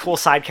a lot of cool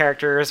side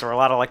characters, or a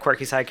lot of like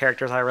quirky side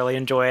characters I really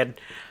enjoyed.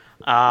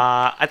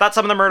 I thought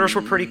some of the murders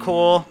were pretty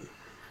cool.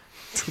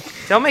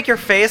 Don't make your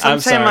face. I'm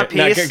saying sorry. my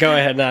piece. No, go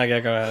ahead.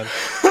 No, go ahead.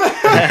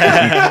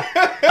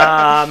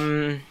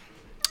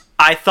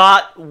 I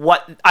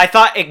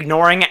thought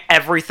ignoring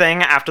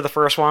everything after the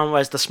first one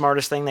was the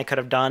smartest thing they could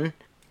have done.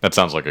 That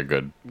sounds like a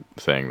good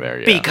thing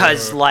there, yeah.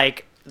 Because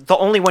like the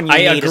only one you need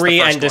is the first one. I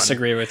agree and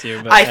disagree with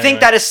you. But I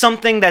think that is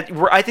something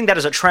I think that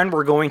is a trend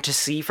we're going to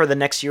see for the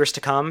next years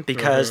to come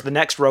because the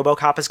next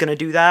RoboCop is going to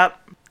do that.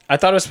 I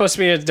thought it was supposed to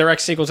be a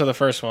direct sequel to the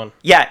first one.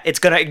 Yeah, it's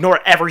going to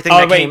ignore everything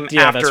that came after.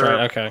 Yeah, that's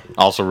right. Okay.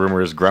 Also,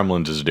 rumor is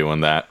Gremlins is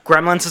doing that.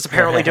 Gremlins is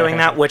apparently doing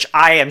that, which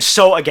I am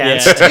so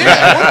against.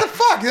 Yeah, what the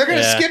fuck? They're going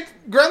to skip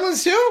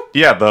Gremlins too?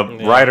 Yeah, the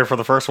writer for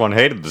the first one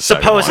hated the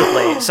second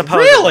one.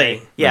 Supposedly.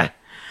 Really? Yeah.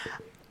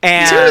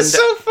 And dude, it's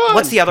so fun.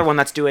 What's the other one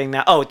that's doing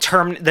that? Oh,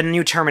 the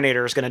new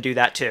Terminator is going to do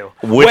that too.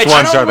 Which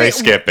ones are they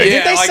skipping?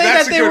 Did they say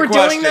that they were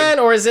doing that,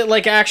 or is it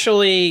like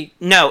actually?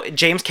 No,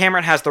 James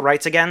Cameron has the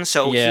rights again,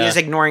 so he is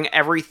ignoring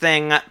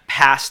everything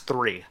past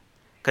 3.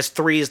 Because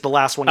 3 is the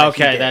last one.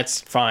 Okay, that's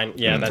fine.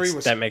 Yeah,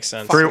 that makes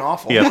sense. 3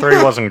 awful. Yeah,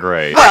 3 wasn't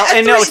great. Well,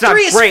 and no, it's not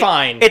three is great.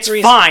 fine. It's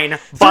fine,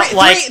 but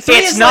three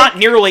it's is not like,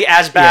 nearly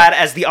as bad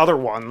as the other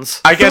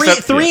ones. I guess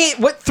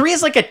three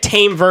is like a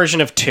tame version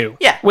of 2.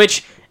 Yeah,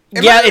 which.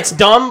 It's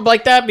dumb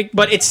like that,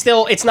 but it's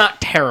not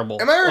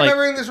terrible. Am I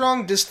remembering this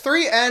wrong? Does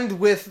 3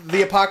 end with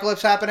the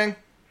apocalypse happening?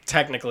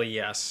 Technically,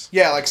 yes.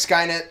 Yeah, like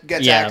Skynet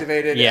gets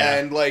activated,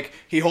 and like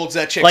he holds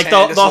that chick's like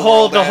hand. the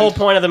whole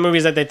point of the movie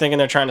is that they thinking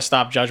they're trying to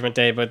stop Judgment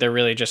Day, but they're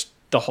really just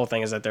the whole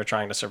thing is that they're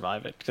trying to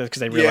survive it because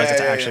they realize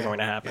it's actually going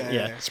to happen.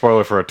 Yeah.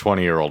 Spoiler for a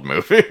 20-year-old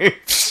movie.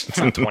 It's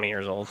not 20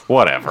 years old.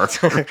 Whatever.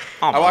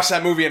 I watched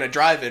that movie in a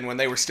drive-in when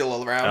they were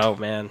still around. Oh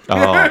man.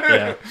 Oh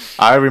yeah.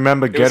 I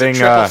remember getting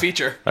triple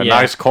feature. a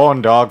nice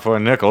corn dog for a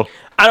nickel.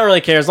 I don't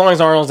really care as long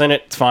as Arnold's in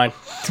it. It's fine.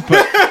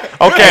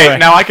 Okay,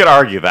 now I could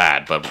argue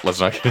that, but let's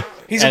not.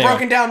 He's a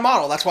broken down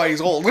model. That's why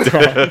he's old.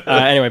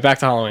 Anyway, back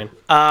to Halloween.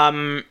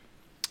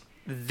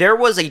 There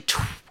was a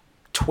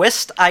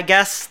twist, I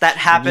guess, that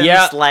happens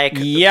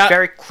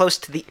very close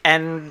to the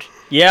end.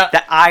 Yeah.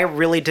 That I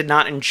really did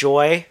not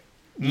enjoy.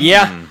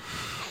 Yeah.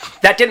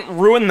 That didn't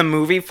ruin the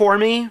movie for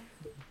me,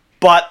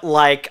 but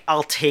like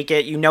I'll take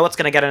it. You know it's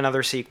gonna get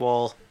another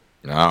sequel.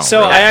 No,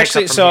 So really.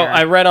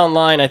 I read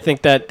online. I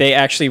think that they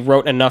actually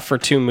wrote enough for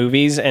 2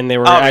 movies, and they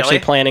were actually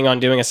planning on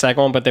doing a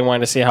second one, but they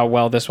wanted to see how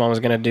well this one was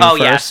going to do. Oh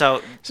first. yeah,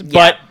 so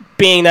but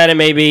being that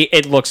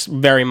it looks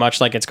very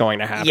much like it's going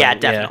to happen. Yeah,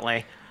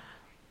 definitely.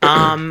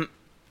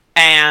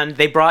 And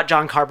they brought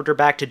John Carpenter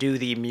back to do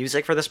the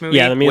music for this movie.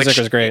 Yeah, the music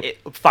was great.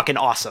 Fucking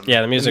awesome.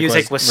 Yeah, the music was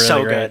really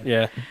so great. good.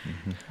 Yeah.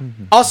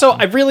 Also,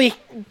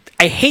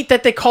 I hate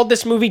that they called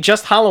this movie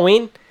just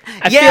Halloween.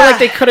 I feel like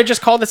they could have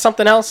just called it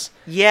something else.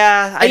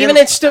 Yeah, Even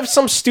it's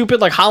some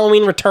stupid like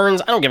Halloween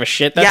Returns. I don't give a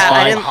shit. That's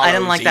fine. I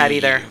didn't like that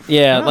either.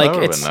 Yeah, Oh, like that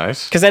would've it's been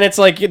nice. because then it's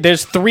like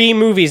there's 3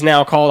 movies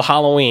now called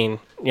Halloween.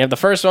 You have the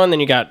first one, then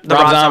you got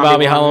Rob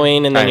Zombie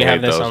Halloween, and then you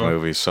have this those one.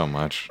 movies so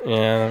much.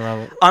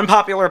 Yeah.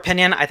 Unpopular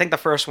opinion, I think the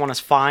first one is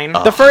fine.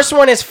 The first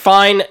one is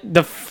fine.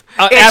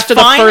 After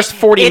the first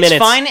 40 minutes,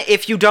 it's fine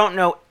if you don't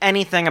know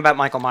anything about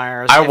Michael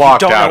Myers. I if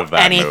walked you don't out know of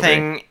that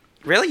anything. movie.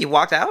 Really, you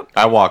walked out?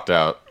 I walked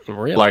out.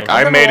 Really? Like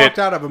I I made walked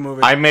it out of a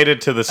movie. I made it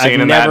to the I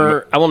scene in that.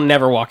 I will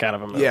never walk out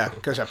of a movie. Yeah,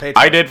 because I paid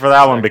for I it. did for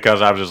that one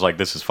because I was just like,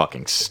 this is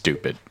fucking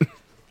stupid.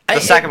 The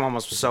second one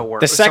was so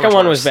worse. The second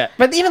one was bad.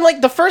 But even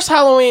like the first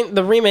Halloween,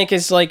 the remake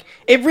is like,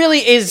 it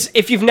really is,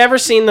 if you've never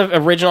seen the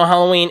original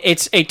Halloween,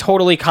 it's a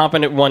totally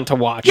competent one to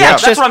watch. Yeah,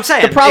 It's that's what I'm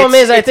saying. The problem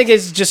I think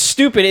is just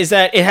stupid, is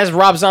that it has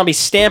Rob Zombie's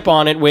stamp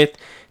on it with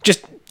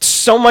just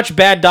so much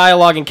bad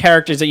dialogue and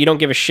characters that you don't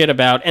give a shit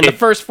about. And the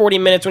first 40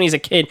 minutes when he's a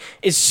kid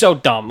is so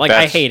dumb. Like,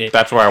 I hate it.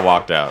 That's where I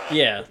walked out.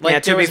 Yeah.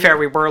 Like, to be fair,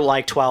 we were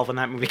like 12 when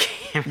that movie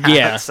came out.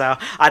 Yeah. So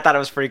I thought it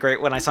was pretty great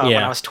when I saw it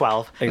when I was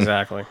 12.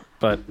 Exactly.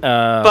 But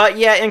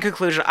yeah, in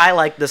conclusion, I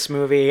like this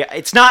movie.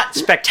 It's not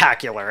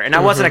spectacular, and I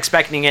wasn't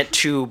expecting it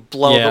to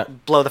blow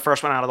the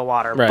first one out of the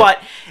water. Right.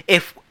 But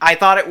if I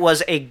thought it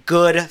was a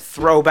good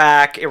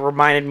throwback, it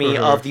reminded me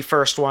of the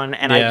first one,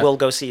 and I will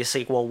go see a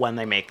sequel when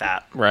they make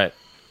that. Right.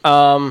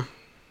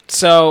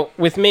 So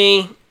with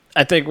me,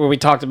 I think we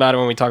talked about it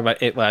when we talked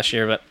about It last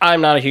year, but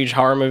I'm not a huge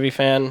horror movie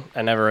fan.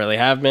 I never really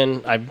have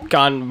been. I've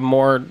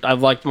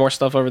liked more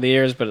stuff over the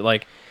years, but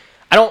like,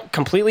 I don't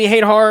completely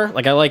hate horror.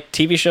 Like, I like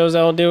TV shows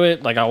that'll do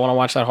it. Like, I want to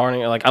watch that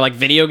horror. Like, I like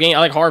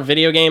horror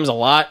video games a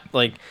lot.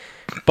 Like,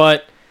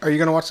 but Are you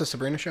gonna watch the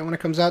Sabrina show when it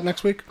comes out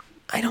next week?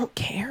 I don't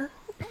care.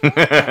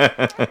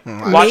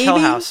 Watch Hell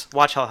House.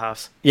 Watch Hell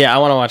House. Yeah, I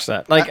want to watch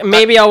that. Like,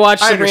 maybe I'll watch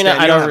Sabrina.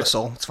 I don't have a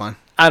soul. It's fine.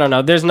 I don't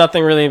know. There's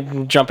nothing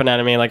really jumping out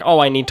of me like, oh,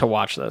 I need to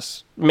watch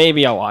this.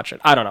 Maybe I'll watch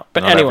it. I don't know.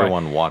 But Not anyway,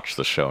 everyone watched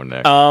the show,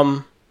 Nick.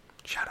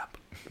 Shut up.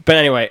 But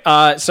anyway,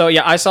 so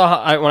yeah,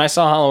 when I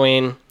saw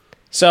Halloween,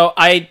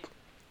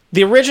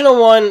 the original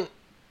one,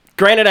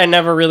 granted, I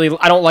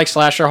don't like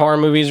slasher horror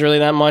movies really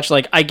that much.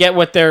 Like, I get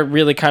what they're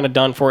really kind of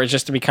done for. It's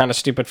just to be kind of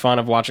stupid fun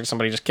of watching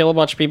somebody just kill a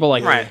bunch of people.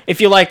 Like,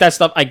 if you like that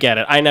stuff, I get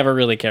it. I never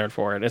really cared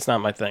for it. It's not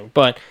my thing.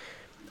 But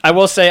I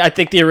will say, I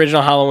think the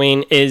original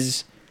Halloween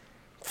is,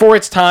 for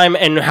its time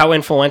and how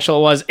influential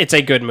it was, it's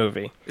a good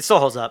movie. It still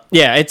holds up.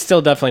 Yeah, it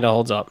still definitely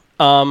holds up.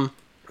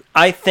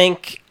 I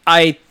think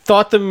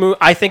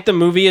the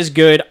movie is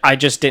good. I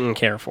just didn't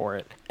care for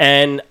it.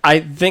 And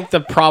I think the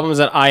problems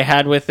that I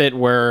had with it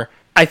were,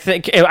 I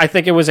think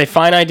it was a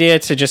fine idea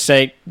to just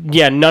say,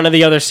 yeah, none of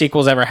the other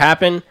sequels ever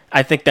happened.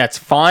 I think that's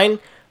fine.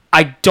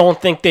 I don't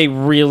think they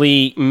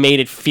really made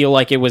it feel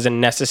like it was a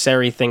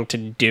necessary thing to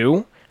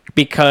do,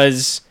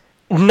 because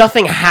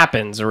nothing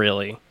happens,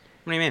 really. What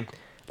do you mean?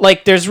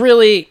 Like, there's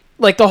really,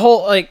 like, the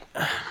whole, like,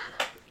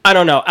 I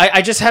don't know.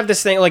 I just have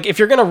this thing, like, if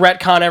you're going to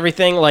retcon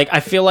everything, like,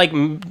 I feel like,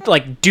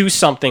 do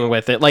something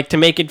with it. Like, to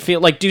make it feel,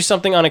 like, do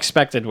something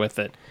unexpected with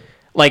it.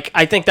 Like,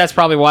 I think that's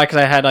probably why, because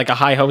I had, like, a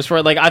high hopes for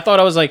it. Like, I thought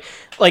I was, like,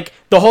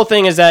 the whole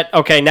thing is that,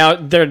 okay, now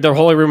they're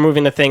wholly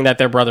removing the thing that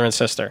they're brother and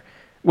sister.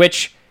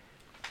 Which,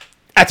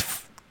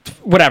 that's,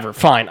 whatever,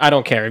 fine. I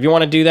don't care. If you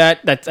want to do that,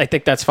 I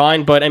think that's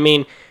fine. But, I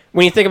mean,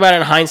 when you think about it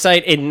in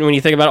hindsight, and when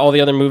you think about all the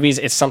other movies,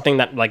 it's something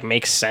that, like,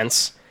 makes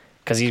sense.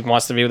 Because he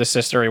wants to be with his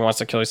sister, he wants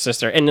to kill his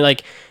sister. And,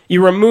 like,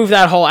 you remove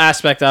that whole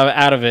aspect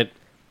out of it,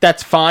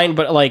 that's fine.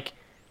 But, like,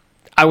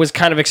 I was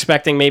kind of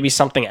expecting maybe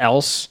something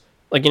else.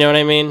 Like, you know what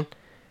I mean?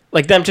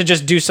 Like, them to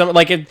just do something,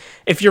 like,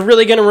 if you're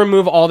really going to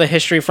remove all the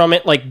history from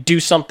it, like, do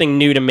something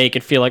new to make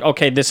it feel like,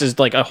 okay, this is,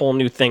 like, a whole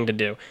new thing to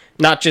do.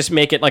 Not just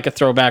make it, like, a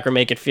throwback or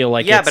make it feel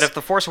like but if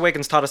The Force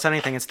Awakens taught us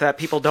anything, it's that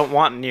people don't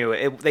want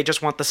new. They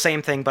just want the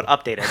same thing, but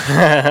updated.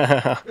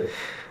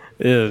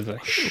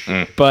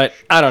 But,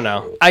 I don't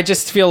know. I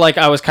just feel like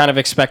I was kind of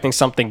expecting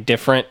something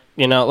different,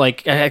 you know?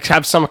 Like,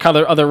 have some kind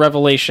of other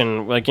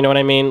revelation, like, you know what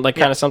I mean? Like,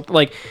 kind of something,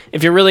 like,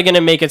 if you're really going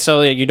to make it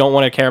so that you don't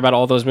want to care about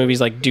all those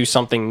movies, like, do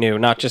something new,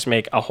 not just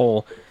make a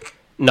whole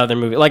another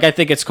movie. Like, I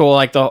think it's cool,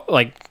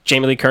 like,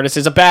 Jamie Lee Curtis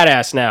is a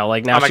badass now.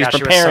 Like, now she's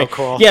preparing. She was so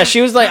cool. Yeah,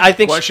 she was, like, I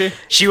think... Was she?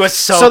 She was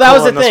so So that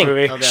cool was the thing.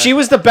 Okay. She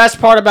was the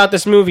best part about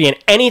this movie, and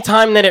any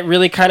time that it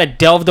really kind of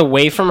delved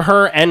away from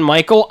her and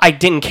Michael, I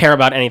didn't care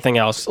about anything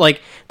else.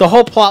 Like, the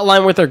whole plot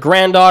line with her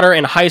granddaughter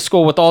in high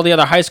school with all the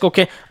other high school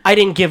kids, I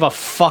didn't give a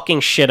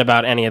fucking shit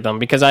about any of them,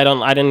 because I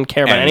didn't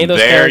care about any of those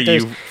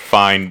characters. There you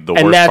find the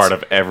worst part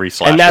of every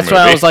slasher movie. And that's movie.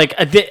 why I was like,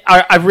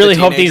 I really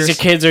hope these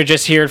kids are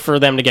just here for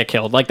them to get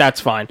killed. Like, that's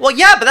fine. Well,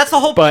 yeah, Yeah, but that's the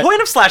whole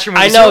point of slasher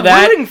movies. I know you're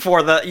that. Rooting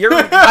for the.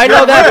 I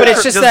know that, but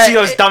it's just that see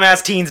those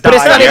dumbass teens die. But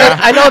it's not even.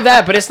 I know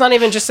that, but it's not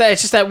even just that.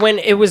 It's just that when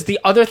it was the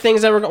other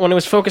things that were when it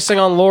was focusing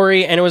on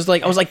Laurie, and it was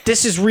like I was like,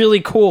 this is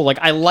really cool. Like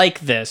I like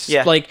this.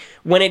 Yeah. Like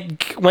when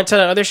it went to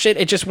that other shit,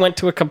 it just went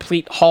to a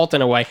complete halt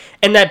in a way.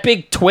 And that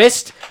big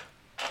twist.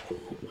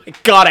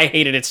 God, I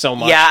hated it so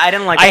much. Yeah, I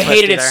didn't like the I twist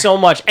hated either. it so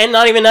much. And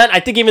not even that. I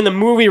think even the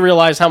movie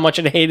realized how much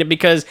it hated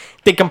because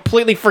they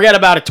completely forget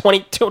about it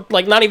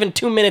not even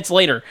 2 minutes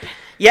later.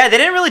 Yeah, they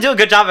didn't really do a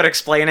good job at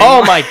explaining.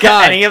 Oh my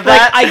god! any of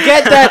that. Like,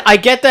 I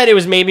get that it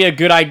was maybe a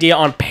good idea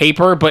on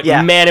paper, but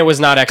man, it was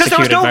not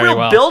executed very well. Because there was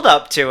no real build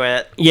up to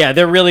it. Yeah,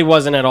 there really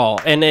wasn't at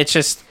all, and it's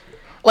just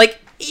like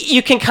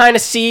you can kind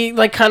of see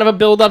like kind of a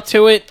build up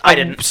to it. I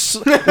didn't.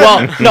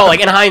 Well, no,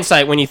 like in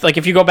hindsight, when you like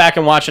if you go back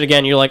and watch it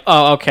again, you're like,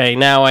 oh, okay,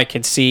 now I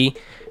can see.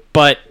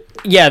 But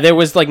yeah, there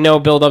was like no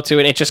build up to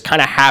it. It just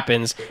kind of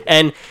happens,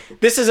 and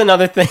this is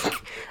another thing.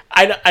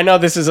 I know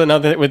this is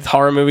another with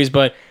horror movies,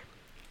 but.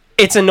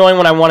 It's annoying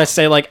when I want to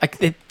say, like,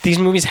 these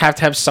movies have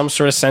to have some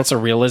sort of sense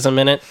of realism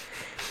in it.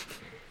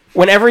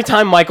 When every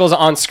time Michael's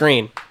on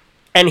screen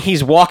and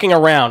he's walking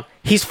around,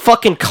 he's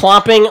fucking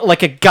clomping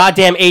like a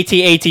goddamn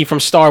AT-AT from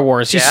Star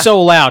Wars. He's so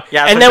loud.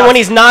 Yeah, and then when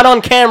he's not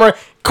on camera,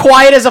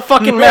 quiet as a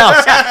fucking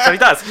mouse. Yeah, so he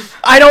does.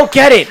 I don't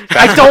get it.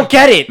 I don't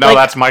get it. No, like,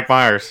 that's Mike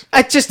Myers.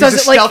 It just He's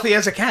doesn't as like. stealthy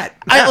as a cat.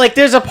 I, like,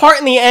 there's a part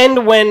in the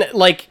end when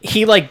like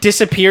he like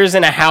disappears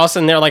in a house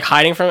and they're like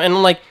hiding from him, and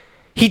I'm like.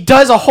 He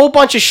does a whole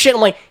bunch of shit.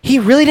 I'm like, he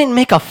really didn't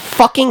make a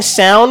fucking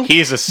sound.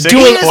 He's a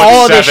doing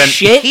all of this 6'7".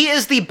 shit. He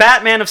is the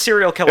Batman of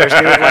serial killers,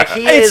 dude. Like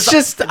It's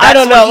just I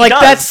don't know. Like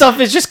that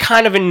stuff is just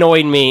kind of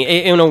annoyed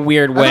me in a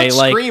weird way. I thought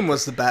like Scream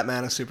was the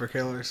Batman of super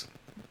killers.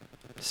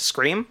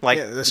 Scream, like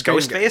the Scream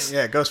Ghostface.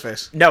 Yeah,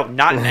 Ghostface. No,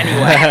 not in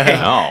any way.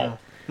 No.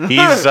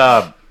 He's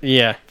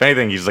yeah. If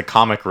anything, he's the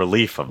comic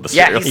relief of the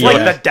Yeah, serial he's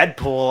killer. like the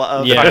Deadpool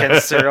of fucking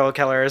serial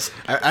killers.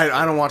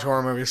 I don't watch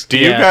horror movies. Do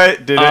you guys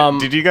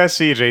did you guys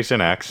see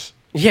Jason X?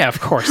 Yeah,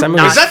 of course. That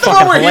movie Is that the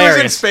one where he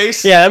was in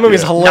space? Yeah, that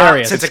movie's Not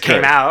hilarious. since it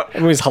came out.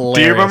 That movie's hilarious.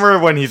 Do you remember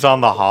when he's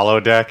on the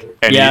holodeck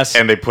and Yes.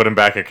 and they put him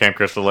back at Camp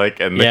Crystal Lake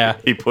and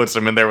he puts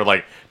him in there with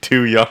like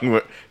two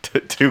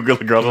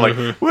good girls are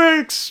like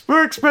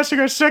we're expressing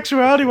our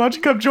sexuality. Why don't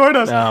you come join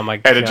us? Oh my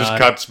god! And it just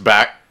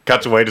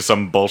cuts away to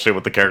some bullshit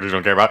with the characters you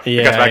don't care about.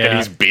 Yeah, it cuts back yeah. and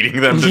he's beating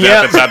them to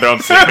death inside their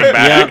own sleeping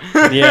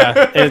bag.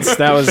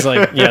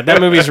 Yeah. That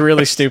movie's a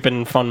really stupid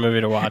and fun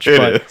movie to watch.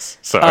 It is.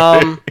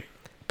 Sorry.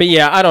 But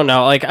yeah, I don't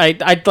know. Like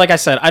I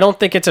said, I don't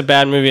think it's a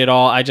bad movie at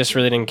all. I just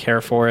really didn't care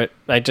for it.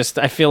 I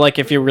feel like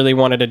if you really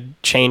wanted to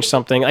change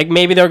something, like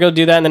maybe they're gonna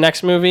do that in the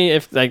next movie.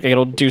 If like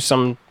it'll do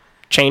something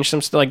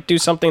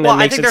that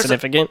makes it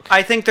significant.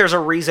 I think there's a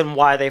reason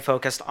why they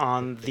focused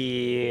on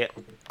the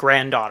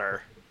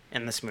granddaughter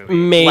in this movie.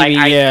 Maybe,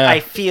 I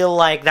feel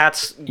like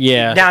that's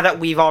now that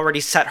we've already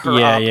set her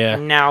up. Yeah.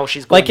 Now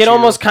she's going like it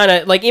almost kind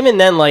of like even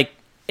then like.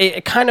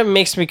 It kind of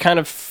makes me kind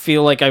of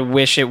feel like I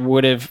wish it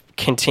would have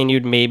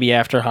continued maybe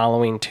after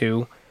Halloween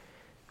 2,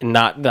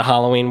 not the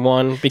Halloween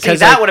 1. Because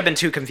that would have been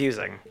too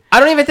confusing. I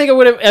don't even think it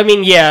would have... I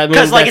mean, yeah.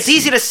 Because it's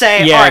easy to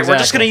say, all right, we're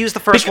just going to use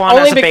the first one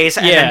as a base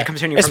and then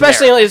continue from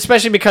there.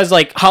 Especially because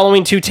like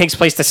Halloween 2 takes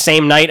place the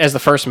same night as the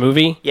first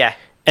movie. Yeah.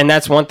 And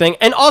that's one thing.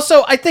 And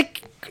also, I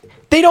think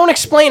they don't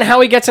explain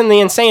how he gets in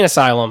the insane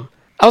asylum.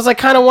 I was like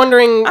kind of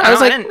wondering...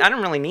 I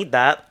didn't really need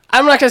that.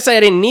 I'm not going to say I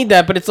didn't need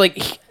that, but it's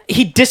like...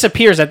 He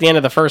disappears at the end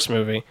of the first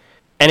movie,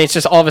 and it's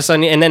just all of a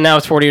sudden, and then now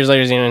it's 40 years later,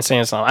 he's in an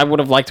insane asylum. I would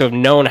have liked to have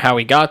known how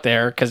he got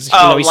there, because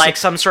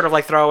some sort of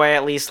like throwaway,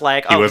 at least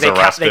like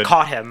they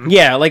caught him.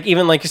 Yeah, like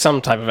even like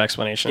some type of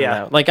explanation.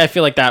 Yeah, like I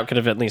feel like that could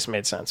have at least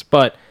made sense.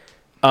 But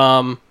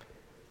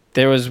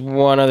there was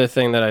one other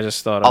thing that I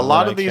just thought of. A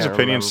lot of these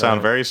opinions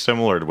sound very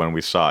similar to when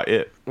we saw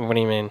it. What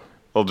do you mean?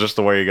 Well, just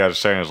the way you guys are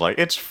saying is like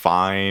it's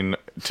fine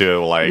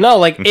to like. No,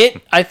 like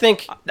it. I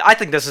think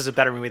this is a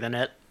better movie than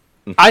it.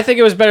 I think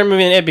it was a better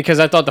movie than it because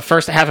I thought the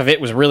first half of it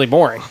was really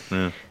boring.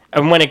 Yeah.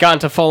 And when it got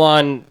into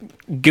full-on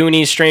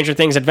Goonies, Stranger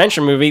Things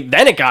adventure movie,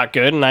 then it got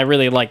good, and I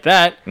really liked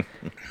that.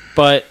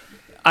 But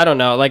I don't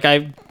know. Like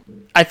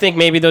I think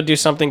maybe they'll do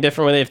something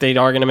different with it if they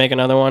are going to make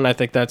another one. I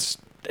think that's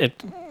it.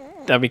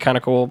 That'd be kind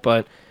of cool.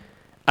 But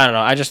I don't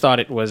know. I just thought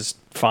it was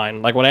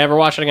fine. Like would I ever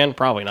watch it again?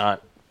 Probably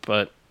not.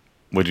 But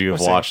would you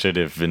have watched it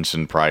if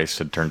Vincent Price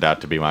had turned out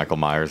to be Michael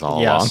Myers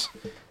all along?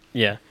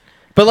 Yeah.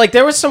 But like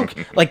there was some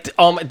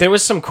there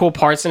was some cool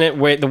parts in it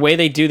where the way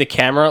they do the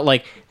camera,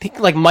 like I think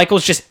like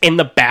Michael's just in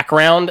the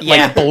background,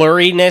 like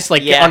blurriness,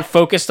 like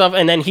unfocused stuff,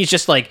 and then he's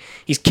just like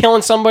he's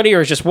killing somebody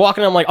or just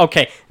walking. I'm like,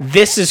 okay,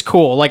 this is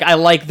cool. Like I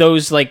like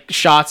those like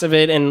shots of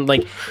it, and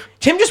like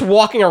him just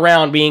walking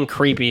around being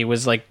creepy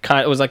was like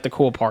it was like the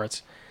cool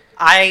parts.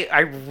 I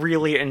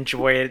really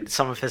enjoyed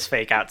some of his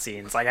fake out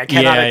scenes. Like I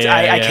cannot,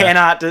 I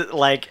cannot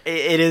like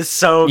it is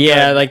so good.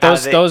 Yeah, like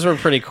those were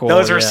pretty cool.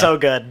 Those were so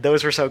good.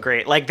 Those were so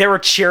great. Like they were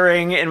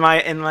cheering in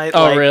my.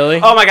 Oh like, really?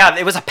 Oh my god!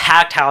 It was a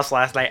packed house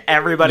last night.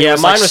 Everybody. Yeah,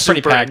 was, mine like, was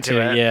pretty super packed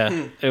into too. it.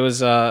 Yeah, it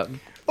was. Well,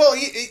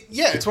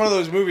 yeah, it's one of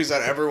those movies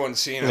that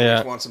everyone's seen at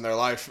least once in their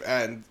life,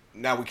 and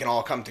now we can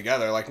all come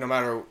together. Like, no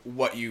matter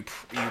what you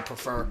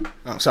prefer.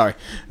 Oh, sorry.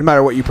 No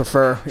matter what you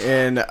prefer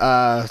in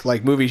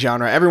like movie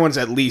genre, everyone's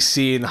at least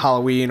seen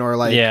Halloween or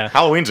like. Yeah.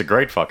 Halloween's a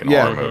great fucking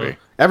horror movie.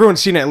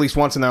 Everyone's seen it at least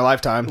once in their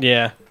lifetime.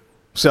 Yeah.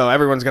 So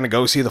everyone's gonna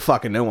go see the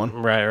fucking new one.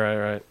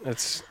 Right.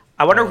 It's.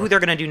 I wonder who they're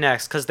going to do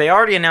next, because they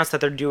already announced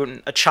that they're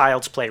doing a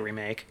Child's Play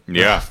remake.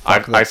 Yeah,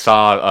 Fuck that. I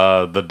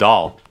saw The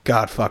Doll.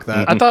 God, fuck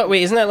that. I thought.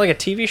 Wait, isn't that like a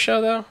TV show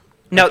though?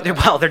 No,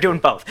 they're doing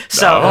both.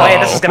 So the way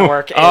this is going to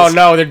work is... Oh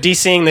no, they're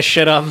DCing the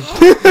shit up.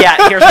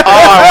 Yeah, here's the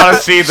I want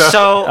to see the.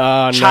 So,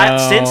 no.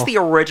 since the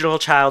original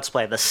Child's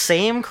Play, the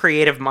same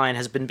creative mind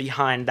has been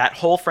behind that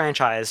whole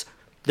franchise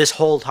this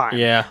whole time.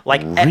 Yeah.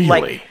 Like,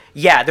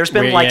 yeah, there's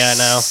been like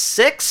no.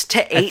 6 to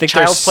 8 I think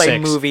Child's there's Play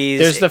 6. movies.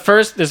 There's the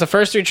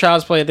first 3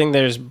 Child's Play. I think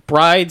there's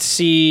Bride,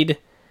 Seed,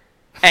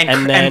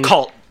 and then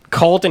Cult.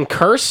 Cult and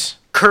Curse.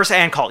 Curse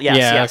and Cult, yes.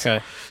 Yeah, yes.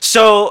 okay.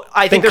 So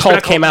I think there's been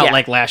Cult a came out yeah.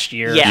 like last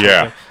year. Yeah.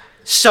 Yeah.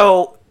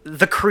 So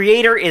the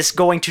creator is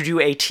going to do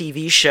a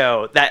TV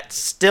show that's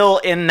still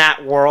in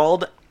that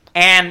world,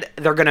 and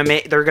they're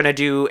gonna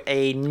do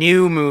a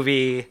new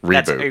movie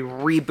that's a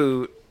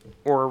reboot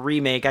or a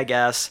remake, I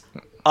guess,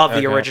 of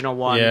the original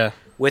one. Yeah.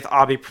 With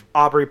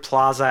Aubrey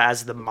Plaza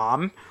as the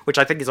mom, which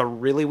I think is a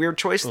really weird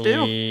choice to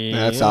do.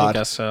 Yeah, That's odd. I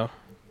guess so.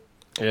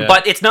 Yeah.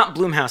 But it's not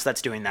Blumhouse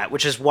that's doing that,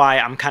 which is why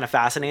I'm kind of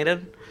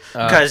fascinated.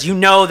 Because you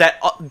know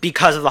that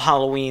because of the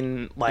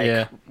Halloween,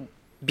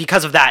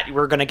 because of that,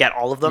 we're going to get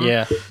all of them.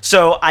 Yeah.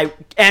 So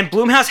and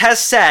Blumhouse has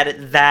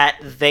said that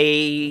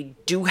they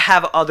do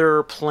have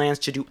other plans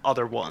to do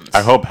other ones.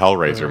 I hope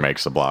Hellraiser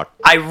makes the block.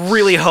 I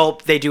really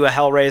hope they do a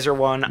Hellraiser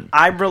one.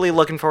 I'm really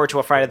looking forward to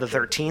a Friday the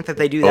 13th if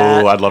they do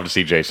that. Oh, I'd love to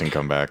see Jason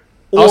come back.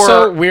 Or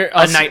Also,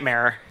 a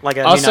Nightmare, like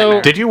a new also-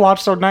 Nightmare. Did you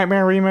watch the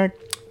Nightmare remake?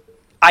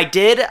 I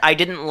did. I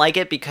didn't like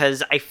it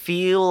because I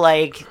feel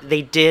like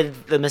they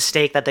did the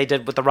mistake that they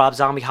did with the Rob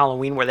Zombie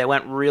Halloween, where they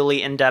went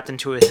really in depth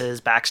into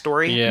his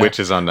backstory, Yeah. Which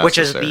is unnecessary. which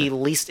is the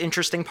least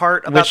interesting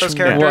part about those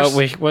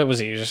characters. What was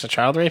he? Just a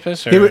child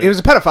rapist? Or? He was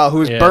a pedophile who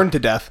was burned to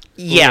death.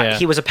 Yeah,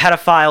 he was a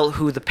pedophile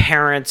who the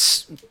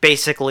parents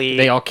basically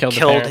They all killed the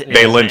parent. him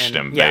They lynched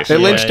him, Yeah. They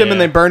basically. lynched him and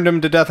yeah. they burned him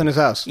to death in his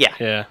house. Yeah.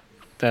 Yeah.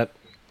 That.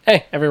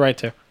 Hey, every right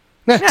to.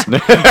 Yeah,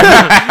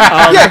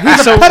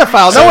 he's a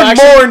pedophile. so No one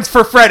actually- mourns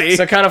for Freddy.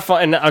 So kind of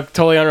fun and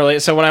totally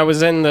unrelated. So when I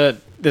was in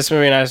this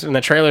movie and I was in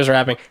the trailers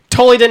wrapping,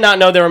 totally did not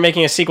know they were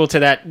making a sequel to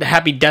that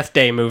Happy Death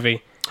Day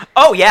movie.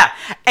 Oh yeah,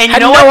 and you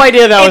Had know no what?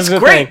 idea that was it's the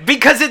great thing.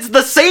 because it's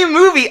the same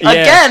movie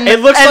again.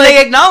 It looks and like-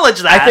 they acknowledge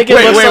that. I think it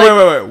Wait, looks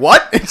wait.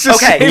 What? It's the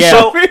Okay,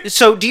 same movie?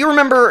 so do you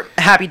remember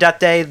Happy Death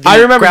Day? The I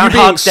remember you being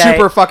Groundhog Day?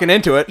 super fucking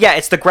into it. Yeah,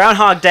 it's the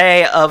Groundhog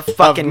Day of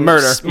fucking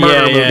murder.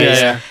 Yeah, movies.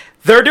 yeah.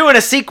 They're doing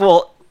a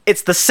sequel.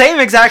 It's the same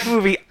exact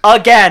movie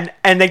again,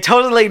 and they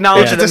totally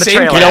acknowledge Yeah. it in It's the the same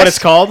trailer. You know what it's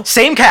called?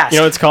 Same cast. You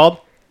know what it's called?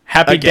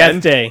 Happy Again?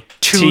 Death Day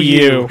To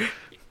you.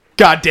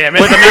 God damn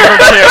it. With a number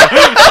 2.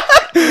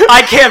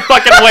 I can't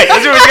fucking wait.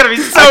 This movie's gonna be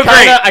so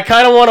great. I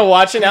kind of want to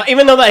watch it now,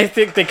 even though I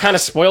think they kind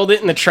of spoiled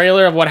it in the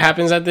trailer of what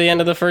happens at the end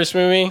of the first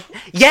movie.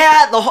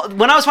 Yeah,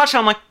 when I was watching,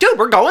 I'm like, dude,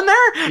 we're going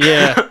there.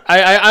 Yeah,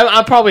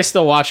 I'll probably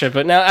still watch it,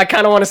 but now I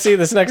kind of want to see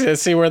this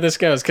next, see where this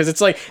goes, because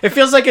it's like it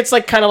feels like it's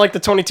like kind of like the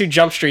 22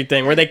 Jump Street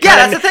thing, where they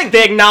that's the thing.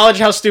 They acknowledge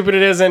how stupid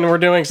it is, and we're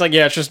doing it's like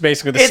yeah, it's just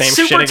basically the It's same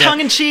shit super again. tongue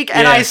in cheek,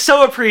 and Yeah. I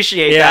so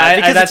appreciate Yeah, that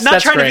because it's not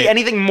that's trying to great. be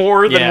anything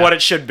more than Yeah. what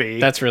it should be.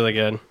 That's really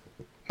good.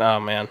 Oh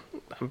man,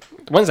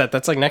 when's that?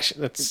 That's like next.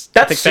 That's I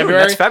That's think soon.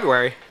 February. That's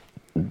February.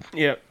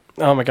 Yeah.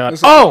 Oh my god.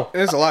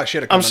 There's a lot of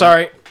shit. I'm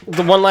sorry.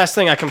 The one last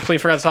thing I completely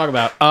forgot to talk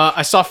about.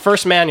 I saw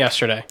First Man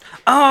yesterday.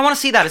 Oh, I want to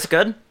see that. Is it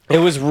good? It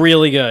was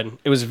really good.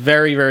 It was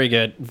very, very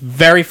good.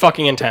 Very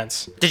fucking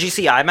intense. Did you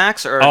see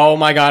IMAX or? Oh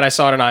my god, I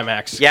saw it in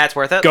IMAX. Yeah, it's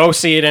worth it. Go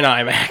see it in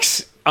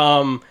IMAX.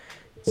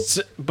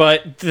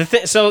 But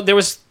so there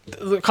was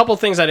a couple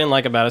things I didn't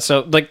like about it.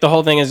 So like the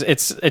whole thing is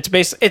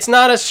it's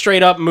not a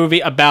straight up movie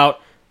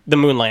about the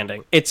moon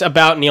landing. It's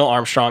about Neil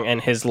Armstrong and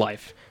his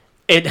life.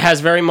 It has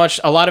very much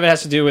a lot of it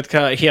has to do with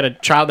he had a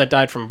child that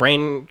died from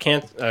brain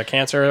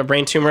cancer, a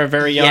brain tumor,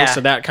 very young. Yeah.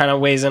 So that kind of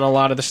weighs in a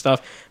lot of the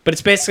stuff. But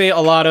it's basically a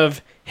lot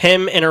of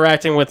him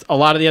interacting with a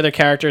lot of the other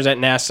characters at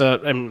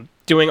NASA and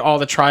doing all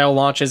the trial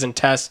launches and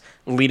tests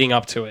leading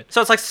up to it.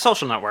 So it's like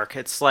Social Network.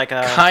 It's like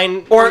a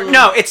Or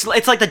no, it's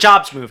like the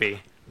Jobs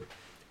movie.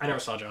 I never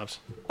saw Jobs.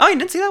 Oh, you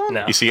didn't see that one?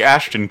 No. You see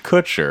Ashton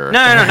Kutcher. No,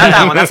 not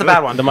that one. That's the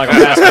bad one. The Michael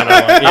Fassbender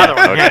one. Yeah. Other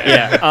one. Okay.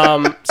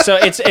 Yeah. So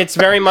it's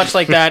very much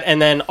like that,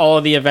 and then all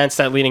of the events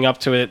that leading up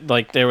to it,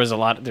 like there was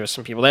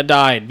some people that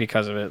died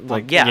because of it.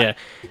 Like yeah.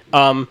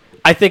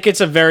 I think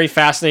it's a very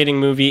fascinating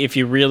movie if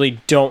you really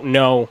don't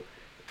know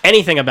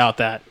anything about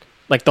that,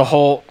 like the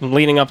whole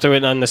leading up to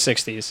it in the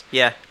 '60s.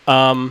 Yeah.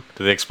 Do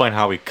they explain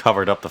how he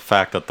covered up the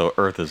fact that the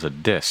Earth is a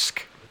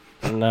disc?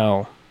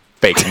 No.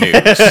 Fake news.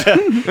 Man,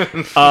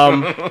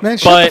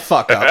 shut But- the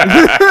fuck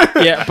up.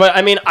 Yeah, but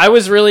I mean, I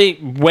was really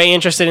way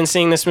interested in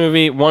seeing this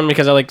movie. One,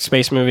 because I like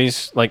space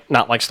movies, like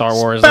not like Star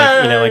Wars,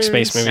 like like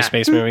space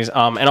movies.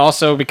 And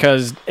also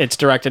because it's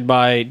directed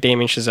by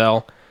Damien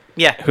Chazelle,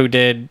 Yeah. who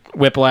did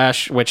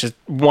Whiplash, which is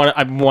one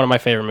of my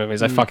favorite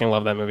movies. I fucking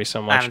love that movie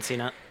so I much. haven't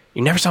seen it.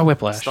 You never saw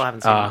Whiplash. Still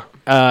haven't seen it.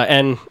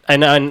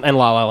 And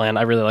La La Land.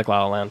 I really like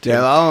La La Land too.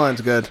 Yeah, La La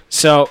Land's good.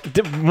 So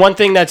one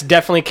thing that's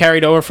definitely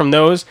carried over from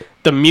those,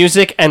 the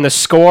music and the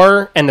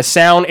score and the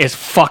sound is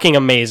fucking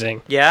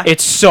amazing. Yeah?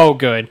 It's so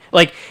good.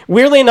 Like,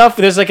 weirdly enough,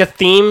 there's like a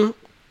theme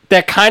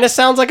that kind of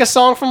sounds like a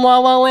song from La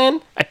La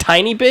Land, a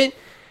tiny bit,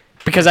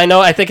 because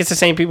I think it's the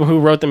same people who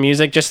wrote the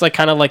music, just like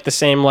kind of like the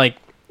same like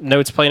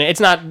notes playing. It's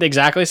not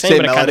exactly the same,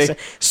 but it kind of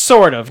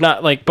sort of,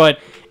 not like, but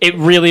it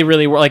really,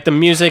 really like the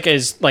music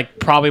is like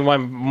probably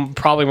one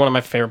of my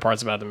favorite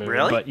parts about the movie.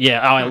 Really? But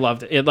yeah, I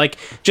loved it. It like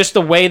just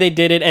the way they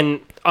did it, and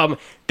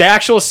the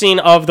actual scene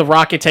of the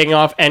rocket taking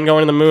off and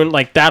going to the moon,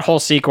 like that whole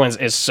sequence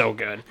is so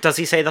good. Does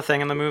he say the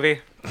thing in the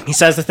movie? He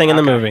says the thing in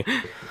the movie.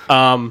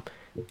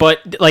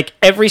 But like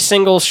every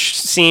single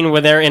scene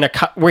where they're in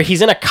where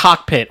he's in a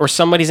cockpit or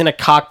somebody's in a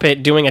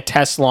cockpit doing a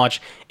test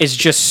launch is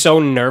just so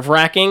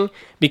nerve-wracking,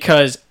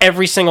 because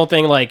every single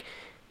thing, like,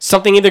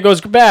 something either goes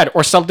bad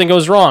or something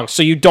goes wrong,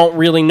 so you don't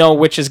really know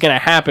which is going to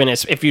happen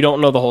if you don't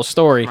know the whole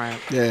story. Right.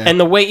 Yeah. And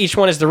the way each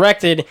one is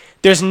directed,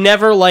 there's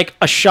never like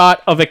a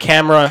shot of a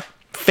camera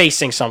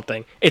facing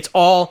something. It's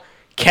all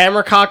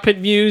camera cockpit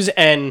views,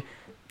 and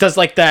does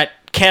like that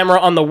camera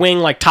on the wing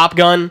like Top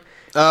Gun,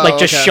 like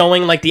just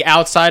showing like the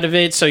outside of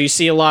it, so you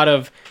see a lot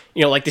of,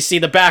 you know, like they see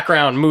the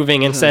background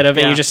moving instead of,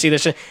 and you just see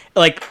this shit.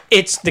 Like,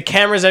 it's the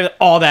cameras,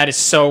 all that is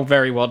so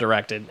very well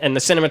directed, and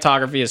the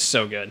cinematography is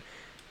so good.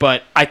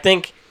 But I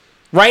think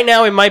right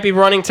now it might be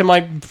running to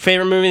my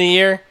favorite movie of the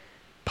year,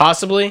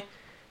 possibly.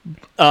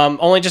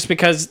 Only just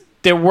because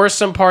there were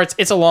some parts.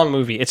 It's a long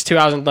movie. It's 2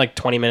 hours and like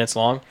 20 minutes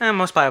long.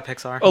 Most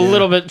biopics are. A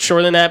little bit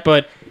shorter than that,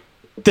 but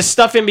the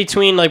stuff in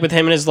between, like with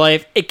him and his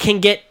life, it can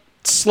get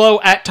slow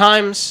at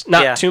times,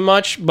 not too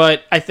much,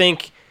 but I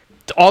think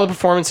all the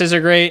performances are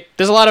great.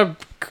 There's a lot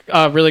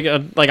of really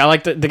good, like I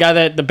like the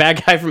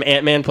bad guy from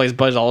Ant-Man plays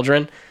Buzz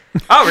Aldrin.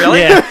 Oh, really?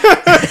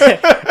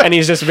 Yeah. And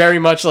he's just very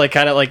much like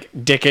kind of like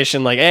dickish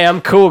and like, hey, I'm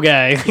cool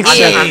guy.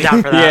 I'm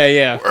down for that.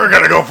 Yeah. We're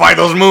gonna go fight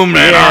those moon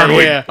men, aren't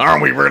we?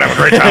 Aren't we? We're gonna have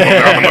a great time over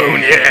there on the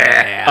moon.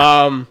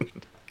 Yeah.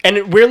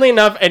 And weirdly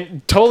enough,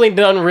 and totally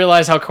don't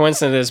realize how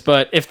coincident it is,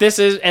 but if this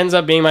ends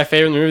up being my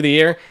favorite movie of the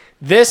year,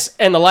 this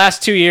and the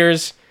last 2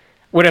 years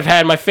would have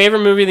had my favorite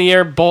movie of the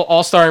year,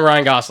 all starring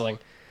Ryan Gosling.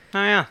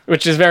 Oh, yeah.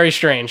 Which is very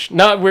strange.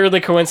 Not weirdly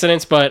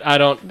coincidence, but I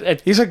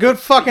don't... He's a good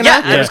fucking Yeah,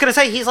 actor. I was going to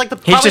say, he's like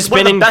He's just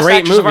been in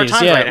great movies.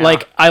 Yeah, right now.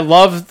 like, I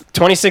love...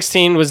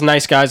 2016 was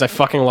Nice Guys. I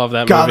fucking love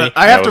that movie.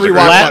 I have to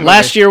rewatch that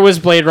Last year was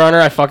Blade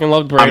Runner. I fucking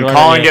loved Blade Runner. I'm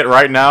calling it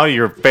right now.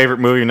 Your favorite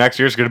movie next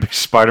year is going to be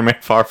Spider-Man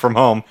Far From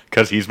Home,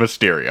 because he's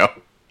Mysterio.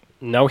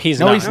 No, he's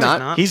not. He's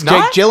not. He's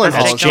not? Jake Gyllenhaal.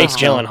 That's Jake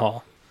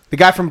Gyllenhaal. The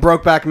guy from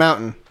Brokeback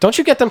Mountain. Don't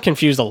you get them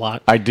confused a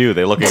lot? I do.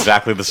 They look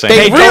exactly the same.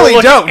 They really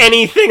look don't.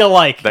 anything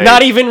alike.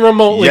 Not even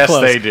remotely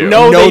close. Yes, they do.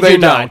 No, No, they they do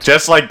not. don't.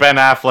 Just like Ben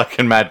Affleck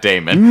and Matt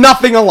Damon.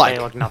 Nothing alike.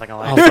 They look nothing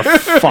alike. Oh,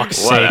 for fuck's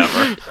sake.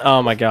 Whatever.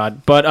 Oh, my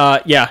God.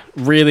 But, yeah,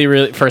 really,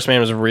 really, First Man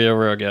was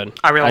real good.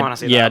 I really want to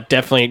see that. Yeah,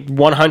 definitely.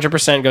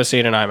 100% go see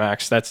it in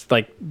IMAX. That's,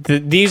 like,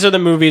 these are the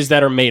movies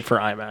that are made for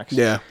IMAX.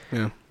 Yeah.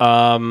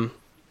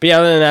 But yeah,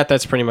 other than that,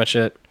 that's pretty much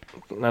it.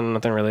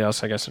 Nothing really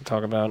else, I guess, to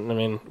talk about. I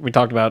mean, we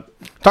talked about...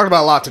 Talked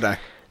about a lot today.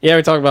 Yeah,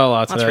 we talked about a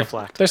lot today. Let's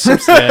reflect. There's some...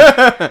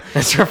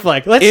 Let's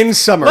reflect. In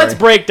summary. Let's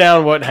break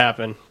down what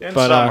happened. In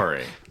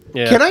summary.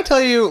 Yeah. Can I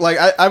tell you, like,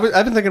 I've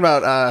been thinking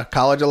about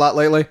college a lot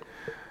lately,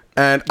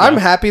 and I'm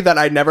happy that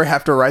I never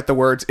have to write the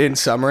words "in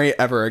summary"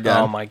 ever again.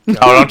 Oh, my God.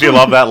 Oh, don't you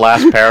love that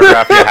last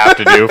paragraph you have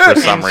to do for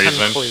some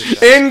reason?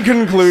 In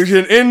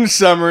conclusion, in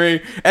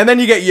summary, and then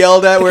you get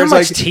yelled at where it's how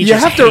much like teachers you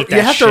have hate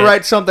that to shit.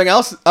 write something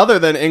else other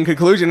than in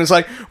conclusion. It's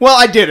like, well,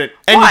 I did it,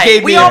 and Why? you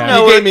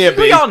gave me a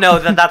B. We all know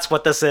that that's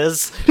what this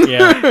is.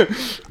 Yeah.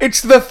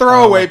 It's the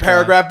throwaway God.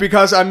 paragraph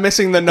because I'm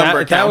missing the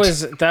number that count.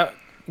 was...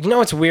 You know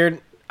what's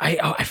weird?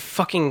 I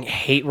fucking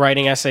hate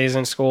writing essays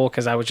in school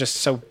because I was just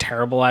so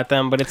terrible at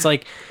them. But it's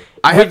like...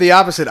 I had the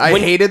opposite. I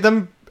hated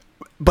them,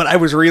 but I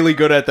was really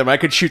good at them. I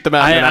could shoot them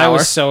out in an hour. I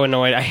was so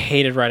annoyed. I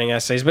hated writing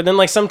essays. But then,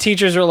 like, some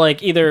teachers are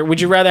like, either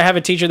would you rather have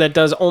a teacher that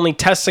does only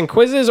tests and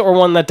quizzes or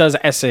one that does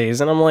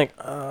essays? And I'm like,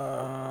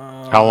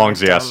 How long's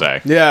the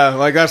essay? Yeah,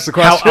 like that's the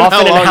how question.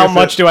 often and long how is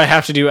much it? do I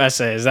have to do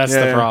essays? That's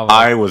the Yeah. problem.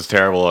 I was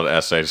terrible at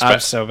essays. I'm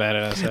so bad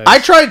at essays.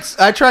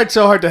 I tried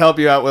so hard to help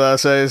you out with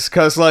essays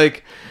because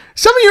like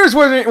some of yours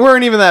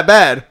weren't even that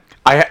bad.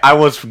 I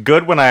was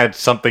good when I had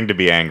something to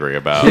be angry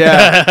about.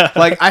 Yeah,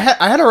 like I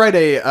had to write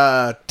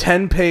a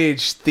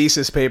 10-page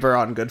thesis paper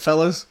on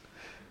Goodfellas.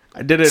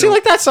 I did it. See,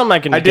 like, that's something I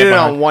can I get did it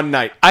behind. on one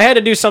night. I had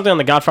to do something on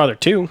The Godfather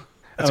 2.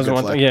 That was a good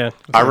one flick. thing. Yeah.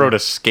 I wrote a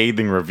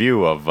scathing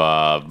review of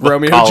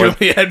Romeo and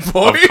Juliet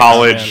boy. of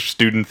college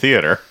student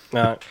theater.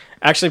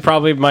 Actually,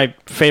 probably my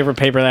favorite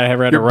paper that I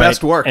ever had Your to write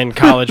best work. in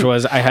college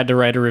was I had to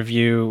write a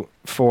review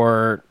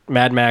for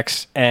Mad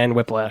Max and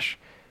Whiplash.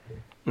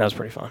 That was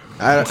pretty fun.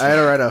 I had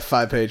to write a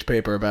 5-page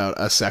paper about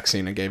a sex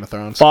scene in Game of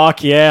Thrones.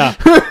 Fuck yeah.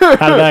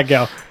 How did that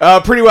go?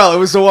 Pretty well. It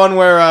was the one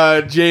where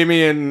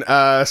Jaime and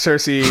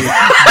Cersei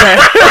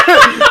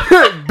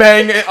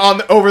bang it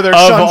on over their Of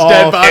son's all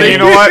dead things. body. And you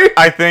know what?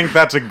 I think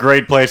that's a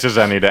great place as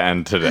any to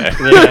end today.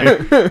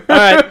 Yeah. All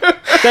right.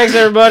 Thanks,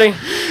 everybody.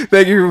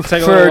 Thank you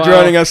Take a for little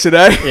joining while. us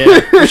today.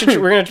 Yeah,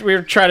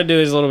 we're try to do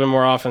this a little bit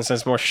more often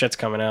since more shit's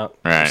coming out.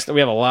 Right. We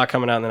have a lot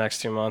coming out in the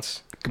next 2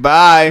 months.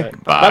 Goodbye.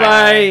 Bye.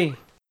 Bye.